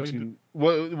we're to go going to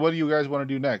what do you guys want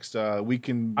to do next? We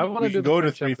can I wanna we do can the go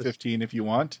to French embassy. 3:15 if you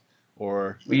want,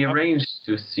 or We arranged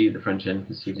to see the French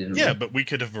embassy, didn't Yeah, we? but we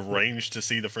could have arranged to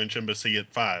see the French embassy at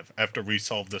 5 after we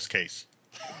solve this case.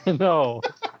 No.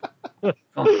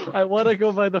 Oh, I want to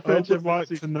go by the I French would like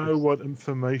embassy. to know what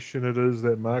information it is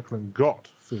that Markland got,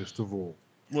 first of all.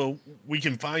 Well, we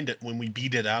can find it when we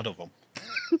beat it out of them.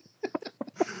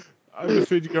 I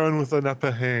prefer to go in with an upper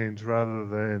hand rather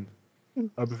than...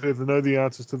 I prefer to know the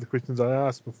answers to the questions I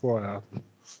asked before I asked them.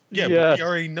 Yeah, Yes. but we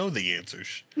already know the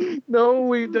answers. No,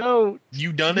 we don't.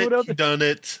 You done What it. other- You done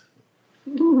it.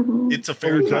 It's a What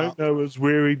fair we trial. don't know is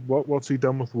what's he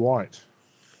done with White.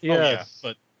 Yes. Oh yeah,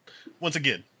 but once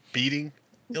again, beating,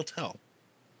 he'll tell.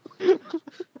 Or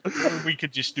we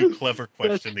could just do clever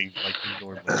questioning like we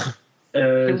normally do.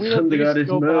 Can we at Thunder God least is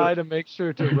go by Merc. to make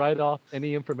sure to write off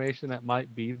any information that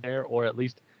might be there, or at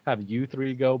least have you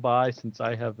three go by, since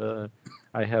I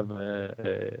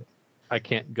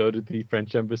can't go to the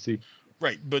French embassy.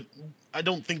 Right, but I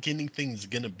don't think anything's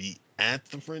gonna be at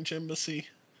the French embassy.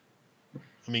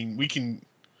 I mean, we can.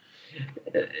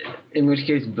 In which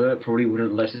case, Bert probably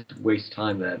wouldn't let us waste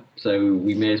time there. So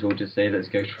we may as well just say, let's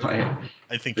go try it.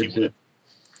 I think he would.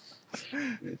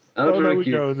 I would Oh, no, we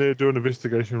reckon- go in there, do an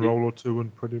investigation roll or two,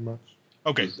 and pretty much...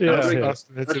 Okay, Yeah. I'd reckon- Ask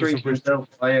the answer I'd to some reckon questions.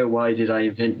 why did I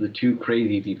invent the two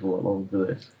crazy people along for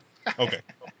this? okay.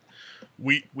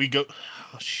 We go.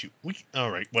 Oh, shoot. All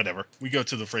right. Whatever. We go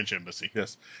to the French embassy.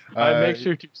 yes. I make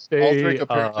sure to stay. Aldrich,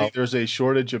 apparently there's a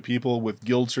shortage of people with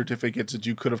guild certificates that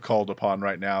you could have called upon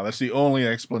right now. That's the only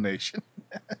explanation.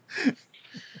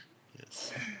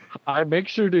 Yes. I make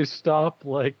sure to stop,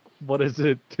 like, what is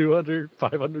it, 200,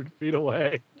 500 feet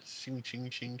away. Shing, shing,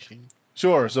 shing, shing.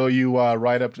 Sure. So you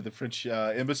ride up to the French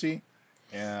embassy,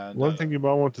 and One thing you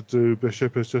might want to do,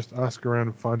 Bishop, is just ask around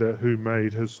and find out who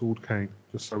made his sword cane,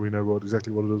 just so we know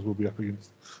exactly what it is we'll be up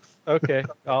against. Okay,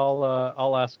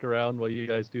 I'll ask around while you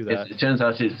guys do that. It turns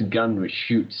out it's a gun which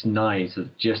shoots knives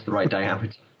of just the right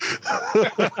diameter.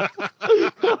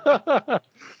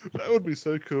 That would be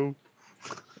so cool.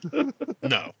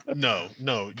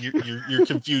 No. You're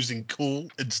confusing cool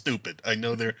and stupid. I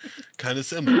know they're kind of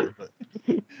similar, but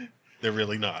they're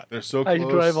really not. they're so I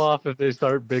close. drive off if they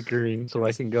start bickering, so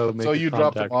I can go make So a you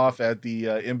drop them contact. off at the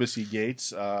embassy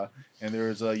gates, and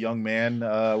there's a young man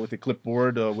with a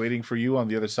clipboard waiting for you on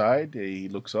the other side. He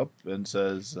looks up and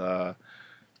says,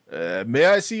 "May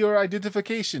I see your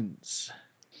identifications?"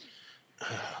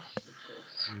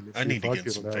 Let's I see need if to I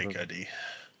get some it out fake of-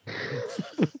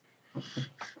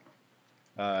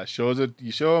 ID. Shows it.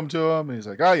 You show him to him, and he's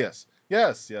like, "Ah, yes.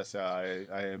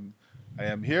 I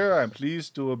am here. I'm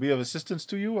pleased to be of assistance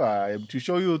to you. I am to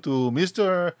show you to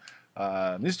Mr.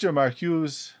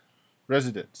 Marcue's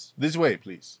residence. This way,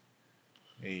 please."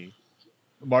 He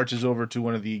marches over to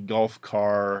one of the golf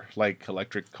car, like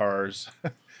electric cars.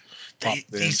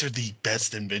 These are the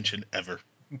best invention ever.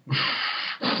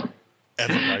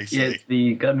 Ever, I say. Yes,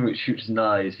 the gun which shoots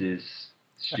knives is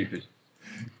stupid.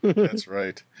 That's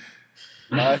right.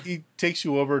 He takes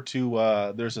you over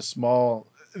to there's a small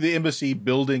the embassy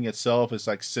building itself is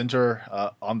like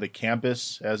center on the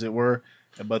campus, as it were,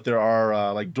 but there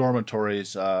are like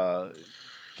dormitories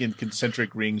in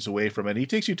concentric rings away from it. He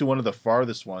takes you to one of the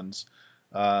farthest ones.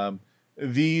 Um,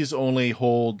 these only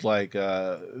hold like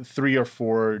 3 or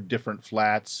 4 different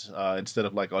flats instead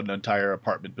of like an entire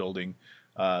apartment building.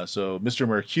 So Mr.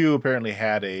 Mercue apparently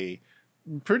had a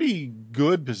pretty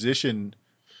good position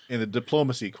in the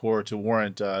diplomacy corps to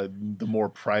warrant the more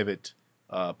private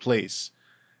place.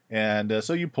 And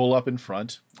so you pull up in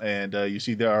front, and you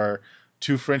see there are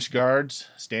 2 French guards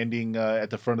standing at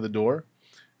the front of the door.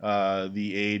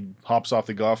 The aide hops off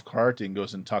the golf cart and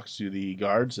goes and talks to the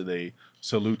guards. So they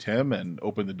salute him and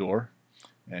open the door.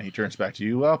 And he turns back to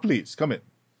you. Please come in.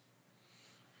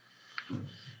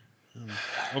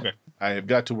 Okay. I have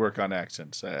got to work on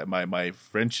accents. My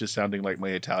French is sounding like my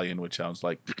Italian, which sounds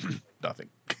like nothing.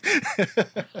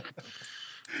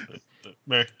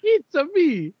 Meh. It's a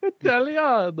me,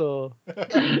 Italiano.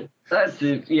 That's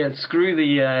it. Yeah, screw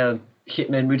the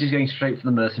hitmen. We're just going straight for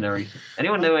the mercenaries.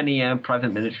 Anyone know any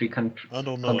private military I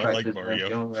don't know. I like contractors Mario.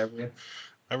 around your area?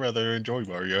 I rather enjoy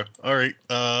Mario. All right.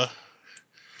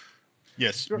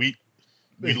 Yes, Sure. we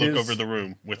look over the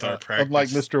room with our practice. Unlike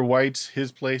Mr. White's,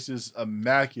 his place is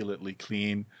immaculately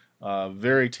clean,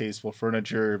 very tasteful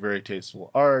furniture, very tasteful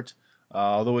art.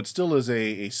 Although it still is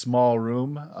a small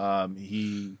room,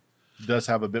 he does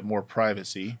have a bit more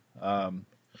privacy. Go ahead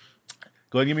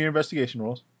and give me your investigation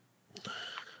rolls.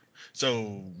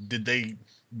 So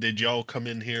did y'all come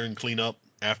in here and clean up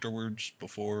afterwards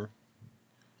before?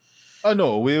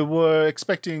 No, we were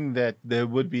expecting that there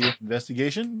would be an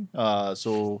investigation,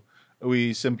 so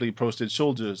we simply posted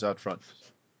soldiers out front.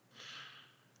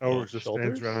 Ulrich just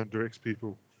Shoulders? stands around and directs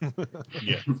people.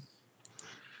 Yeah.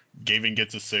 Gavin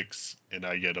gets a 6 and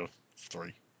I get a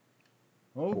 3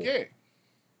 Okay.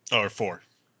 or 4.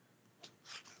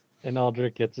 And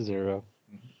Aldrich gets a 0.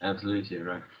 Absolutely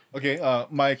right. Okay,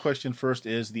 my question first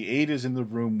is, the aide is in the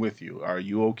room with you. Are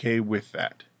you okay with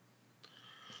that?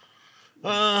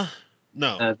 No.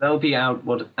 That'll be out.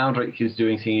 What Aldrich is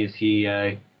doing is he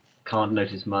can't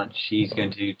notice much. He's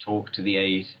going to talk to the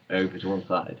aide over to one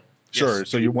side. Sure. Yes,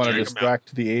 So you want to check 'em out.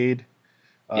 distract the aide?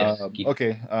 Yes.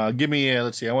 Okay. Give me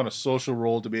let's see. I want a social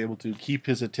roll to be able to keep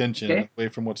his attention Okay. away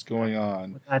from what's going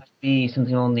on. Would that be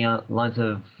something on the lines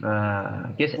of,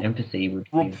 I guess, empathy would be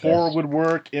the Rapport best. would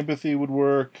work. Empathy would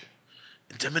work.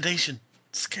 Intimidation.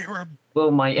 Scare him.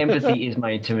 Well, my empathy is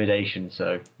my intimidation,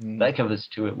 so Mm. that covers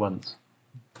 2 at once.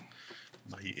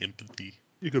 My empathy.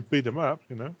 You could beat him up,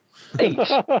 you know. 8.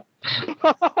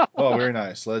 Oh, very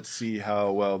nice. Let's see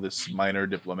how well this minor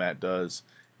diplomat does.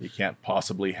 He can't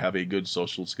possibly have a good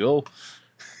social skill.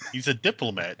 He's a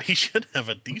diplomat. He should have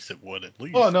a decent one at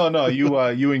least. Oh no,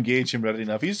 you engage him readily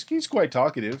enough. He's quite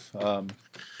talkative.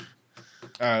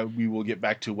 We will get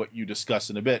back to what you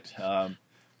discuss in a bit.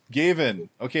 Gavin,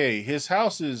 okay, his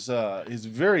house is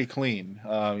very clean.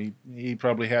 He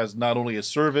probably has not only a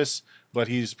service, but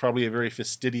he's probably a very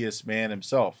fastidious man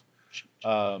himself.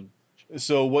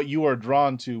 So what you are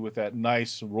drawn to with that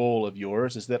nice roll of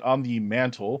yours is that on the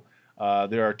mantle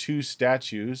there are 2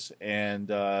 statues, and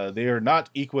they are not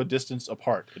equidistant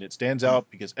apart, and it stands out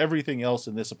because everything else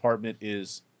in this apartment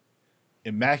is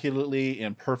immaculately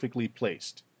and perfectly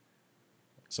placed.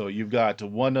 So you've got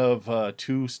one of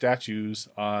 2 statues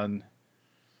on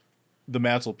the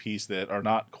mantelpiece that are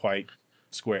not quite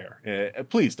square.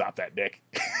 Please stop that, Nick.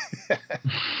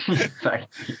 Thank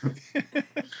you.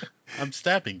 I'm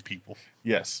stabbing people.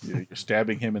 Yes, you're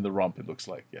stabbing him in the rump, it looks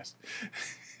like. Yes.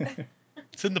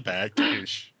 It's in the back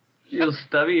ish. You'll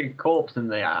study a corpse in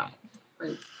the eye.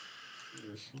 We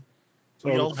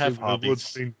all Ulrich have says the wood's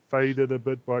hobbies. been faded a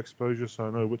bit by exposure, so I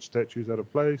know which statue's out of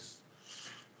place.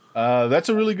 That's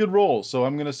a really good roll. So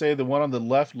I'm going to say the one on the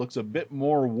left looks a bit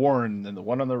more worn than the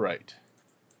one on the right.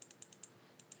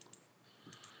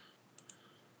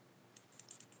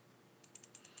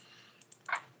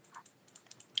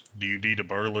 Do you need a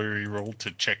burglary roll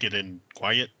to check it in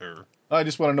quiet or? I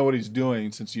just want to know what he's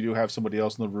doing, since you do have somebody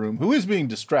else in the room who is being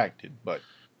distracted. But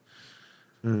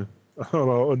Yeah.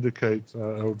 I'll indicate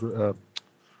Marlowe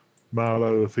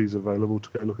if he's available to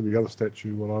go look at the other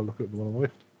statue while I look at the one on the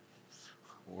left.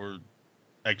 Or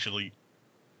actually,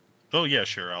 oh yeah,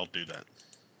 sure, I'll do that.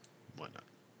 Why not?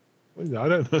 Well, I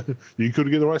don't know. You could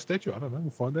get the right statue. I don't know. We'll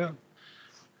find out.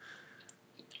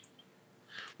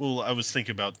 Well, I was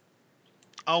thinking about,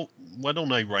 why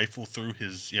don't I rifle through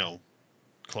his,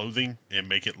 clothing and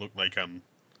make it look like I'm,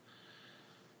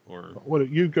 or Well,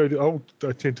 you go. I'll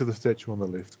attend to the statue on the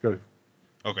left. Go.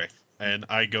 okay, and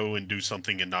I go and do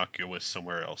something innocuous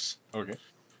somewhere else. okay.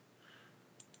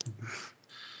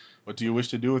 What do you wish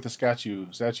to do with the statue,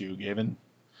 Gavin?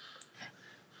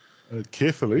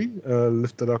 Carefully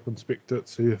lift it up, inspect it,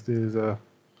 see if there's a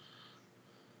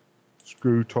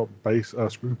screw base on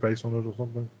it or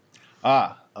something.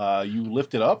 You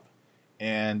lift it up,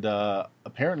 and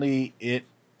apparently it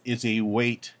is a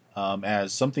weight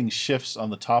as something shifts on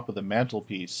the top of the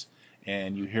mantelpiece,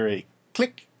 and you hear a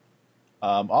click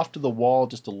off to the wall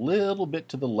just a little bit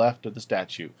to the left of the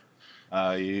statue.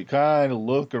 You kind of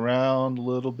look around a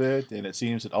little bit, and it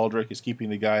seems that Aldrich is keeping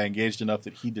the guy engaged enough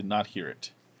that he did not hear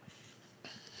it.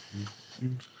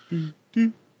 Do,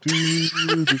 do,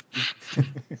 do, do.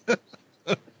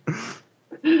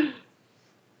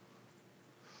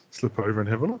 Slip over and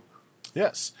have a look.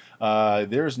 Yes,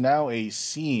 there's now a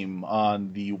seam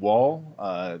on the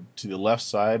wall to the left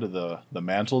side of the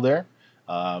mantle there,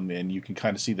 and you can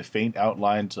kind of see the faint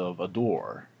outlines of a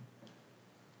door.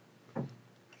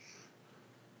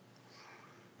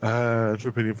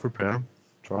 Repeating for a pound.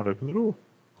 Try and open the door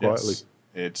quietly. Yes,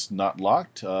 it's not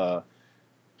locked.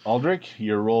 Aldrich,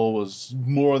 your roll was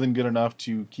more than good enough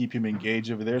to keep him engaged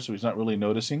over there, so he's not really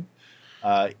noticing.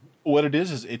 What it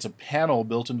is it's a panel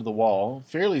built into the wall,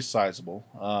 fairly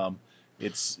sizable.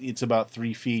 It's about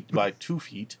 3 feet by 2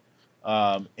 feet,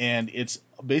 and it's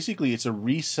a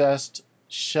recessed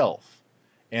shelf,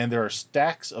 and there are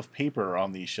stacks of paper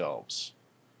on these shelves.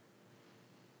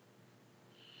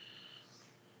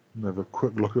 And have a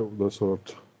quick look at the sort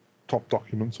of top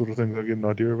document sort of thing to get an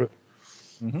idea of it.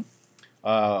 Mm-hmm.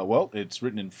 Well, it's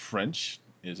written in French.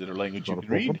 Is it a language you Not a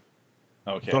can read?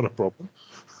 problem. Okay. Not a problem.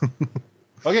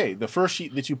 Okay, the first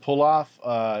sheet that you pull off,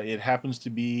 it happens to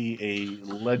be a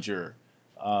ledger.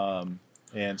 And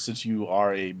since you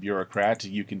are a bureaucrat,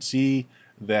 you can see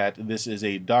that this is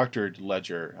a doctored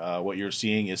ledger. What you're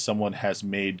seeing is someone has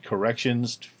made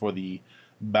corrections for the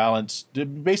balance.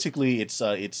 Basically,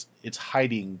 it's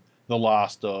hiding the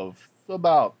loss of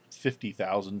about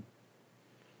 50,000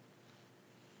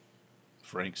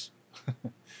 francs.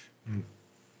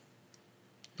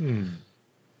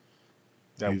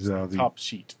 That These was are the the top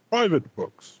sheet. private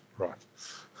books. Right.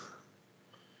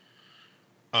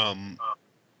 And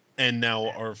now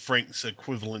are francs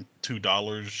equivalent to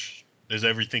dollars? Is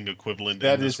everything equivalent?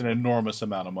 That is an enormous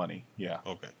amount of money. Yeah.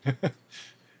 Okay.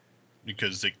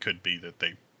 Because it could be that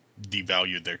they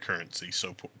devalued their currency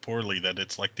so poorly that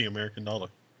it's like the American dollar.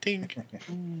 Tink.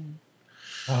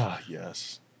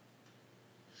 Yes.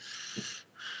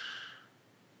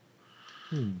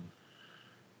 So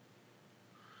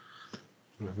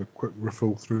have a quick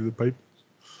riffle through the papers.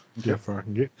 See how far I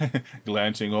can get.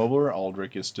 Glancing over,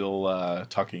 Aldrich is still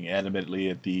talking animatedly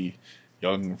at the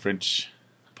young French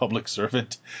public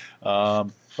servant.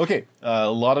 Okay, a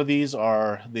lot of these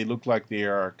they look like they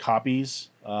are copies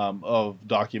of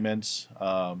documents.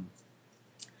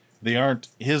 They aren't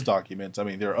his documents. I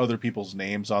mean, there are other people's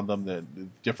names on them, the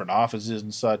different offices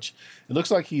and such. It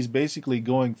looks like he's basically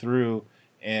going through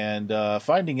and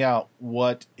finding out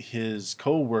what his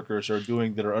co-workers are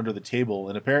doing that are under the table.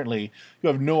 And apparently, you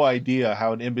have no idea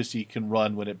how an embassy can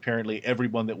run when apparently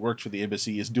everyone that works for the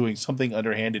embassy is doing something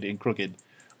underhanded and crooked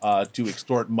to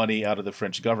extort money out of the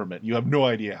French government. You have no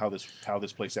idea how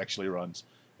this place actually runs.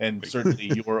 And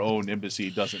certainly your own embassy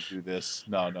doesn't do this.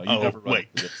 No, you never run Wait.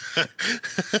 into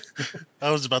this. I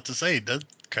was about to say, that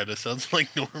kind of sounds like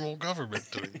normal government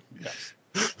to me. Yes.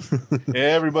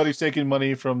 Everybody's taking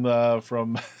money from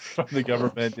the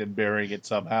government and burying it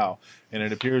somehow. And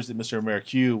it appears that Mr.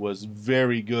 Mercue was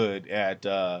very good at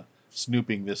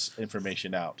snooping this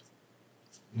information out.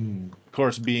 Of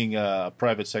course, being a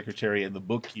private secretary and the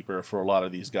bookkeeper for a lot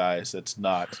of these guys, that's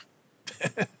not.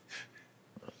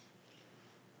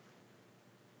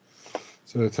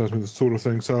 So that tells me the sort of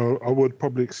thing. So I would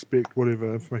probably expect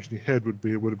whatever information he had would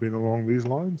have been along these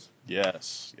lines.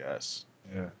 Yes.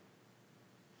 Yeah.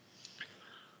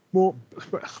 More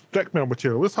blackmail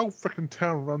material. This whole freaking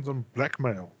town runs on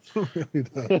blackmail. It really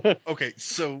does. Okay,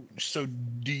 so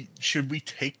should we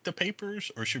take the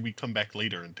papers or should we come back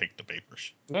later and take the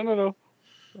papers? No.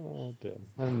 Oh, damn.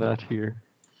 I'm not here.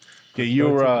 Okay, I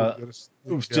you're don't think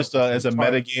we've got to just sneak out as a some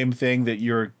time. metagame thing that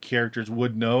your characters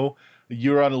would know.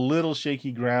 You're on a little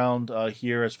shaky ground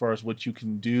here as far as what you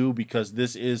can do because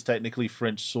this is technically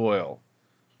French soil,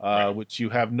 Right. which you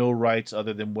have no rights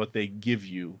other than what they give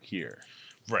you here.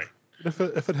 Right. If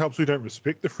it helps, we don't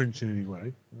respect the French in any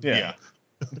way. Yeah.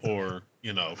 Or,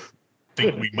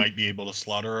 think we might be able to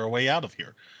slaughter our way out of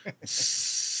here. Hey,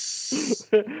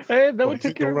 that What, would you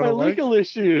take think care they'll of my run away? legal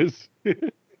issues.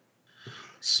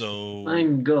 So My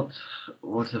God,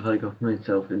 what have I got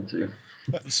myself into?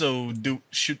 so do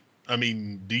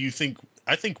you think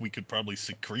I think we could probably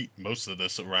secrete most of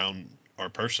this around our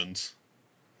persons.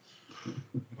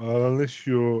 Well, unless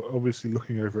you're obviously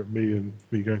looking over at me and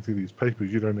me going through these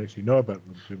papers, you don't actually know about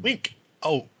them too much. Wink.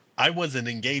 Oh, I wasn't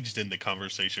engaged in the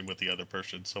conversation with the other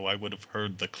person, so I would have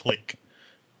heard the click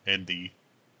and the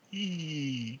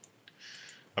ee.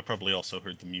 I probably also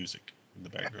heard the music in the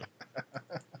background.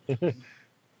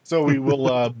 So we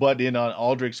will butt in on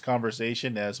Aldrich's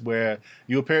conversation as where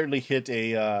you apparently hit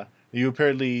you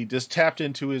apparently just tapped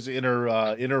into his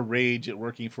inner rage at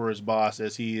working for his boss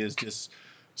as he is just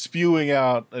spewing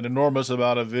out an enormous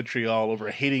amount of vitriol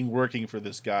over hating working for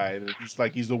this guy. It's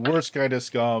like he's the worst kind of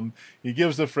scum. He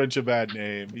gives the French a bad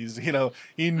name. He's he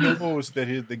knows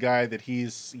that the guy that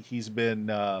he's been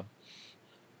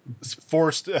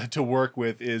forced to work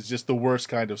with is just the worst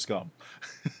kind of scum.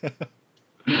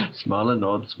 Smaller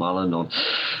nod, smaller nod.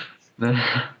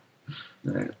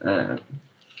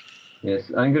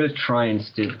 Yes, I'm going to try and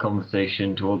steer the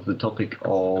conversation towards the topic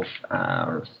of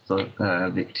our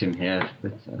victim here.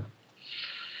 But,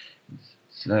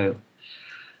 so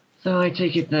I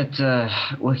take it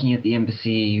that working at the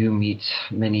embassy, you meet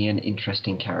many an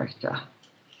interesting character.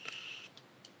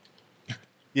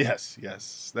 Yes,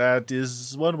 that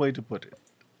is one way to put it.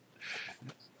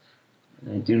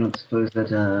 I do not suppose that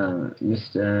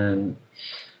Mr.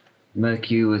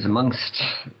 Mercure is amongst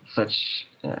such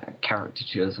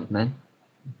caricatures of men.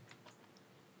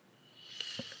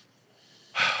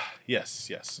 Yes,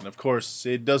 and of course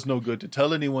it does no good to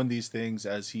tell anyone these things,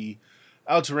 as he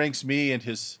outranks me, and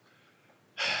his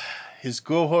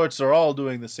cohorts are all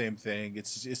doing the same thing.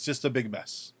 It's just a big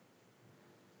mess.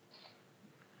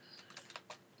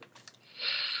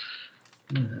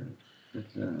 But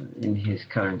in his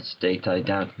current state, I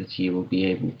doubt that he will be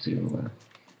able to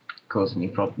cause any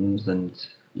problems, and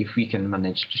if we can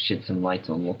manage to shed some light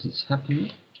on what has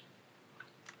happened.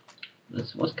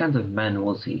 What kind of man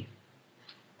was he?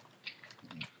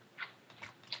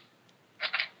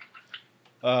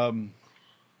 What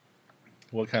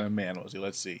kind of man was he?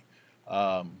 Let's see.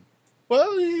 Well,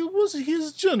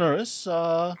 he's generous.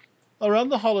 Around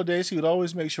the holidays, he would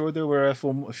always make sure there were a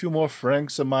few more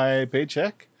francs in my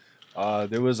paycheck.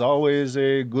 There was always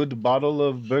a good bottle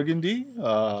of Burgundy.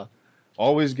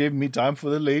 Always gave me time for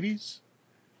the ladies.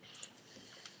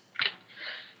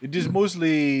 It is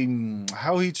mostly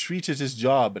how he treated his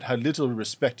job and how little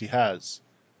respect he has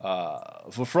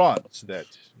for France that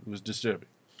was disturbing.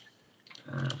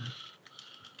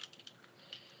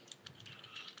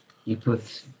 He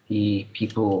put the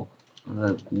people,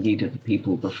 the need of the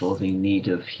people before the need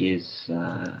of his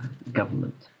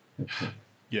government.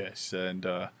 Yes, and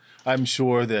I'm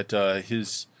sure that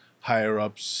his higher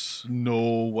ups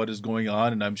know what is going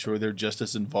on, and I'm sure they're just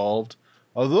as involved.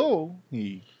 Although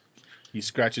he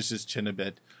scratches his chin a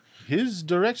bit, his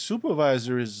direct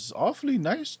supervisor is awfully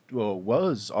nice. Well,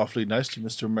 was awfully nice to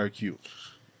Mr. Mercure.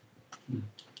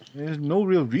 There's no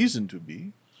real reason to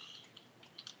be.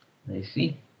 I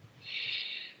see.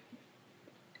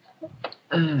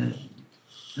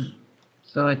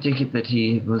 So I take it that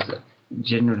he was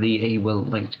generally a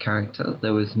well-liked character.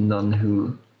 There was none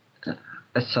who,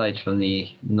 aside from the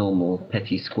normal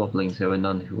petty squabblings, there were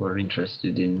none who were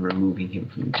interested in removing him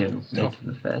from the general state of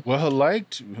affairs. Well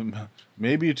liked,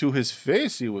 maybe to his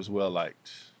face he was well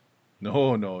liked.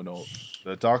 No.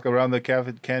 The talk around the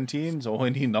canteens,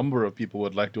 any number of people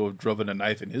would like to have driven a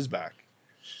knife in his back.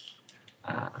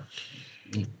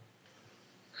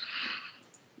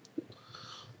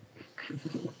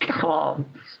 Come on.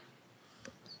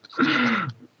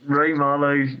 Ray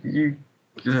Marlowe, you...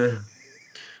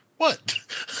 What?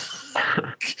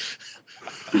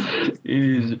 It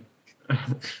is...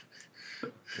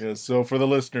 Yeah, so for the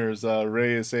listeners,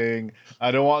 Ray is saying,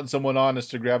 I don't want someone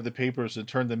honest to grab the papers and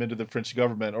turn them into the French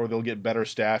government, or they'll get better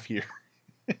staff here.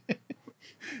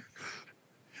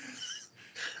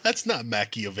 That's not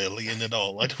Machiavellian at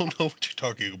all. I don't know what you're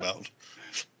talking about.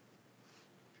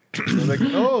 Like,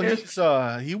 no,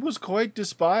 he was quite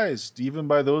despised, even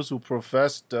by those who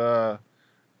professed to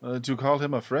call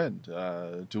him a friend.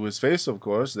 To his face, of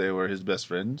course, they were his best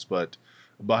friends, but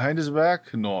behind his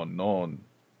back, none.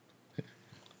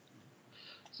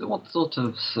 So what sort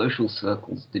of social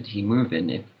circles did he move in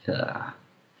if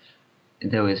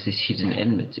there was this hidden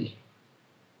enmity?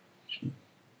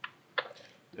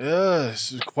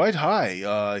 Yes, quite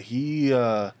high. He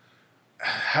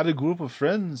had a group of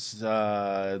friends,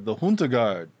 the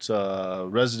Huntergaard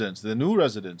residents,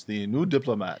 the new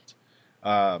diplomat.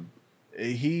 Um,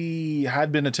 he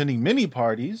had been attending many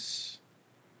parties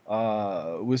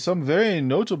with some very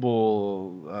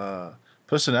notable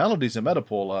personalities in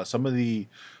Metapole.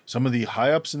 Some of the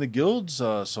high ups in the guilds,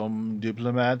 some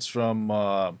diplomats from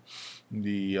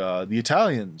the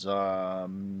Italians.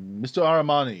 Mr.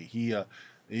 Aramani,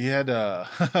 he had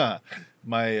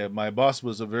my boss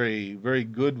was a very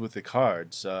good with the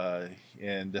cards,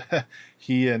 and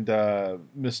he and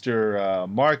Mr.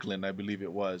 Markland, I believe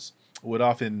it was, would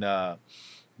often how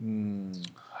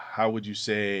would you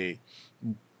say,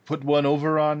 put one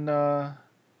over on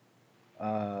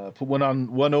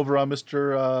one over on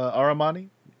Mr. Aramani.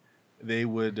 They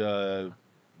would I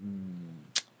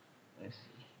see.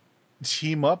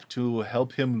 team up to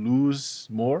help him lose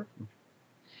more.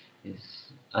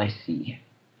 Yes, I see.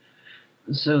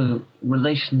 So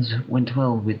relations went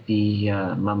well with the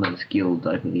Mamas Guild,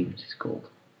 I believe it is called.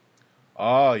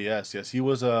 Ah, yes, yes. He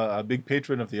was a big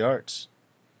patron of the arts.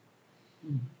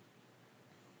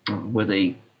 Were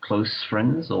they close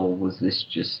friends, or was this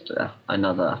just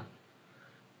another?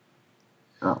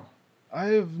 Oh,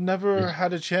 I've never Yes.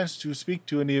 had a chance to speak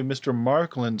to any of Mr.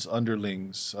 Markland's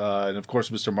underlings, and of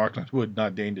course, Mr. Markland would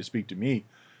not deign to speak to me,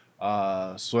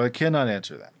 so I cannot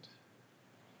answer that.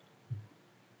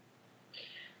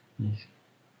 yes.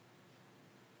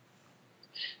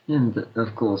 And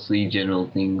of course, the general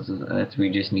things that we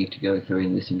just need to go through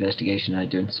in this investigation. I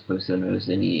don't suppose there is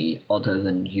any other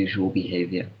than usual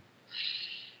behavior.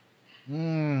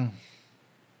 Hmm.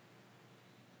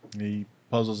 He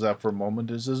puzzles that for a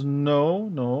moment and says, "No,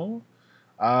 no.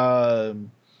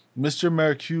 Um, Mr.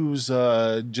 Mercue's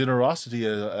generosity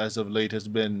as of late has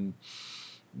been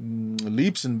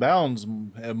leaps and bounds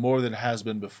more than it has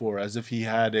been before, as if he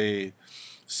had a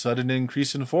sudden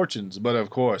increase in fortunes. But of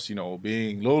course,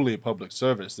 being lowly public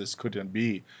service, this couldn't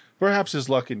be. Perhaps his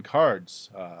luck in cards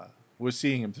was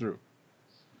seeing him through."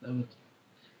 Um,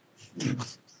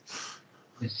 yes.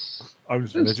 I'm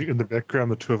just imagining in the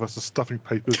background the two of us are stuffing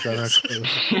papers down our clothes.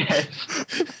 Yes.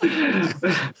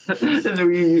 As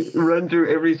we run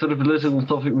through every sort of little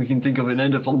topic we can think of and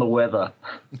end up on the weather.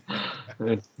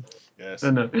 Yes.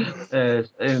 No.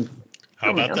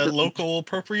 How about that other- local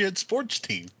appropriate sports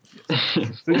team?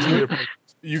 Seems to be a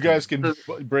You guys can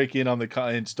break in on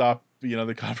and stop,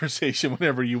 the conversation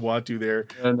whenever you want to. There,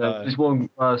 Just one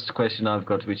last question I've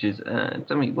got, which is,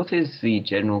 tell me, what is the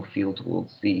general feel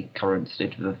towards the current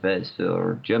state of affairs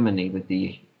for Germany with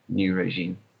the new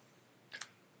regime?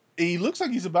 he looks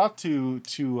like he's about to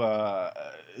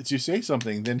say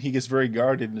something. Then he gets very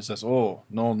guarded and says, "Oh,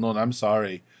 no, no, I'm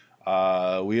sorry.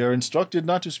 We are instructed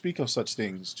not to speak of such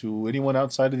things to anyone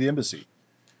outside of the embassy.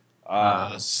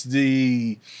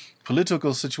 The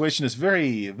political situation is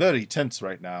very, very tense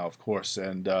right now, of course,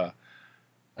 and I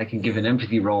can give an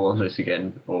empathy roll on this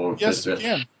again, or yes, just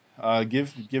you can.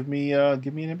 Give me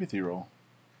an empathy roll.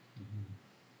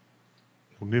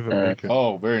 We'll never Uh, make it.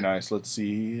 Oh, very nice. Let's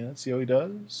see. Let's see how he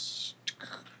does.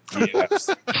 Yes.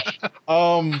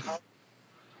 um.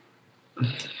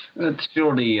 But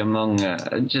surely among,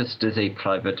 just as a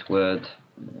private word,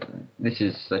 this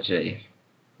is such a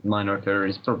minor affair,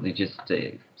 is probably just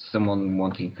someone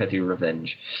wanting petty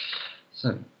revenge.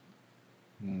 So,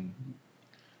 hmm.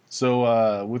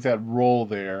 So with that roll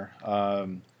there,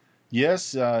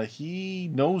 yes, he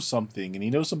knows something, and he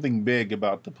knows something big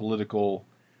about the political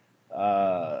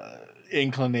uh,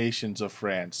 inclinations of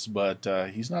France, but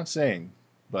he's not saying.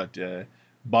 But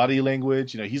body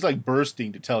language, he's like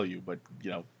bursting to tell you, but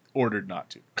ordered not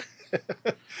to.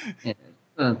 yeah,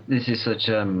 this is such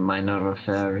a minor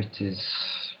affair, it is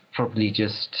probably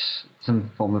just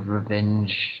some form of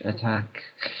revenge attack.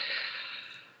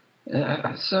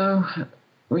 So,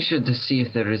 we should see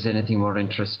if there is anything more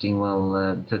interesting while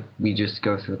that we just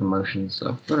go through the motions.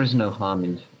 So, there is no harm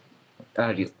in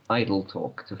idle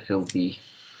talk to fill the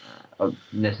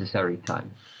necessary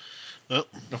time. Well,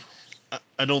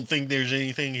 I don't think there's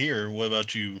anything here. What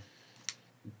about you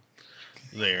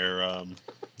there,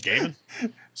 Gavin?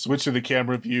 Switch to the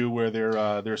camera view where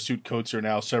their suit coats are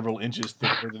now several inches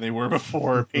thicker than they were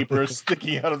before. Paper is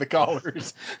sticking out of the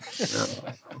collars.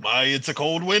 My, it's a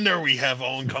cold winter we have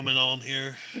on coming on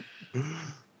here.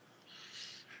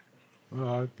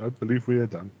 I believe we are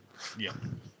done. Yeah.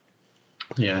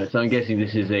 Yeah, so I'm guessing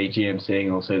this is a GM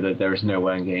saying also that there is no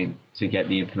way I'm going to get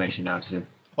the information out of him.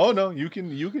 Oh no, you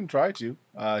can try to.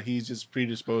 He's just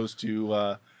predisposed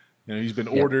to. He's been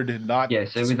Yeah. ordered not. Yeah,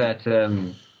 so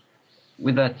to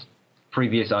with that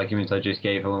previous argument I just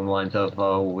gave along the lines of,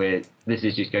 this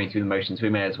is just going through the motions, we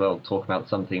may as well talk about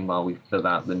something while we fill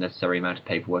out the necessary amount of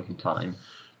paperwork and time.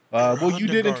 Well, you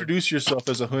did Hundegaard. introduce yourself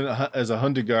as a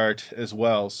Hundegard as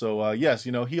well, so yes,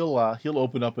 he'll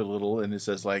open up a little, and it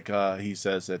says he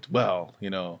says that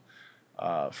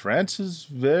France is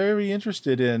very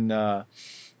interested in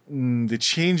the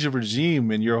change of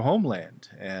regime in your homeland,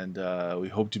 and we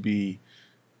hope to be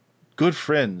good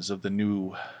friends of the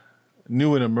new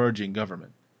and emerging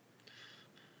government.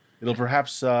 It'll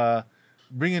perhaps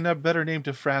bringing a better name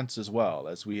to France as well,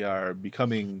 as we are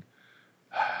becoming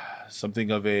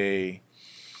something of a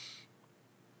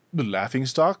laughing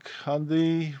stock on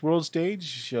the world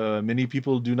stage. Many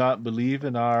people do not believe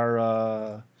in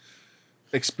our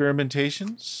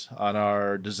experimentations, on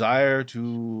our desire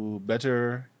to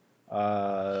better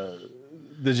the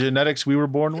genetics we were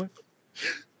born with.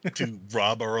 To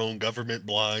rob our own government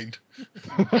blind.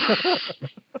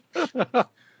 But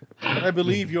I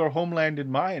believe your homeland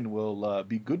and mine will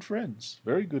be good friends,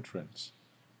 very good friends.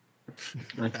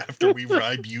 After we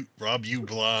rob you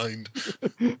blind.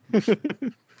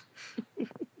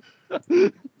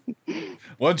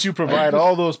 Once you provide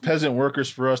all those peasant workers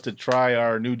for us to try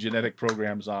our new genetic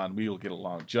programs on, we will get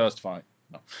along just fine.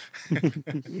 No.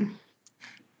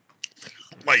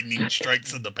 Lightning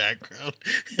strikes in the background.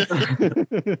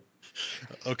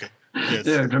 Okay. Yes.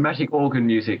 Yeah, dramatic organ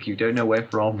music you don't know where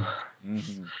from.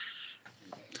 Mhm.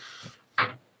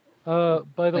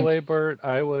 By the Thank way, Bert,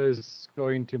 I was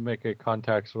going to make a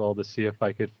contacts roll to see if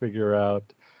I could figure out,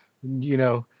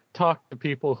 talk to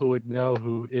people who would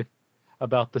know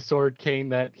about the sword cane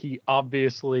that he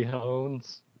obviously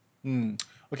owns. Hmm.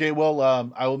 Okay, well,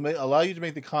 I will allow you to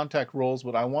make the contact rolls,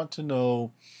 but I want to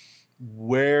know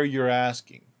where you're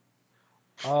asking.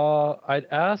 I'd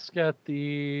ask at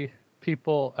the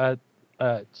people at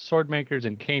sword makers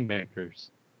and cane makers.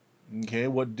 Okay,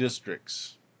 what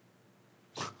districts?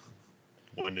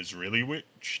 1 is really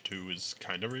rich, 2 is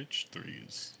kind of rich, 3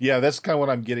 is... Yeah, that's kind of what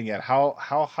I'm getting at. How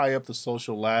high up the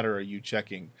social ladder are you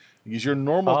checking? Because your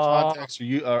normal Uh, contacts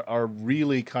are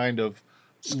really kind of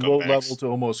low level Scumbags. to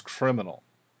almost criminal.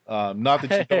 Not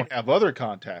that you don't have other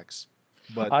contacts,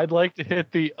 but I'd like to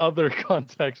hit the other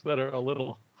contacts that are a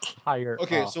little higher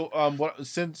okay. up. So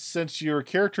since your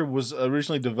character was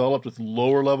originally developed with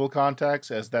lower level contacts,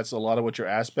 as that's a lot of what your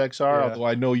aspects are. Yeah. Although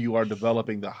I know you are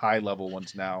developing the high level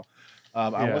ones now. I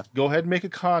Yeah. want go ahead and make a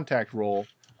contact roll.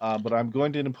 But I'm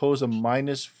going to impose a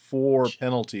 -4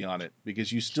 penalty on it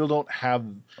because you still don't have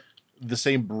the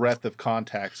same breadth of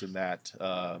contacts in that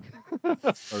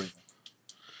arena.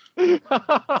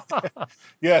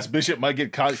 Yes, Bishop might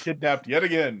get kidnapped yet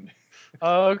again.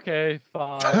 Okay,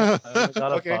 fine. I only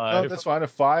got a Okay, no, 5. that's fine. A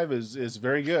 5 is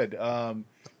very good.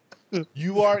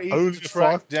 You are able Only to a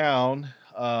track 5? down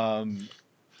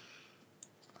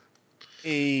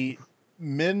a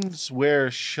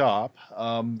menswear shop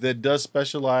that does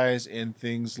specialize in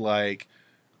things like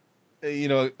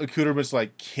accoutrements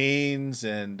like canes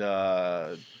and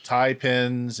tie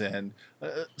pins and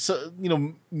so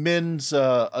men's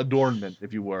adornment,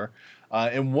 if you were.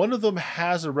 And one of them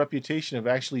has a reputation of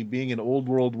actually being an old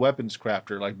world weapons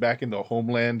crafter. Like back in the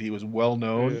homeland, he was well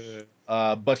known,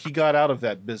 Yeah. but he got out of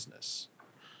that business.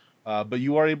 But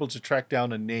you are able to track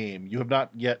down a name. You have not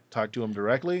yet talked to him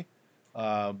directly,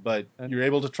 but And you're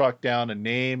able to track down a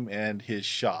name and his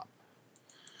shop.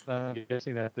 I'm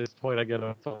guessing at this point I get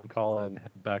a phone call and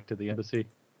head back to the embassy.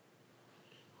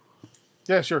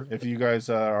 Yeah, sure. If you guys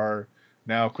are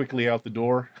now quickly out the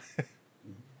door.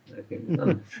 Okay.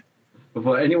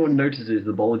 Before anyone notices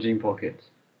the bulging pockets.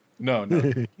 No,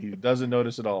 he doesn't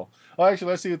notice at all. Oh, actually,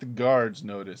 let's see what the guards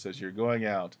notice as you're going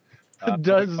out. Going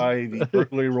Does by the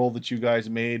burglary roll that you guys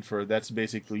made for that's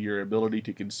basically your ability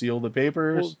to conceal the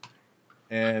papers,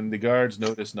 and the guards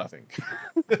notice nothing.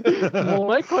 well,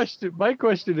 my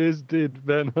question is, did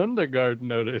Van Hundegaard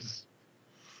notice?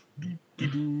 I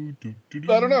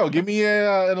don't know. Give me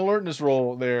an alertness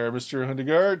roll there, Mr.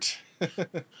 Hundegard.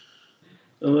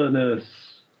 Alertness.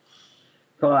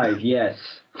 5, yes.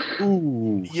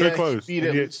 Ooh, so Yeah, he close. beat And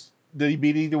at yet, least. Did he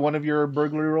beat either one of your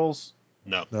burglary rolls?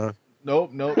 No. no.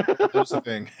 Nope. That's the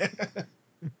thing.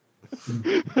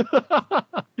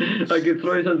 I could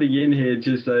throw something in here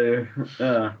just so.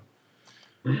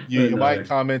 You might No.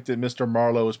 comment that Mr.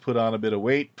 Marlowe has put on a bit of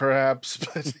weight, perhaps,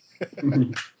 but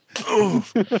Oh,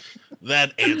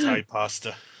 that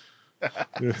anti-pasta.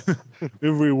 Yeah.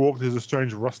 If we walk, there's a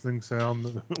strange rustling sound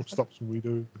that stops when we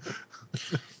do.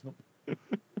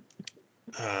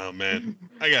 Oh, man.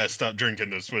 I gotta stop drinking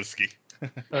this whiskey.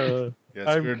 yes,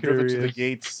 I'm you're driven to the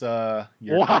curious. gates.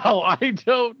 Wow, I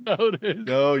don't notice.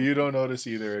 No, you don't notice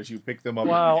either as you pick them up. at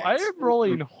the Wow, I gates. am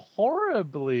rolling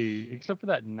horribly, except for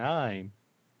that 9.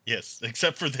 Yes,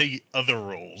 except for the other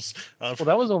rolls. Well,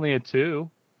 that was only a 2.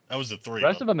 That was a The 3.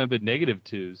 rest of them have been negative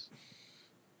 2s.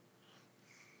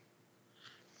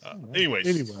 Anyways,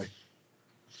 Anyway,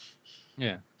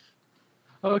 Yeah.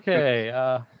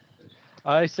 Okay.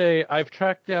 I say I've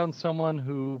tracked down someone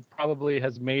who probably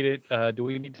has made it. Do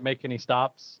we need to make any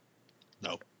stops?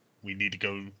 no. We need to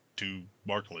go to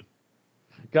Markland.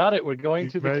 Got it. We're going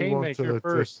You to the may want Canemaker to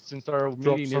first, just since our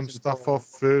drop meeting some isn't stuff formal. off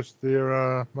first there,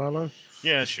 Marlo.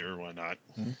 Yeah, sure, why not?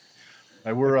 We're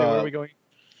Okay, where are we going?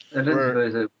 I don't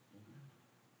suppose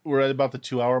we're at about the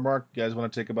 2 hour mark. You guys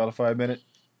want to take about a 5 minute?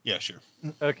 Yeah, sure.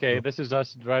 Okay, this is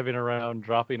us driving around,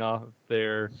 dropping off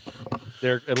their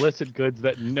illicit goods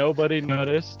that nobody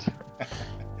noticed.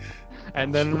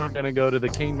 And then we're going to go to the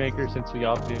Kingmaker since we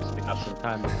obviously have some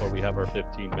time before we have our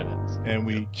 15 minutes. And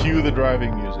we cue the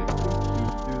driving music.